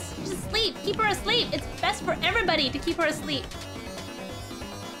Susie. She's asleep. Keep her asleep. It's best for everybody to keep her asleep.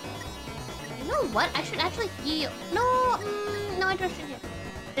 You know what? I should actually heal. No, I don't should heal.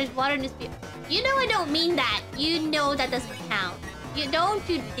 There's water in this beer. You know I don't mean that. You know that doesn't count. You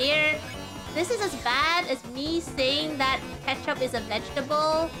dare. This is as bad as me saying that ketchup is a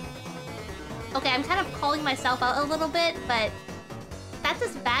vegetable. Okay, I'm kind of calling myself out a little bit, but that's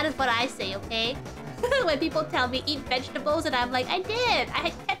as bad as what I say, okay? When people tell me eat vegetables and I'm like, I did! I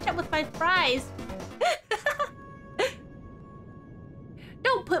had ketchup with my fries!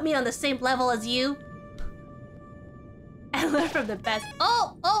 Don't put me on the same level as you! I learned from the best.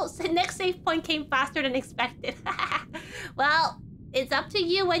 Oh! Next save point came faster than expected. Well, it's up to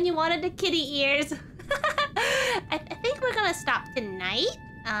you when you wanted the kitty ears. I think we're gonna stop tonight.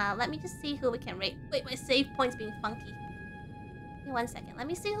 Let me just see who we can rate. Wait, my save point's being funky. Give me 1 second. Let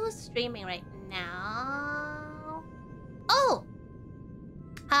me see who's streaming right now. Oh!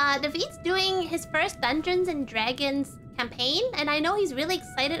 David's doing his first Dungeons and Dragons campaign, and I know he's really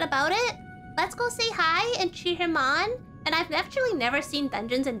excited about it. Let's go say hi and cheer him on. And I've actually never seen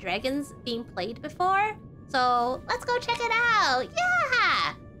Dungeons and Dragons being played before. So let's go check it out.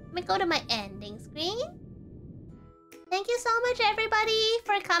 Yeah! Let me go to my ending screen. Thank you so much, everybody,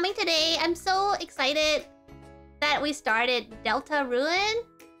 for coming today. I'm so excited that we started Deltarune.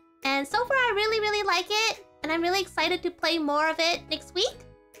 And so far, I really like it. And I'm really excited to play more of it next week.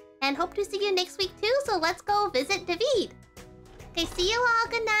 And hope to see you next week, too. So let's go visit David. Okay, see you all.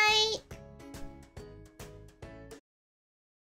 Good night.